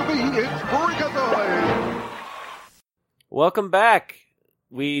WB, it's Freakazoid! Welcome back.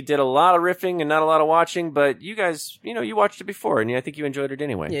 We did a lot of riffing and not a lot of watching, but you guys, you watched it before, and I think you enjoyed it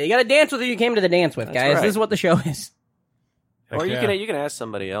anyway. Yeah, you got to dance with who you came to the dance with, That's guys. right. This is what the show is. Or you can ask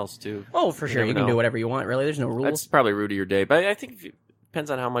somebody else too. Oh, for sure. You can do whatever you want, really. There's no rules. That's probably rude of your day, but I think it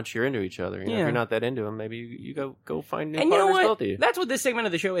depends on how much you're into each other. If Yeah. you're not that into them, maybe you go find new And you know partners, what? both of you. That's what this segment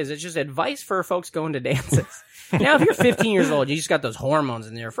of the show is. It's just advice for folks going to dances. Now, if you're 15 years old, you just got those hormones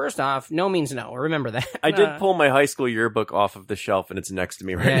in there. First off, no means no. Remember that. I did pull my high school yearbook off of the shelf, and it's next to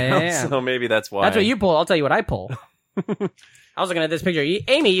me right now, yeah. so maybe that's why. That's what you pull. I'll tell you what I pull. I was looking at this picture.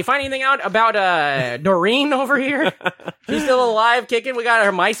 Amy, you find anything out about Doreen over here? She's still alive, kicking. We got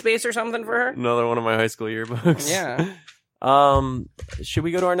her MySpace or something for her. Another one of my high school yearbooks. Yeah. Should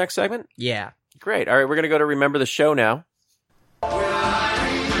we go to our next segment? Yeah. Great. All right, we're going to go to Remember the Show now.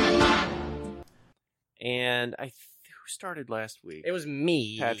 And who started last week? It was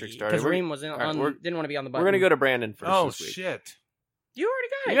me. Patrick started. Because Reem was didn't want to be on the button. We're going to go to Brandon first Oh, this week. shit. You already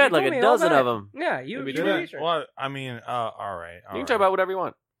got it. You had like told a me all dozen about of it. them. Yeah, you Maybe did do research. Well, I mean, all right. You can talk about whatever you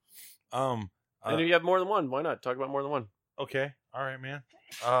want. And if you have more than one, why not? Talk about more than one. Okay. All right, man.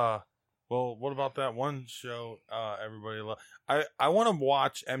 Well, what about that one show everybody loves? I want to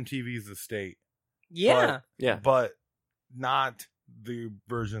watch MTV's Estate. Yeah. But not the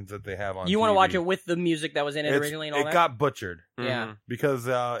versions that they have on You TV. want to watch it with the music that was in it originally and all that? It got butchered. Yeah. Because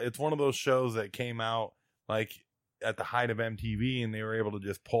it's one of those shows that came out like at the height of MTV, and they were able to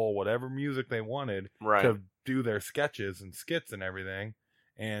just pull whatever music they wanted to do their sketches and skits and everything.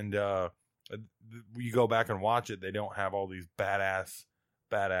 And you go back and watch it, they don't have all these badass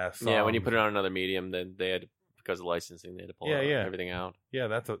songs. Yeah, when you put it on another medium, then they had, because of licensing, they had to pull everything out. Yeah,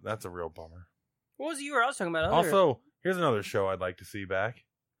 that's a real bummer. What was you were else talking about? Also, here's another show I'd like to see back.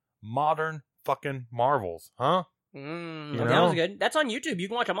 Modern fucking Marvels, huh? That was good. That's on YouTube. You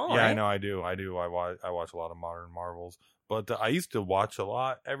can watch them all, Yeah, right? I know. I do. I watch a lot of Modern Marvels, but I used to watch a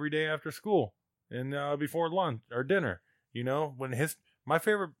lot every day after school and before lunch or dinner. When my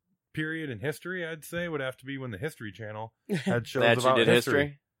favorite period in history, I'd say, would have to be when the History Channel had shows That about you did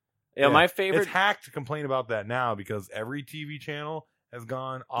history. Yeah, my favorite. It's hack to complain about that now because every TV channel has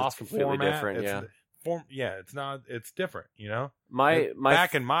gone off completely format. different. It's not. It's different. My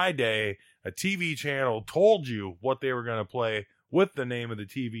back in my day, a TV channel told you what they were going to play with the name of the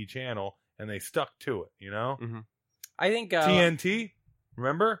TV channel, and they stuck to it. Mm-hmm. I think TNT.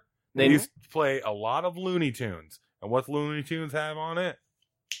 Remember, they used to play a lot of Looney Tunes, and what Looney Tunes have on it?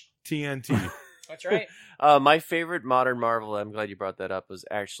 TNT. That's right. My favorite modern Marvel, I'm glad you brought that up, was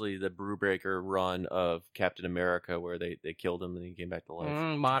actually the Brewbreaker run of Captain America, where they killed him and he came back to life.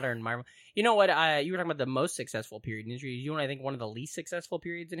 Modern Marvel. You know what? You were talking about the most successful period in history. You know what I think one of the least successful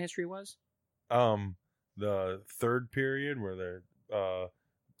periods in history was? The third period where the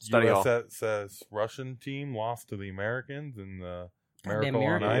Study hall. USS Russian team lost to the Americans in the Miracle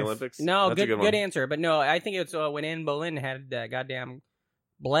on Ice. Olympics. No, That's a good answer. But no, I think it's when Anne Boleyn had goddamn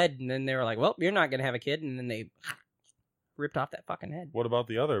bled, and then they were like, well, you're not going to have a kid, and then they ripped off that fucking head. What about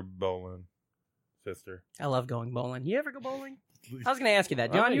the other Boleyn sister? I love going bowling. You ever go bowling? I was going to ask you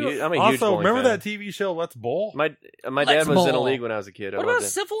that, John. I'm a huge Also, bowling remember fan. that TV show Let's Bowl? My Let's dad was in a bowl. league when I was a kid. What I about loved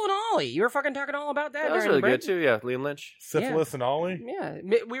it. Syphil and Ollie? You were fucking talking all about that. That was during really the good break. too. Yeah, Liam Lynch. Syphilis and Ollie? Yeah,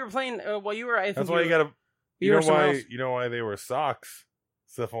 we were playing. Well, you were. I think That's why you got to. You were somewhere else. You know why they were socks?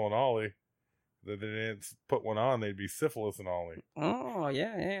 Syphil and Ollie. That they didn't put one on, they'd be Syphilis and Ollie. Oh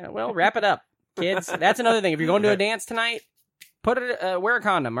yeah. Well, wrap it up, kids. That's another thing. If you're going to a dance tonight, wear a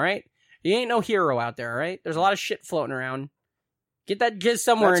condom. All right. You ain't no hero out there. All right. There's a lot of shit floating around. Get that jizz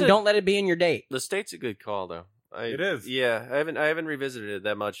somewhere and don't let it be in your date. The State's a good call though. It is. Yeah, I haven't revisited it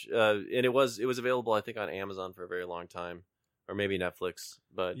that much. And it was available, I think, on Amazon for a very long time, or maybe Netflix.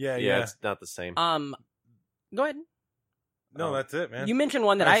 But yeah, it's not the same. Go ahead. No, that's it, man. You mentioned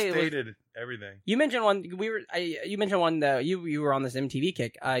one that I stated everything. You mentioned one. You mentioned one that you were on this MTV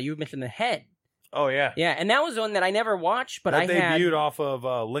kick. You mentioned The Head. Oh yeah, yeah, and that was one that I never watched, but that I had debuted off of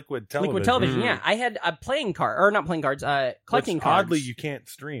Liquid Television. Liquid Television, yeah. I had a playing card, or not playing cards, collecting Which, cards. Oddly, you can't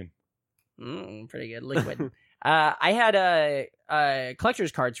stream. Pretty good, Liquid. I had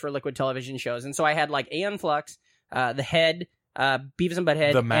collector's cards for Liquid Television shows, and so I had like Aeon Flux, The Head, Beavis and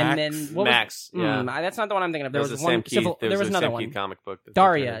Butthead, The Max. and then what Max, was, that's not the one I'm thinking of. There was a one. Sam Keith, There was another Sam one. Keith comic book.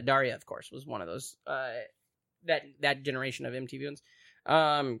 Daria, of course, was one of those. That generation of MTV ones.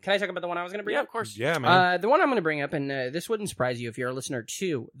 Can I talk about the one I was going to bring up? Of course. Yeah, man. The one I'm going to bring up, and this wouldn't surprise you if you're a listener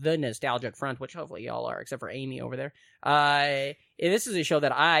to the Nostalgic Front, which hopefully y'all are, except for Amy over there. This is a show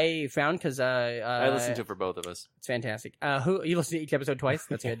that I found because I listened to it for both of us. It's fantastic. You listen to each episode twice?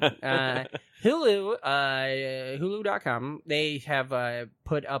 That's good. Hulu, Hulu.com, they have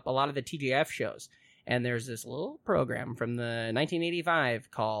put up a lot of the TGF shows. And there's this little program from the 1985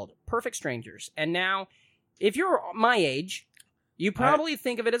 called Perfect Strangers. And now, if you're my age, you probably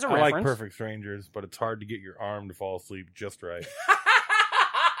think of it as a reference. I like Perfect Strangers, but it's hard to get your arm to fall asleep just right.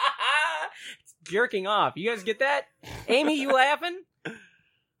 Jerking off. You guys get that? Amy, you laughing?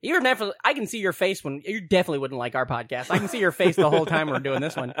 You're definitely. I can see your face when you definitely wouldn't like our podcast. I can see your face the whole time we're doing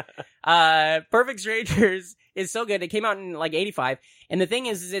this one. Perfect Strangers is so good. It came out in like '85, and the thing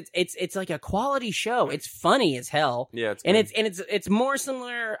is it's like a quality show. It's funny as hell. Yeah, it's more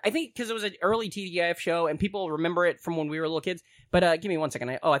similar. I think because it was an early TGIF show, and people remember it from when we were little kids. But give me 1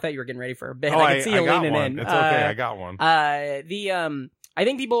 second. I thought you were getting ready for a bit. I can see you leaning in. It's okay. I got one. I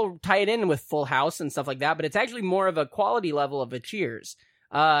think people tie it in with Full House and stuff like that, but it's actually more of a quality level of a Cheers.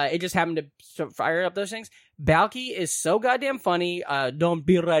 It just happened to fire up those things. Balky is so goddamn funny. Don't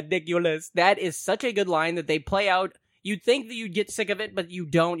be ridiculous. That is such a good line that they play out. You'd think that you'd get sick of it, but you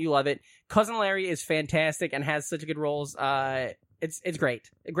don't. You love it. Cousin Larry is fantastic and has such good roles. It's great.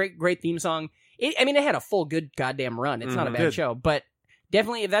 A great theme song. It had a full good goddamn run. It's not a bad show, but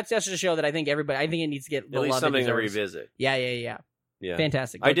definitely if that's just a show that I think it needs to get the at least love something it to deserves. revisit. Yeah.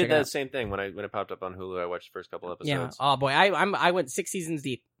 Fantastic. I did that same thing when it popped up on Hulu. I watched the first couple episodes. Yeah. Oh boy, I went 6 seasons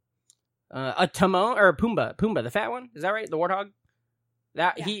deep. A Timon or Pumbaa, the fat one, is that right? The warthog.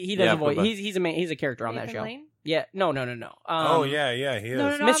 That he does a voice. He's a character on that show. Lane? Yeah. No. Oh yeah, he is. No,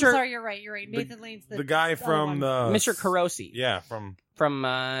 I'm sorry, you're right. Nathan Lane's the guy from the Mr. Carosi. Yeah, from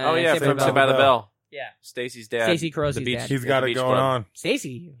Saved Saved by the Bell. Yeah, Stacy's dad. Stacy Carosi's dad. He's got it going on.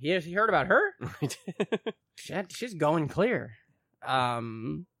 Stacy, you heard about her? She's going clear. She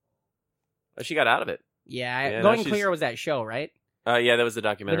got out of it. Yeah, Going Clear was that show, right? Yeah, that was the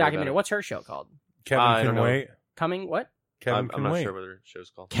documentary. What's her show called? Kevin Can Wait. Coming what? Kevin Can I'm Wait. not sure what her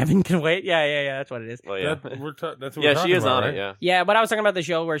show's called. Kevin Can Wait. Yeah, that's what it is. Well, yeah, that's what we're yeah, talking she is about, on right? it. Yeah, but I was talking about the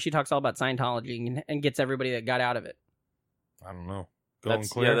show where she talks all about Scientology and gets everybody that got out of it. I don't know.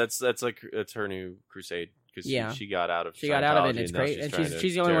 Clear. Yeah, that's her new crusade because she got out of. She got out of it. And it's great, and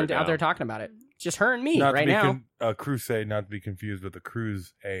she's the only one out there talking about it. Just her and me right now. A crusade, not to be confused with a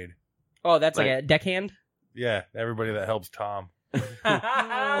cruise aid. Oh, that's like a deckhand. Yeah, everybody that helps Tom.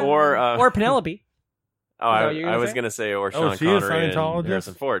 or Penelope. Oh, I was going to say, or Sean Connery and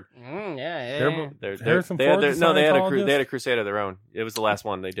Harrison Ford. Yeah. Harrison Ford. They had a crusade of their own. It was the last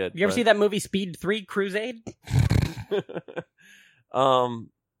one they did. You ever see that movie Speed 3 Crusade?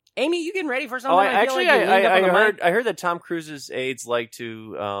 Amy, you getting ready for something? I heard that Tom Cruise's aides like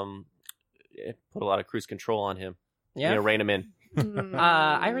to put a lot of cruise control on him. Yeah, rein him in.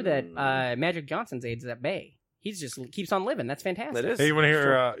 I heard that Magic Johnson's aides at Bay. He just keeps on living. That's fantastic. That is. Hey, you want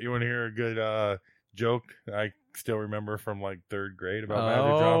to hear a good joke I still remember from like 3rd grade about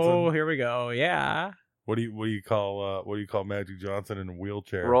Magic Johnson? Oh, here we go. Yeah. What do you call Magic Johnson in a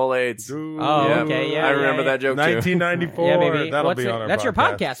wheelchair? Roll aids. Okay, yeah. I remember that joke 1994. Too. Yeah, baby. That'll be on our That's podcast. your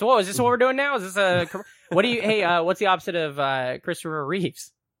podcast. Whoa, is this what we're doing now? Is this a? What do you? Hey, what's the opposite of Christopher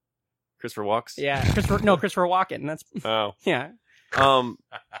Reeves? Christopher Walks. Yeah, Christopher Walken. That's yeah.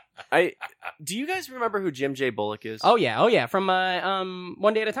 Do you guys remember who Jim J. Bullock is? Oh yeah, from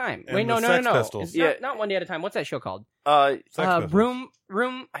One Day at a Time. And Wait, no. Pistols. It's not One Day at a Time. What's that show called?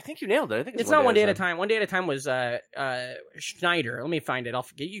 Room. I think you nailed it. I think it's not One Day at a Time. One Day at a Time was Schneider. Let me find it. I'll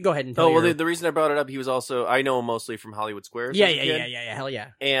forget. You go ahead and tell the reason I brought it up, he was also, I know him mostly from Hollywood Squares. Yeah. Hell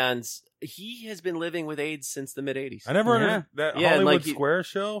yeah. And he has been living with AIDS since the mid 80s. I never understood that Hollywood Square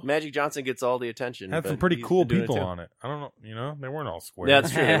show. Magic Johnson gets all the attention. Had some pretty cool people on it. I don't know. They weren't all squares. Yeah,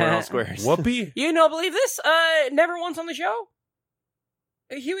 that's true. They weren't all squares. Whoopi? You don't believe this? Never once on the show?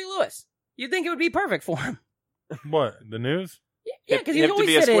 Huey Lewis. You'd think it would be perfect for him. What? The news? Yeah, because he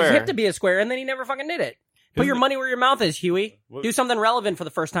always said it's hip to be a square, and then he never fucking did it. Put your money where your mouth is, Huey. Do something relevant for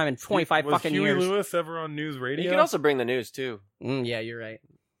the first time in 25 fucking years. Was Huey Lewis ever on news radio? He could also bring the news, too. Yeah, you're right.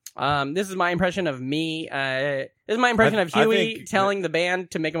 This is my impression of me. This is my impression of Huey telling the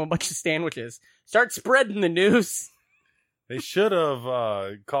band to make him a bunch of sandwiches. Start spreading the news. They should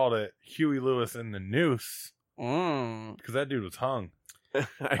have called it Huey Lewis in the Noose. Because that dude was hung.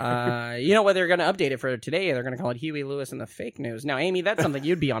 You know what? They're going to update it for today. They're going to call it Huey Lewis and the Fake News. Now, Amy, that's something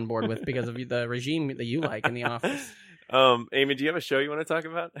you'd be on board with because of the regime that you like in the office. Amy, do you have a show you want to talk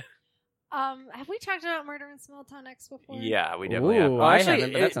about? Have we talked about Murder in Small Town X before? Yeah, we definitely have. I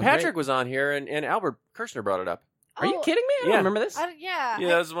haven't, but that sounds Patrick great. was on here, and Albert Kirshner brought it up. Are you kidding me? I don't remember this. Yeah. Yeah,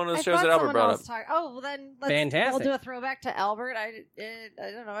 that's one of the I shows thought that Albert someone brought else up. Oh, well then let's Fantastic. we'll do a throwback to Albert. I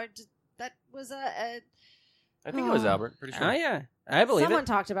don't know. That was I think it was Albert. Pretty sure. Oh, yeah. I believe someone it.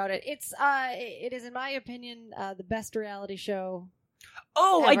 talked about it. It is, in my opinion, the best reality show.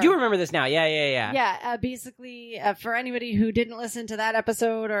 Oh, ever. I do remember this now. Yeah. Yeah, basically, for anybody who didn't listen to that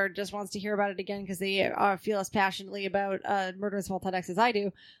episode or just wants to hear about it again because they feel as passionately about Murder in Small Town X as I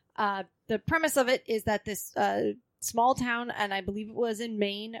do, the premise of it is that this small town, and I believe it was in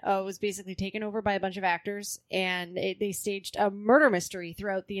Maine, was basically taken over by a bunch of actors, and they staged a murder mystery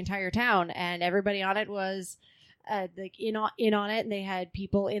throughout the entire town, and everybody on it was in on it, and they had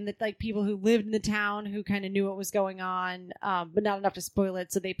people people who lived in the town who kind of knew what was going on, but not enough to spoil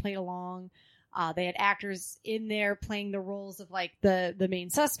it, so they played along. They had actors in there playing the roles of like the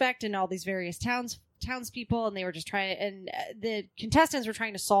main suspect and all these various townspeople, and they were just the contestants were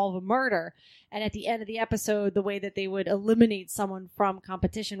trying to solve a murder. And at the end of the episode, the way that they would eliminate someone from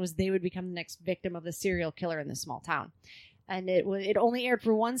competition was they would become the next victim of the serial killer in this small town. And it only aired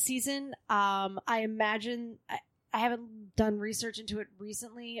for one season. I imagine I haven't done research into it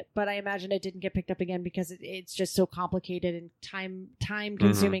recently, but I imagine it didn't get picked up again because it's just so complicated and time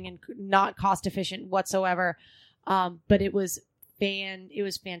consuming and not cost efficient whatsoever. But it was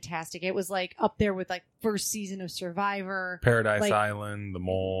fantastic. It was like up there with like first season of Survivor, Paradise Island, The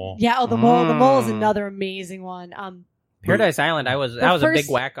Mole. Yeah, The Mole. The Mole is another amazing one. Paradise Island, that was a big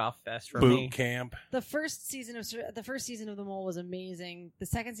whack-off fest for me. Boot camp. The first season of The Mole was amazing. The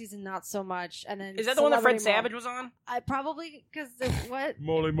second season, not so much. And then is that the one that Fred Savage was on? I probably because what?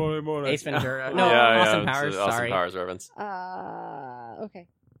 Mole. Ace Ventura. No, Austin Powers. Austin Sorry. Powers reference. Okay.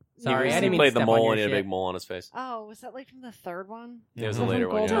 Sorry, I he didn't mean played to the step mole on and he your had a shit. big mole on his face. Oh, was that like from the third one? It was a later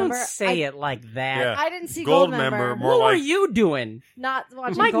one. Yeah. Don't say it like that. Yeah. I didn't see Goldmember. Goldmember. What were you doing? Not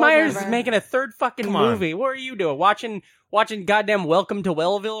watching Mike Goldmember. Myers is making a third fucking Come on. movie. What are you doing? Watching goddamn Welcome to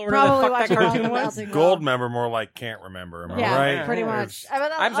Wellville or whatever Probably the fuck that watching cartoon Welcome was? to Goldmember, more like can't remember. Am I Yeah, right? pretty much.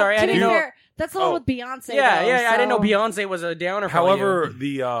 I'm sorry, I to be didn't know. fair, that's the one with Beyonce. Yeah, though, I didn't know so- Beyonce was a downer. For However,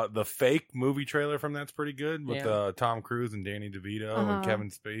 you. the fake movie trailer from that's pretty good with Yeah. Tom Cruise and Danny DeVito Uh-huh. and Kevin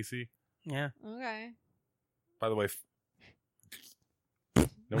Spacey. Yeah. Okay. By the way,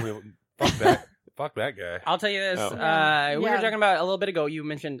 fuck that guy. I'll tell you this. Oh. We were Yeah. talking about a little bit ago. You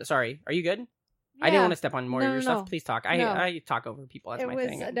mentioned. Sorry, are you good? I didn't Yeah. want to step on more of No, your no, stuff. no. Please talk. No. I talk over people. That's It my was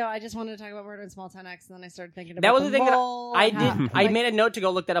thing. no. I just wanted to talk about Murder in Small Town X, and then I started thinking about That was the thing that Mole I and how- did. I like- made a note to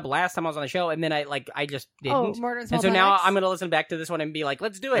go look that up last time I was on the show, and then I just didn't. Oh, Murder in Small and so Town now X? I'm going to listen back to this one and be like,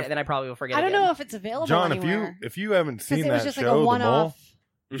 let's do it. And then I probably will forget. I don't again. know if it's available John, anywhere. if you haven't seen it was that just show, like a The one-off. Mole,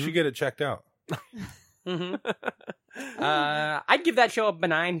 you should get it checked out. Mm-hmm. I'd give that show a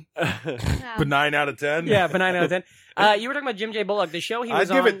benign. But 9 out of 10. Yeah, benign out of 10. You were talking about Jim J. Bullock. The show he I'd was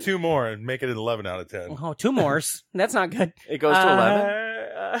give on. it 2 more and make it an 11 out of 10. Oh, 2 mores. That's not good. It goes to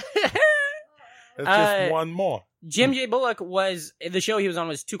 11. It's just one more. Jim J. Bullock was the show he was on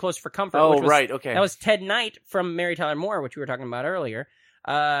was Too Close for Comfort. Oh, which was, right, okay. That was Ted Knight from Mary Tyler Moore, which we were talking about earlier.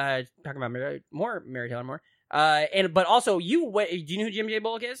 Talking about Mary Tyler Moore. But also do you know who Jim J.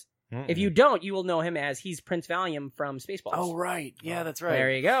 Bullock is? Mm-mm. If you don't, you will know him as he's Prince Valium from Spaceballs. Oh, right. Yeah, that's right.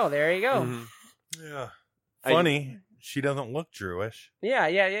 There you go. Mhm. Yeah. Funny, she doesn't look Jewish. Yeah.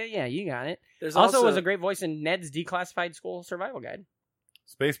 You got it. There's also was a great voice in Ned's Declassified School Survival Guide.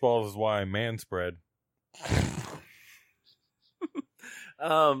 Spaceballs is why man spread.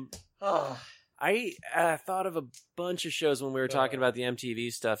 I thought of a bunch of shows when we were talking about the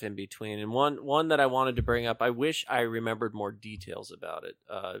MTV stuff in between, and one that I wanted to bring up. I wish I remembered more details about it.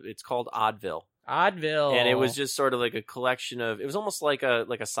 It's called Oddville. Oddville, and it was just sort of like a collection of. It was almost like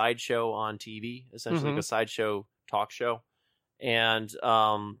a sideshow on TV, essentially like a sideshow talk show. And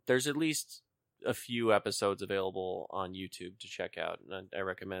there's at least a few episodes available on YouTube to check out, and I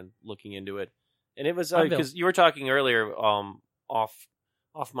recommend looking into it. And it was because you were talking earlier off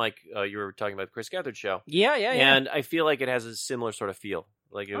mic, you were talking about the Chris Gethard show. Yeah. And I feel like it has a similar sort of feel.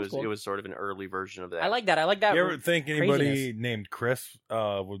 Like it That's was cool. It was sort of an early version of that. I like that. You ever think anybody craziness. named Chris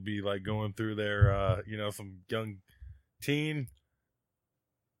would be like going through their some young teen?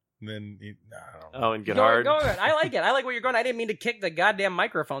 And then I don't know. Oh, and get hard. Go ahead. I like it. I like where you're going. I didn't mean to kick the goddamn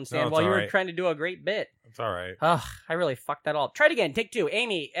microphone stand it's while you all were right. trying to do a great bit. It's all right. Ugh, I really fucked that all up. Try it again. Take 2.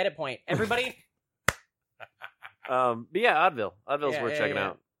 Amy, edit point. Everybody. But yeah, Oddville. Oddville's worth checking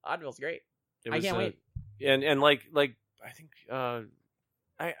out. Oddville's great. It I can't wait. And like I think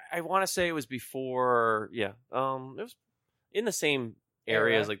I want to say it was before. Yeah. It was in the same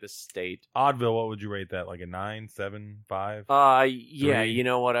area as like the state. Oddville, what would you rate that? Like a 9, 7, 5? Yeah. 3? You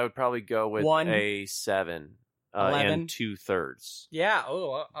know what? I would probably go with 1, a 7. 11? And 2/3. Yeah.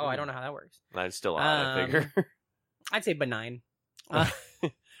 Oh, I don't know how that works. That's still odd, I figure. I'd say benign. We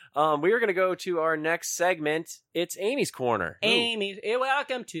are going to go to our next segment. It's Amy's Corner.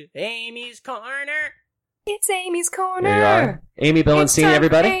 Welcome to Amy's Corner. It's Amy's Corner. There you are. Amy Billencini,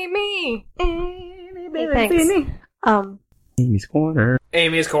 everybody. Amy. Hey, thanks. Amy's Corner.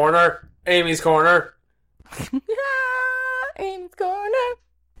 Amy's Corner. Amy's Corner. Amy's Corner.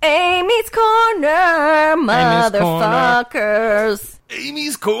 Amy's Corner, motherfuckers.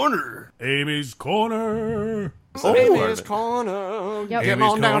 Amy's Corner. Amy's Corner. Amy's Corner. Yep. Getting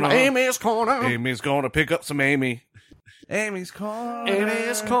Amy's on down to Corner. Amy's Corner. Amy's going to pick up some Amy. Amy's Corner.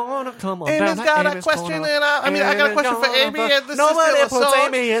 Amy's Corner. Come on Amy's down. got a Amy's question, corner. and I got a question for Amy. And this Nobody is still a puts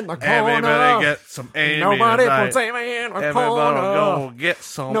song. Amy in the corner. Everybody get some Amy Nobody tonight. puts Amy in the Everybody corner. go get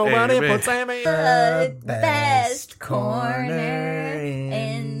some Nobody Amy. puts Amy. The best corner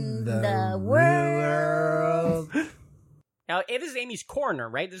in the world. Now, this is Amy's Corner,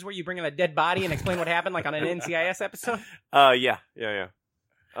 right? This is where you bring in a dead body and explain what happened, like on an NCIS episode? Yeah.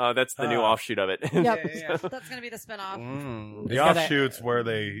 That's the new offshoot of it. Yep. Yeah. That's going to be the spinoff. The offshoots where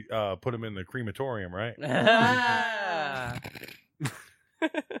they put him in the crematorium, right?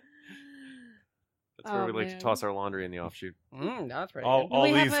 That's where we like to toss our laundry in the offshoot. That's pretty All good.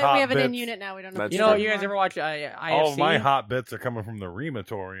 We these have, hot we have it in bits- unit now. We don't know. That's You know, you guys ever watch IFC? All of my hot bits are coming from the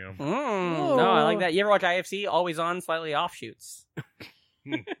crematorium. No, I like that. You ever watch IFC? Always on, slightly offshoots.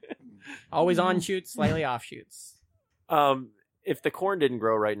 Always on shoots, slightly offshoots. If the corn didn't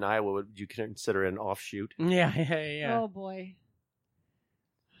grow right in Iowa, would you consider it an offshoot? Yeah. Oh boy.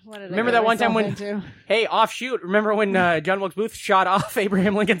 What did I Remember get that one time myself when, into? hey, offshoot, remember when John Wilkes Booth shot off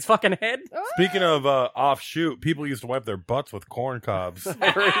Abraham Lincoln's fucking head? Speaking of offshoot, people used to wipe their butts with corn cobs.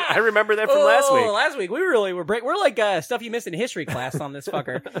 I remember that from last week. Last week, we really were we're like stuff you missed in history class on this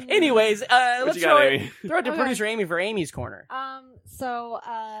fucker. Anyways, let's you got, throw Amy? it to producer Amy for Amy's Corner. So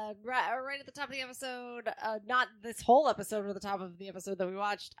right at the top of the episode, not this whole episode, but at the top of the episode that we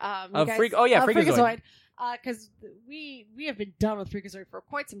watched, Freakazoid. Because we have been done with Freakazoid for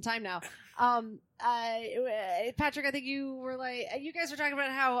quite some time now. Patrick, I think you were like, you guys were talking about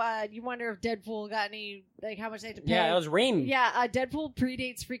how you wonder if Deadpool got any, like how much they had to pay. Yeah, it was Raimi. Yeah, Deadpool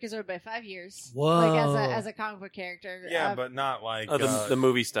predates Freakazoid by 5 years. Whoa. Like as a comic book character. Yeah, but not like the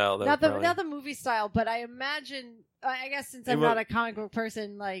movie style. Though, not the movie style, but I imagine. I guess since I'm not a comic book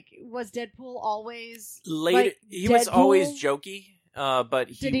person, like was Deadpool always he was always jokey. But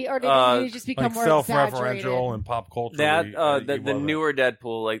did he just become like more self-referential and pop culture? The newer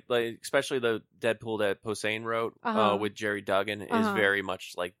Deadpool, like especially the Deadpool that Posehn wrote with Jerry Duggan, is very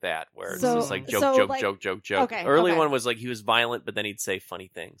much like that, where it's just like joke. Okay, Early one was like he was violent, but then he'd say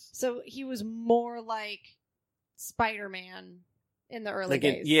funny things. So he was more like Spider-Man in the early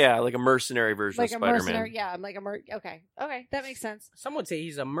days. Like a mercenary version of Spider-Man. I'm like a merc. Okay, that makes sense. Some would say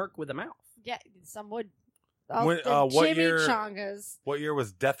he's a merc with a mouth. Yeah, some would. What year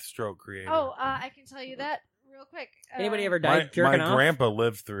was Deathstroke created? Oh, I can tell you that real quick. Anybody ever died jerking off? My grandpa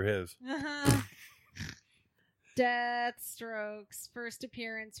lived through his. Deathstroke's first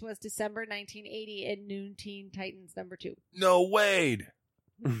appearance was December 1980 in Noon Teen Titans #2. No, Wade.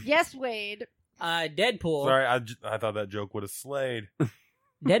 Yes, Wade. Deadpool. Sorry, I thought that joke would have slayed.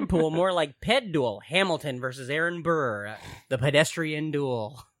 Deadpool, more like Ped Duel. Hamilton versus Aaron Burr. The pedestrian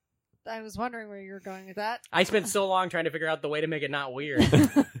duel. I was wondering where you were going with that. I spent so long trying to figure out the way to make it not weird.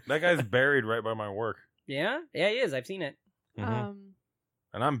 That guy's buried right by my work. Yeah, he is. I've seen it. And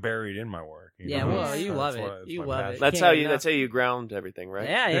I'm buried in my work. Well, you love it. You love it. That's how you ground everything, right?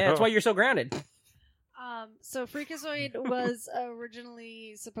 Yeah. That's why you're so grounded. So Freakazoid was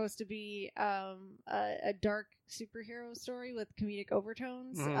originally supposed to be a dark superhero story with comedic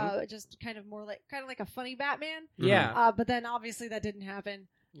overtones. Just kind of like a funny Batman. Yeah. But then obviously that didn't happen.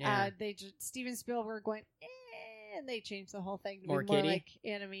 Yeah. Steven Spielberg went, and they changed the whole thing to More be more kiddie. like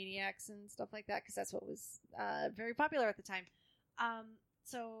Animaniacs and stuff like that because that's what was very popular at the time.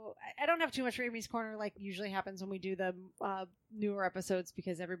 So I don't have too much for Amy's Corner like usually happens when we do the newer episodes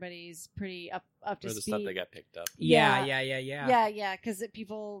because everybody's pretty up to Or speed. the stuff that got picked up. Yeah, because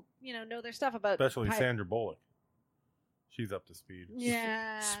people know their stuff about especially Sandra Bullock. She's up to speed.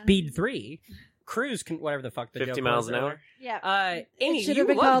 Yeah. Speed 3. Cruise, whatever the fuck the 50 joke miles was an hour? earlier. Yeah. Amy, it should you have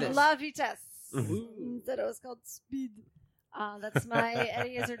been love called this. La Vitesse. Instead it was called Speed. That's my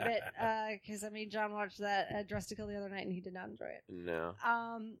Eddie Izzard bit, because I made John watch that Dressed to Kill the other night, and he did not enjoy it. No.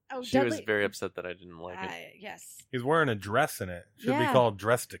 She Dudley... was very upset that I didn't like it. Yes. He's wearing a dress in it. Should be called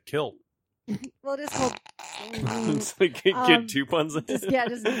Dressed to Kill. Well, it is called... It's like get 2 puns in it.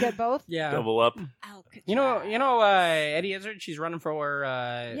 Just get both? Yeah. Double up. You know, Eddie Izzard, she's running for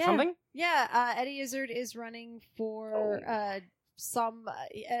something? Yeah, Eddie Izzard is running for an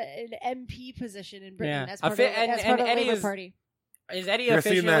MP position in Britain as part of the Labour Party. Is Eddie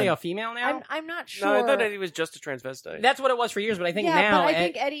officially a female now? I'm not sure. No, I thought Eddie was just a transvestite. That's what it was for years, but I think now... but I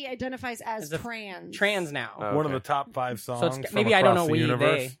think Eddie identifies as trans. Trans now. Oh, okay. One of the top 5 songs so from maybe across I don't know the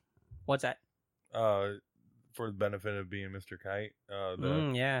universe. They. What's that? For the benefit of being Mr. Kite,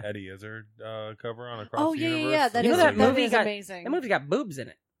 the Eddie Izzard cover on Across the Universe. Yeah, that movie is amazing. That movie's got boobs in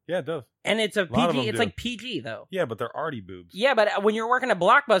it. Yeah, it does. And it's a PG. It's like PG though. Yeah, but they're arty boobs. Yeah, but when you're working at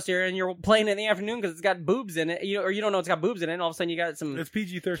Blockbuster and you're playing it in the afternoon because it's got boobs in it, or you don't know it's got boobs in it, and all of a sudden you got some. It's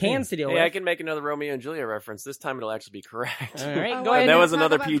PG-13 cans to deal with. Yeah, I can make another Romeo and Juliet reference. This time it'll actually be correct. All right, go ahead. That was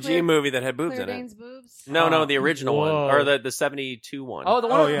another PG movie that had boobs in it. Boobs? No, the original one or the 72 one. Oh, the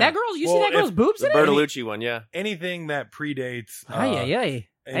one that girl's. You see that girl's boobs in it? The Bertolucci one, yeah. Anything that predates. I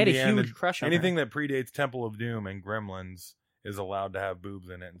had a huge crush on anything that predates Temple of Doom and Gremlins is allowed to have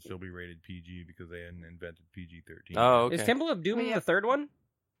boobs in it and still be rated PG because they hadn't invented PG-13. Oh, okay. Is Temple of Doom the third one?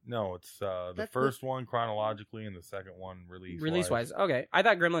 No, it's the first one chronologically and the second one release-wise. Okay. I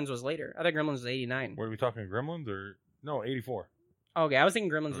thought Gremlins was later. I thought Gremlins was 89. What are we talking, Gremlins or... No, 84. Okay, I was thinking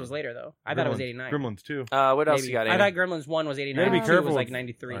Gremlins was later, though. I thought it was 89. Gremlins 2. What else you got, Amy? I thought Gremlins 1 was 89. You gotta be careful. Was like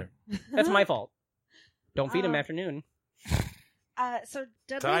 93. Right. That's my fault. Don't feed him afternoon. So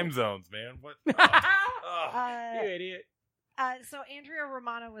Time zones, man. What? You idiot. So Andrea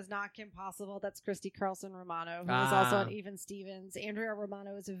Romano was not Kim Possible. That's Christy Carlson Romano, who was also on Even Stevens. Andrea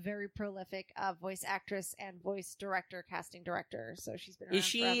Romano is a very prolific voice actress and voice director, casting director. So she's been around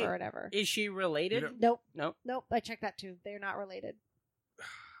forever and ever. Is she related? Nope. I checked that too. They're not related.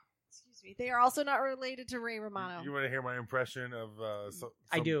 Excuse me. They are also not related to Ray Romano. You want to hear my impression of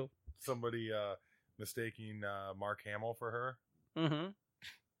I do. Somebody mistaking Mark Hamill for her? Mm-hmm.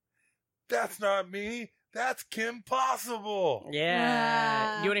 That's not me. That's Kim Possible.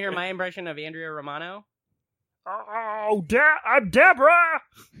 Yeah. You want to hear my impression of Andrea Romano? Oh, I'm Deborah.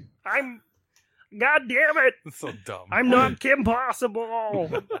 God damn it. That's so dumb. I'm not Kim Possible.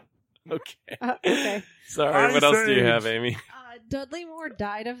 Okay. Okay. Sorry, what else do you have, Amy? Dudley Moore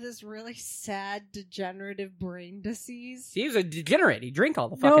died of this really sad degenerative brain disease. He was a degenerate. He drank all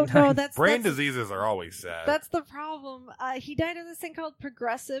the fucking time. No, brain diseases are always sad. That's the problem. He died of this thing called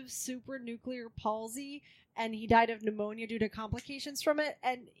progressive supranuclear palsy, and he died of pneumonia due to complications from it.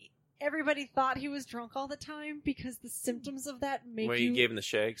 And everybody thought he was drunk all the time because the symptoms of that you gave him the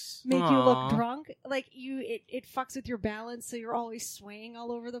shakes, make you look drunk. Like it fucks with your balance, so you're always swaying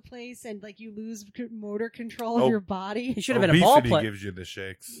all over the place, and like you lose motor control of your body. He should have been a ball player. Gives you the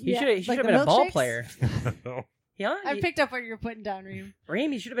shakes. He should have been a ball player. Yeah, I picked up what you're putting down,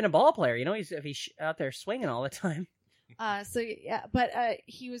 Reem. He should have been a ball player. You know, if he's out there swinging all the time.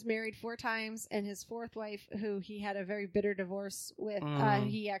 He was married 4 times, and his 4th wife, who he had a very bitter divorce with,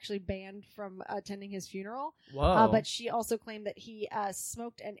 he actually banned from attending his funeral. Whoa. But she also claimed that he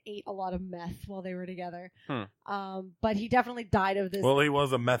smoked and ate a lot of meth while they were together. But he definitely died of this. Well, he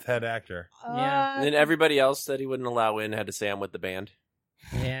was a meth head actor. Yeah. And then everybody else that he wouldn't allow in had to say I'm with the band.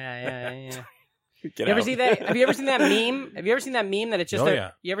 Yeah. Get you ever out. see that? Have you ever seen that meme? Have you ever seen that meme that it's just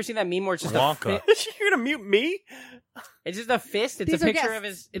You ever seen that meme where it's just Wonka. You're gonna mute me? It's just a fist. It's a picture of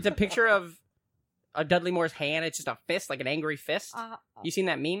his. It's a picture of Dudley Moore's hand. It's just a fist, like an angry fist. You seen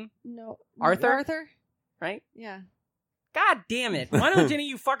that meme? No. Arthur? Right? Yeah. God damn it! Why don't any of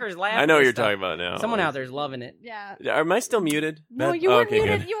you fuckers laugh? I know what you're stuff? talking about now. Someone out there's loving it. Yeah. Am I still muted? No, you were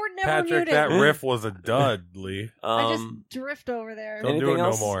muted. Good. You were never Patrick, muted. that riff was a dud, Lee. I just drift over there. Don't do it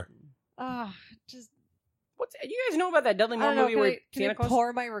no more. What's you guys know about that Dudley Moore movie where Santa Claus?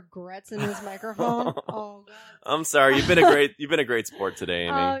 Pour my regrets in his microphone? Oh God! I'm sorry. You've been a great sport today,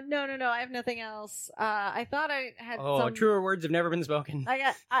 Amy. No. I have nothing else. I thought I had. Truer words have never been spoken. I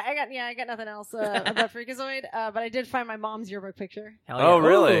got nothing else about Freakazoid. But I did find my mom's yearbook picture. Hell yeah. Oh,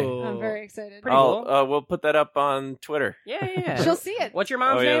 really? I'm very excited. Pretty cool. We'll put that up on Twitter. Yeah. She'll see it. What's your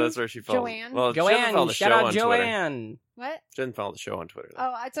mom's name? Oh yeah, that's where she follows. Joanne. Well, Joanne. Shout out Joanne. What? She doesn't follow the show on Twitter.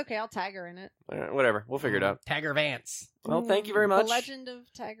 Though. Oh, it's okay. I'll tag her in it. All right, whatever. We'll figure it out. Tiger Vance. Well, thank you very much. The legend of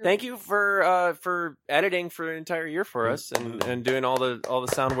Tiger. Thank you for editing for an entire year for us and doing all the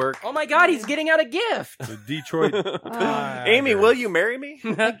sound work. Oh my God, he's getting out a gift. The Detroit. Amy, will you marry me?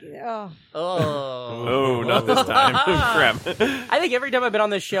 Oh, not this time. Crap. I think every time I've been on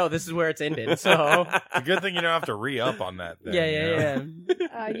this show, this is where it's ended. So It's a good thing you don't have to re-up on that. Then,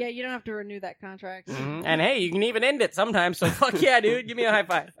 yeah. Yeah, you don't have to renew that contract. Mhm. And hey, you can even end it sometimes. So fuck yeah, dude. Give me a high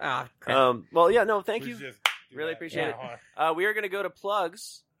five. Crap. Well, yeah, no, thank We you. just do Really that. appreciate Yeah. it. We are going to go to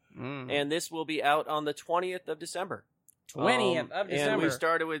plugs, Mm. and this will be out on the 20th of December. 20th of December. And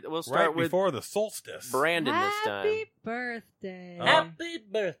we'll start Right with before the solstice. Brandon this time. Happy birthday. Happy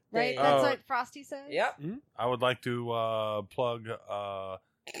birthday. Right? That's Oh. what Frosty says? Yep. I would like to plug the.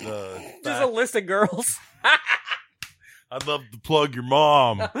 Just a list of girls. I'd love to plug your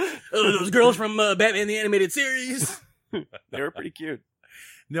mom. Those girls from Batman the Animated Series. They were pretty cute.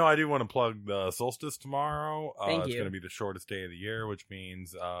 No, I do want to plug the solstice tomorrow. Thank It's you. going to be the shortest day of the year, which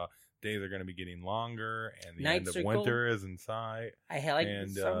means days are going to be getting longer, and the Nights end are of winter is in sight. I like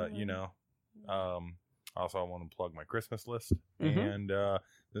And summer. also I want to plug my Christmas list Mhm. and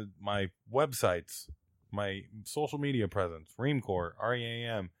my websites, my social media presence, Reamcore,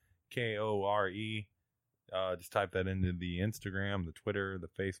 REAMKORE. Just type that into the Instagram, the Twitter, the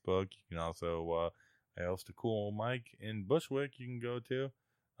Facebook. You can also I host a cool mic in Bushwick. You can go to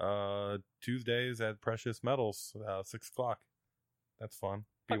Tuesdays at Precious Metals, 6:00. That's fun.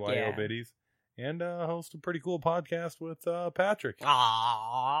 Fuck BYO yeah. biddies. And host a pretty cool podcast with Patrick.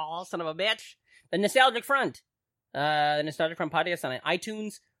 Aw, son of a bitch. The Nostalgic Front. The Nostalgic Front podcast on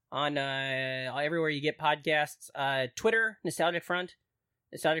iTunes, on everywhere you get podcasts. Twitter, Nostalgic Front.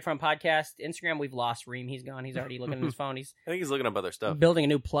 Nostalgic Front podcast. Instagram, we've lost Reem. He's gone. He's already looking at his phone. He's I think he's looking up other stuff. building a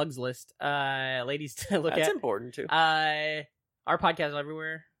new plugs list. Ladies to look That's at. important too. Our podcast is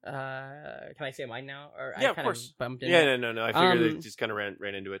everywhere. Can I say mine now? Or Yeah, I of kind course. bumped into Yeah, it. no. I figured they just kind of ran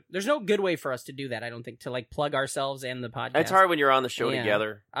into it. There's no good way for us to do that, I don't think, to like plug ourselves and the podcast. It's hard when you're on the show Yeah.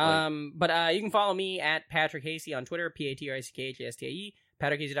 together. But you can follow me at Patrick Hasty on Twitter, PatrickHastae,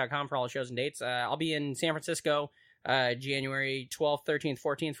 PatrickHasty.com for all the shows and dates. I'll be in San Francisco January 12th, 13th,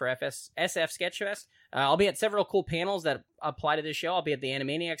 14th for SF Sketchfest. I'll be at several cool panels that apply to this show. I'll be at the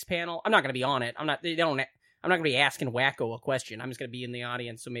Animaniacs panel. I'm not going to be on it. I'm not going to be asking Wacko a question. I'm just going to be in the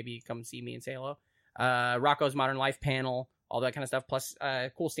audience, so maybe come see me and say hello. Rocco's Modern Life panel, all that kind of stuff, plus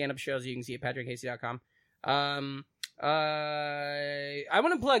cool stand-up shows you can see at PatrickHasty.com. I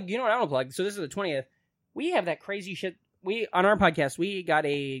want to plug, you know what I want to plug? So this is the 20th. We have that crazy shit. On our podcast, we got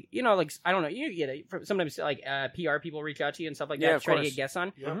a, I don't know, you get it. Sometimes, PR people reach out to you and stuff like that Yeah, to of try to course. get guests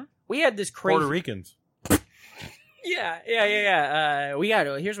on. Yeah. We had this crazy... Puerto Ricans. Yeah.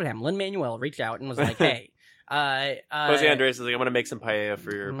 Here's what happened. Lin-Manuel reached out and was like, hey. Jose Andres is like, I'm going to make some paella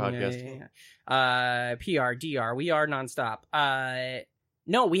for your podcast. PR, DR, we are nonstop.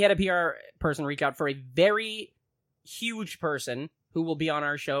 No, we had a PR person reach out for a very huge person who will be on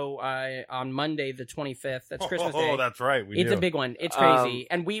our show on Monday the 25th. That's Christmas Day. Oh, that's right. It's a big one. It's crazy.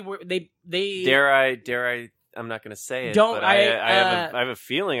 And we were they Dare I I'm not going to say it. Don't but I have a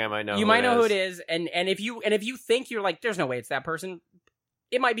feeling I might know. You might know who it is, and if you think you're like, there's no way it's that person,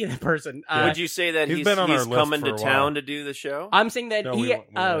 it might be that person. Would you say that he's coming to town to do the show? I'm saying that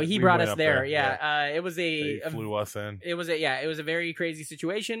No, he brought went us up there. there. Yeah. It was They flew us in. It was a very crazy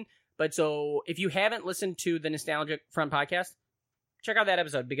situation. But so if you haven't listened to the Nostalgic Front podcast, check out that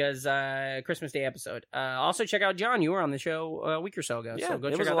episode because Christmas Day episode. Also check out John. You were on the show a week or so ago. Yeah, so go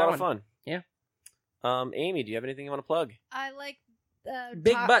it check was out a lot that of one. fun. Yeah. Amy, do you have anything you want to plug? I like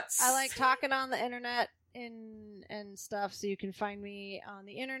Big butts. I like talking on the internet and stuff. So you can find me on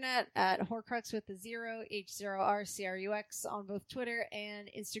the internet at Horcrux with the 0 H0RCRUX on both Twitter and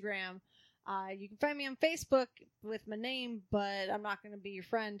Instagram. You can find me on Facebook with my name, but I'm not going to be your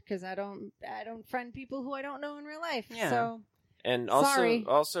friend because I don't friend people who I don't know in real life. Yeah. So. And Sorry.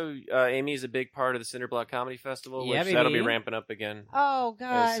 also, Amy is a big part of the Cinderblock Comedy Festival, Yeah, which that'll be baby. ramping up again. Oh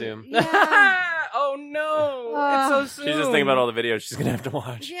God! I assume. Yeah. Oh no! It's so soon. She's just thinking about all the videos she's gonna have to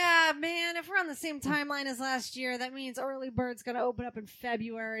watch. Yeah, man. If we're on the same timeline as last year, that means Early Bird's gonna open up in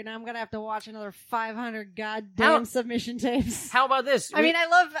February, and I'm gonna have to watch another 500 goddamn submission tapes. How about this? I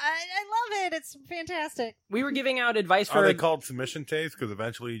love it. It's fantastic. We were giving out advice Are for. they called submission tapes? Because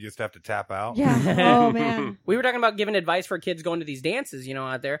eventually you just have to tap out. Yeah. Oh man. We were talking about giving advice for kids going to these dances,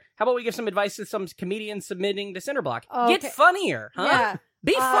 out there. How about we give some advice to some comedians submitting to Cinderblock? Okay. Get funnier, huh? Yeah.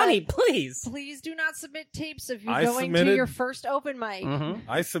 Be funny, please. Please do not submit tapes if you're I going to submitted- your first open mic. Mm-hmm.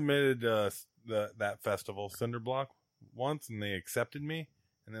 I submitted that festival, Cinderblock, once, and they accepted me.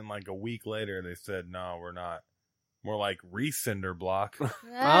 And then like a week later, they said, "No, we're not More like re-cinder block.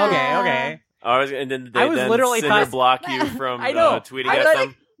 Okay. And then they literally cinder block you from I know. tweeting at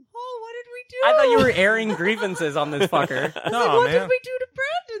them. Oh, what did we do? I thought you were airing grievances on this fucker. What did we do to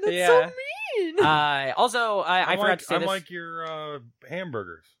Brandon? That's so mean. Also, I forgot to say this. I'm like your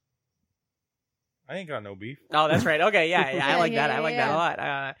hamburgers. I ain't got no beef. Oh, that's right. Okay, yeah, I like that. I like that a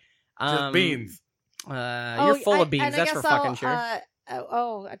lot. Just beans. You're full of beans. That's for fucking sure.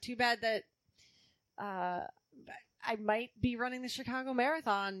 Too bad that I might be running the Chicago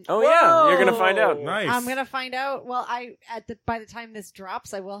Marathon. Oh yeah, you're gonna find out. Nice. I'm gonna find out. Well, by the time this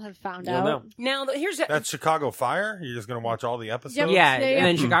drops, I will have found out. Know. Now here's that's Chicago Fire. You're just gonna watch all the episodes. Yeah, and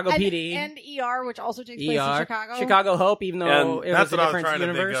then Chicago PD and ER, which also takes place in Chicago. Chicago Hope, even though it was a different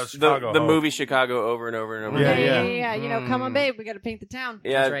universe. The movie Chicago over and over and over. Yeah. You know, come on, babe, we got to paint the town.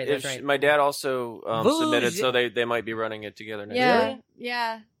 Yeah, that's right. My dad also submitted, so they might be running it together next year.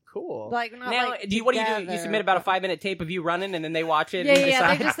 Yeah. Cool. Like not now, like what do you do? You submit about a 5-minute tape of you running, and then they watch it.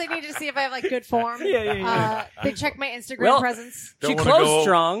 Yeah. They need to see if I have like good form. Yeah. They check my Instagram presence. She closed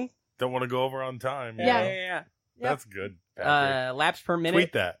strong. Don't want to go over on time. Yeah. That's good. Laps per minute.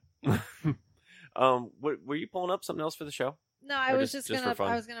 Tweet that. Were you pulling up something else for the show? No, I was just gonna.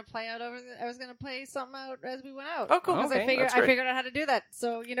 I was gonna play something out as we went out. Oh, cool. Because I figured out how to do that.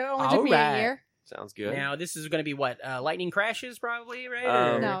 So it only took me a year. Sounds good. Now this is going to be what lightning crashes probably,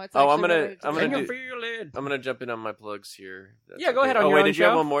 right? No, it's. I'm gonna jump in on my plugs here. That's go ahead on your own did show. you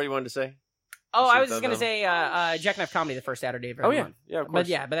have one more you wanted to say? Oh, I was just going to say Jackknife Comedy the first Saturday of every month. Yeah, of course.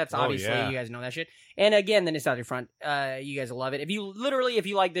 But that's obviously you guys know that shit. And again, the Nostalgia Front, you guys will love it. If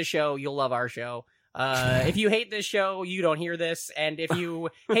you like this show, you'll love our show. If you hate this show, you don't hear this. And if you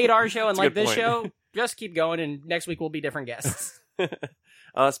hate our show and like this show, just keep going. And next week will be different guests.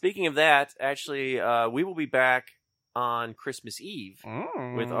 Speaking of that, actually, we will be back on Christmas Eve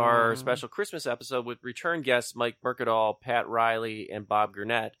with our special Christmas episode with return guests Mike Mercadal, Pat Riley, and Bob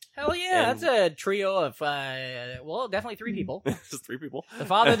Gurnett. Hell yeah, that's a trio of definitely 3 people. Just 3 people. The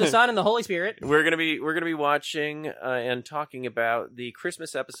Father, the Son, and the Holy Spirit. We're gonna be watching and talking about the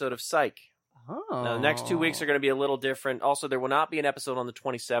Christmas episode of Psych. Now, the next 2 weeks are going to be a little different. Also, there will not be an episode on the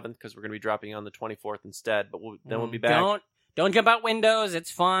 27th because we're going to be dropping on the 24th instead. But we'll be back. Don't jump out windows.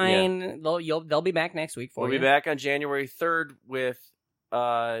 It's fine. Yeah. They'll be back next week for you. We'll be back on January 3rd with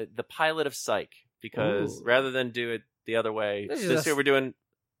the pilot of Psych because rather than do it the other way, this year we're doing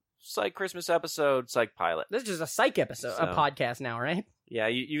Psych Christmas episode, Psych pilot. This is just a Psych episode, a podcast now, right? Yeah,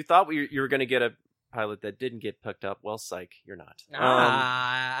 you thought you were going to get a pilot that didn't get picked up. Well, Psych, you're not.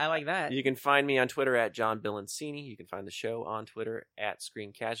 I like that. You can find me on Twitter at John Bilancini. You can find the show on Twitter at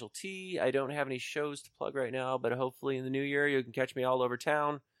Screen Casualty. I don't have any shows to plug right now, but hopefully in the new year you can catch me all over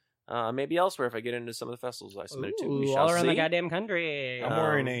town. Maybe elsewhere if I get into some of the festivals I submitted to. We shall all around see. the goddamn country. I'm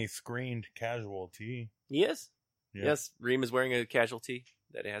wearing a screened casualty. He is? Yeah. Yes, Reem is wearing a casualty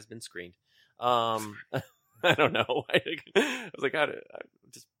that has been screened. I don't know. I was like, I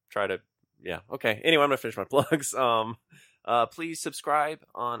just try to. Yeah. Okay. Anyway, I'm gonna finish my plugs. Please subscribe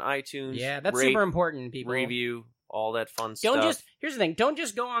on iTunes. Yeah, that's rate, super important. People review all that fun stuff. Here's the thing. Don't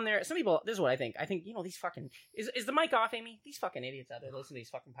just go on there. Some people. This is what I think. I think these fucking is the mic off, Amy? These fucking idiots out there listen to these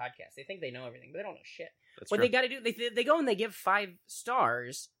fucking podcasts. They think they know everything, but they don't know shit. That's what true. they got to do? They go and they give 5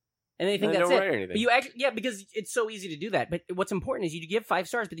 stars. And they think they that's don't it. write anything. But you actually, because it's so easy to do that. But what's important is you give 5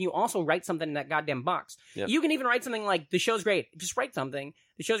 stars, but then you also write something in that goddamn box. Yep. You can even write something like, the show's great. Just write something.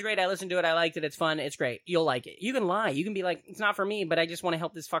 The show's great. I listened to it. I liked it. It's fun. It's great. You'll like it. You can lie. You can be like, it's not for me, but I just want to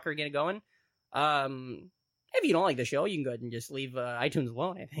help this fucker get it going. If you don't like the show, you can go ahead and just leave iTunes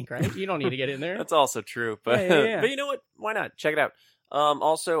alone, I think, right? You don't need to get in there. That's also true. But, yeah. But you know what? Why not? Check it out.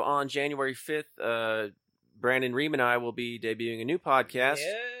 Also, on January 5th, Brandon Ream and I will be debuting a new podcast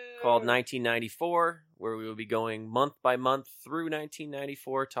called 1994, where we will be going month by month through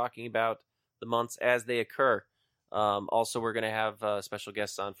 1994, talking about the months as they occur. Also, we're going to have special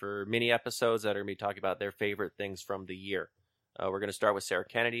guests on for mini episodes that are going to be talking about their favorite things from the year. We're going to start with Sarah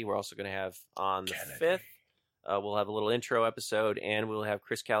Kennedy. We're also going to have on the 5th, we'll have a little intro episode, and we'll have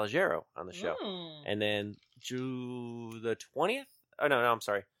Chris Calogero on the show. And then the 20th? Oh, no, I'm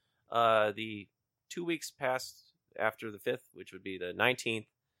sorry. The 2 weeks past after the 5th, which would be the 19th,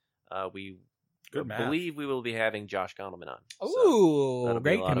 we believe we will be having Josh Gondelman on. Ooh, so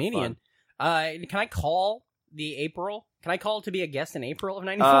great comedian. Can I call April? Can I call to be a guest in April of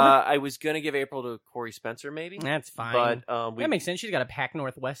 94? I was going to give April to Corey Spencer, maybe. That's fine. But that makes sense. She's got a Pac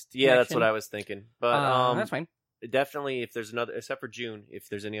Northwest Yeah, connection. that's what I was thinking. But that's fine. Definitely, if there's another, except for June, if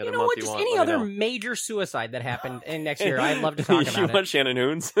there's any other month what, you just want, any let me other know. major suicide that happened in next year, I'd love to talk about You it. want Shannon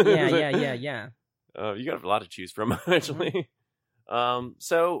Hoons? Yeah. You got a lot to choose from, actually.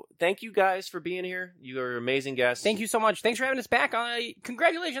 So thank you guys for being here. You are amazing guests. Thank you so much. Thanks for having us back.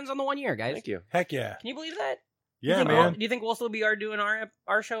 Congratulations on the 1 year, guys. Thank you. Heck yeah. Can you believe that? Yeah, man. Do you think we'll still be doing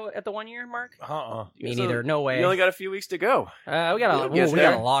our show at the 1 year mark? Me So neither. No way. You only got a few weeks to go. We got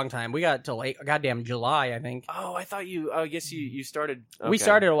a long time. We got till late, goddamn July, I think. Oh, I thought you. I guess you started. We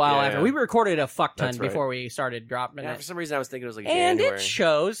started a while Yeah, after. yeah. We recorded a fuck ton That's right. before we started dropping Yeah, it. for some reason, I was thinking it was like And January. it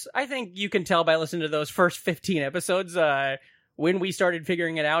shows. I think you can tell by listening to those first 15 episodes when we started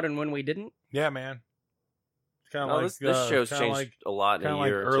figuring it out and when we didn't. Yeah, man. It's kind of No, like this show's kinda changed like, a lot in kinda a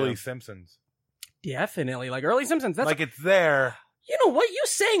year like or two. early Simpsons. Definitely, like early Simpsons. That's Like it's there. You know what? You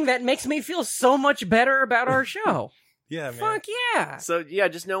saying that makes me feel so much better about our show. Yeah, man. Fuck yeah. So yeah,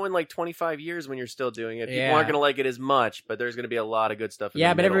 just knowing like 25 years when you're still doing it, people Yeah. aren't gonna like it as much, but there's gonna be a lot of good stuff. In Yeah,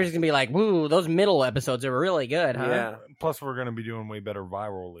 the but middle. everybody's gonna be like, "Woo, those middle episodes are really good, huh?" Yeah. Plus, we're going to be doing way better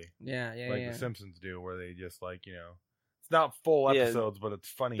virally. Yeah, yeah, Like yeah. the Simpsons do, where they just like, it's not full Yeah. episodes, but it's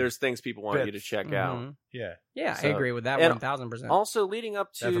funny. There's things people want you to bits. check out. Mhm. Yeah. Yeah, I So- agree with that and 1000%. Also, leading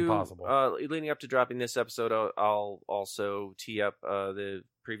up to That's impossible. leading up to dropping this episode, I'll also tee up the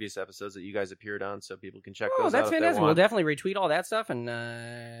previous episodes that you guys appeared on, so people can check Oh, those that's out. if they fantastic. We'll want. definitely retweet all that stuff and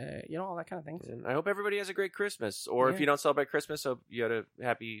all that kind of things. And I hope everybody has a great Christmas. Or if Yeah. you don't celebrate Christmas, hope you had a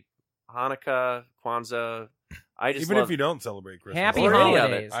happy Hanukkah, Kwanzaa. I just Even love, if you don't celebrate Christmas. Happy Or any of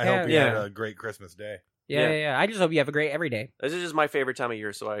holidays. it. I hope you Yeah. had a great Christmas day. Yeah. I just hope you have a great every day. This is just my favorite time of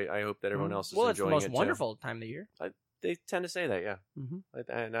year, so I hope that everyone else is Well, it's the enjoying most it too. wonderful time of the year. They tend to say that, yeah. Mhm.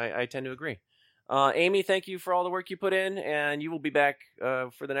 And I tend to agree. Amy, thank you for all the work you put in, and you will be back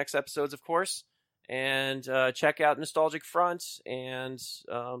for the next episodes, of course. And check out Nostalgic Front, and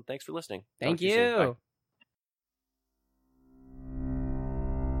thanks for listening. Thank Talk to soon. Bye. you.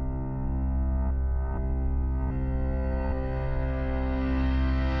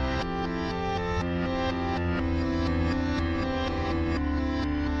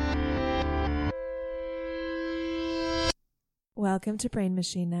 Welcome to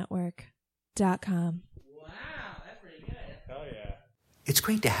BrainMachineNetwork.com. Hell yeah. It's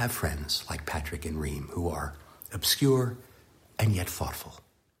great to have friends like Patrick and Reem who are obscure and yet thoughtful.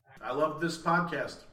 I love this podcast.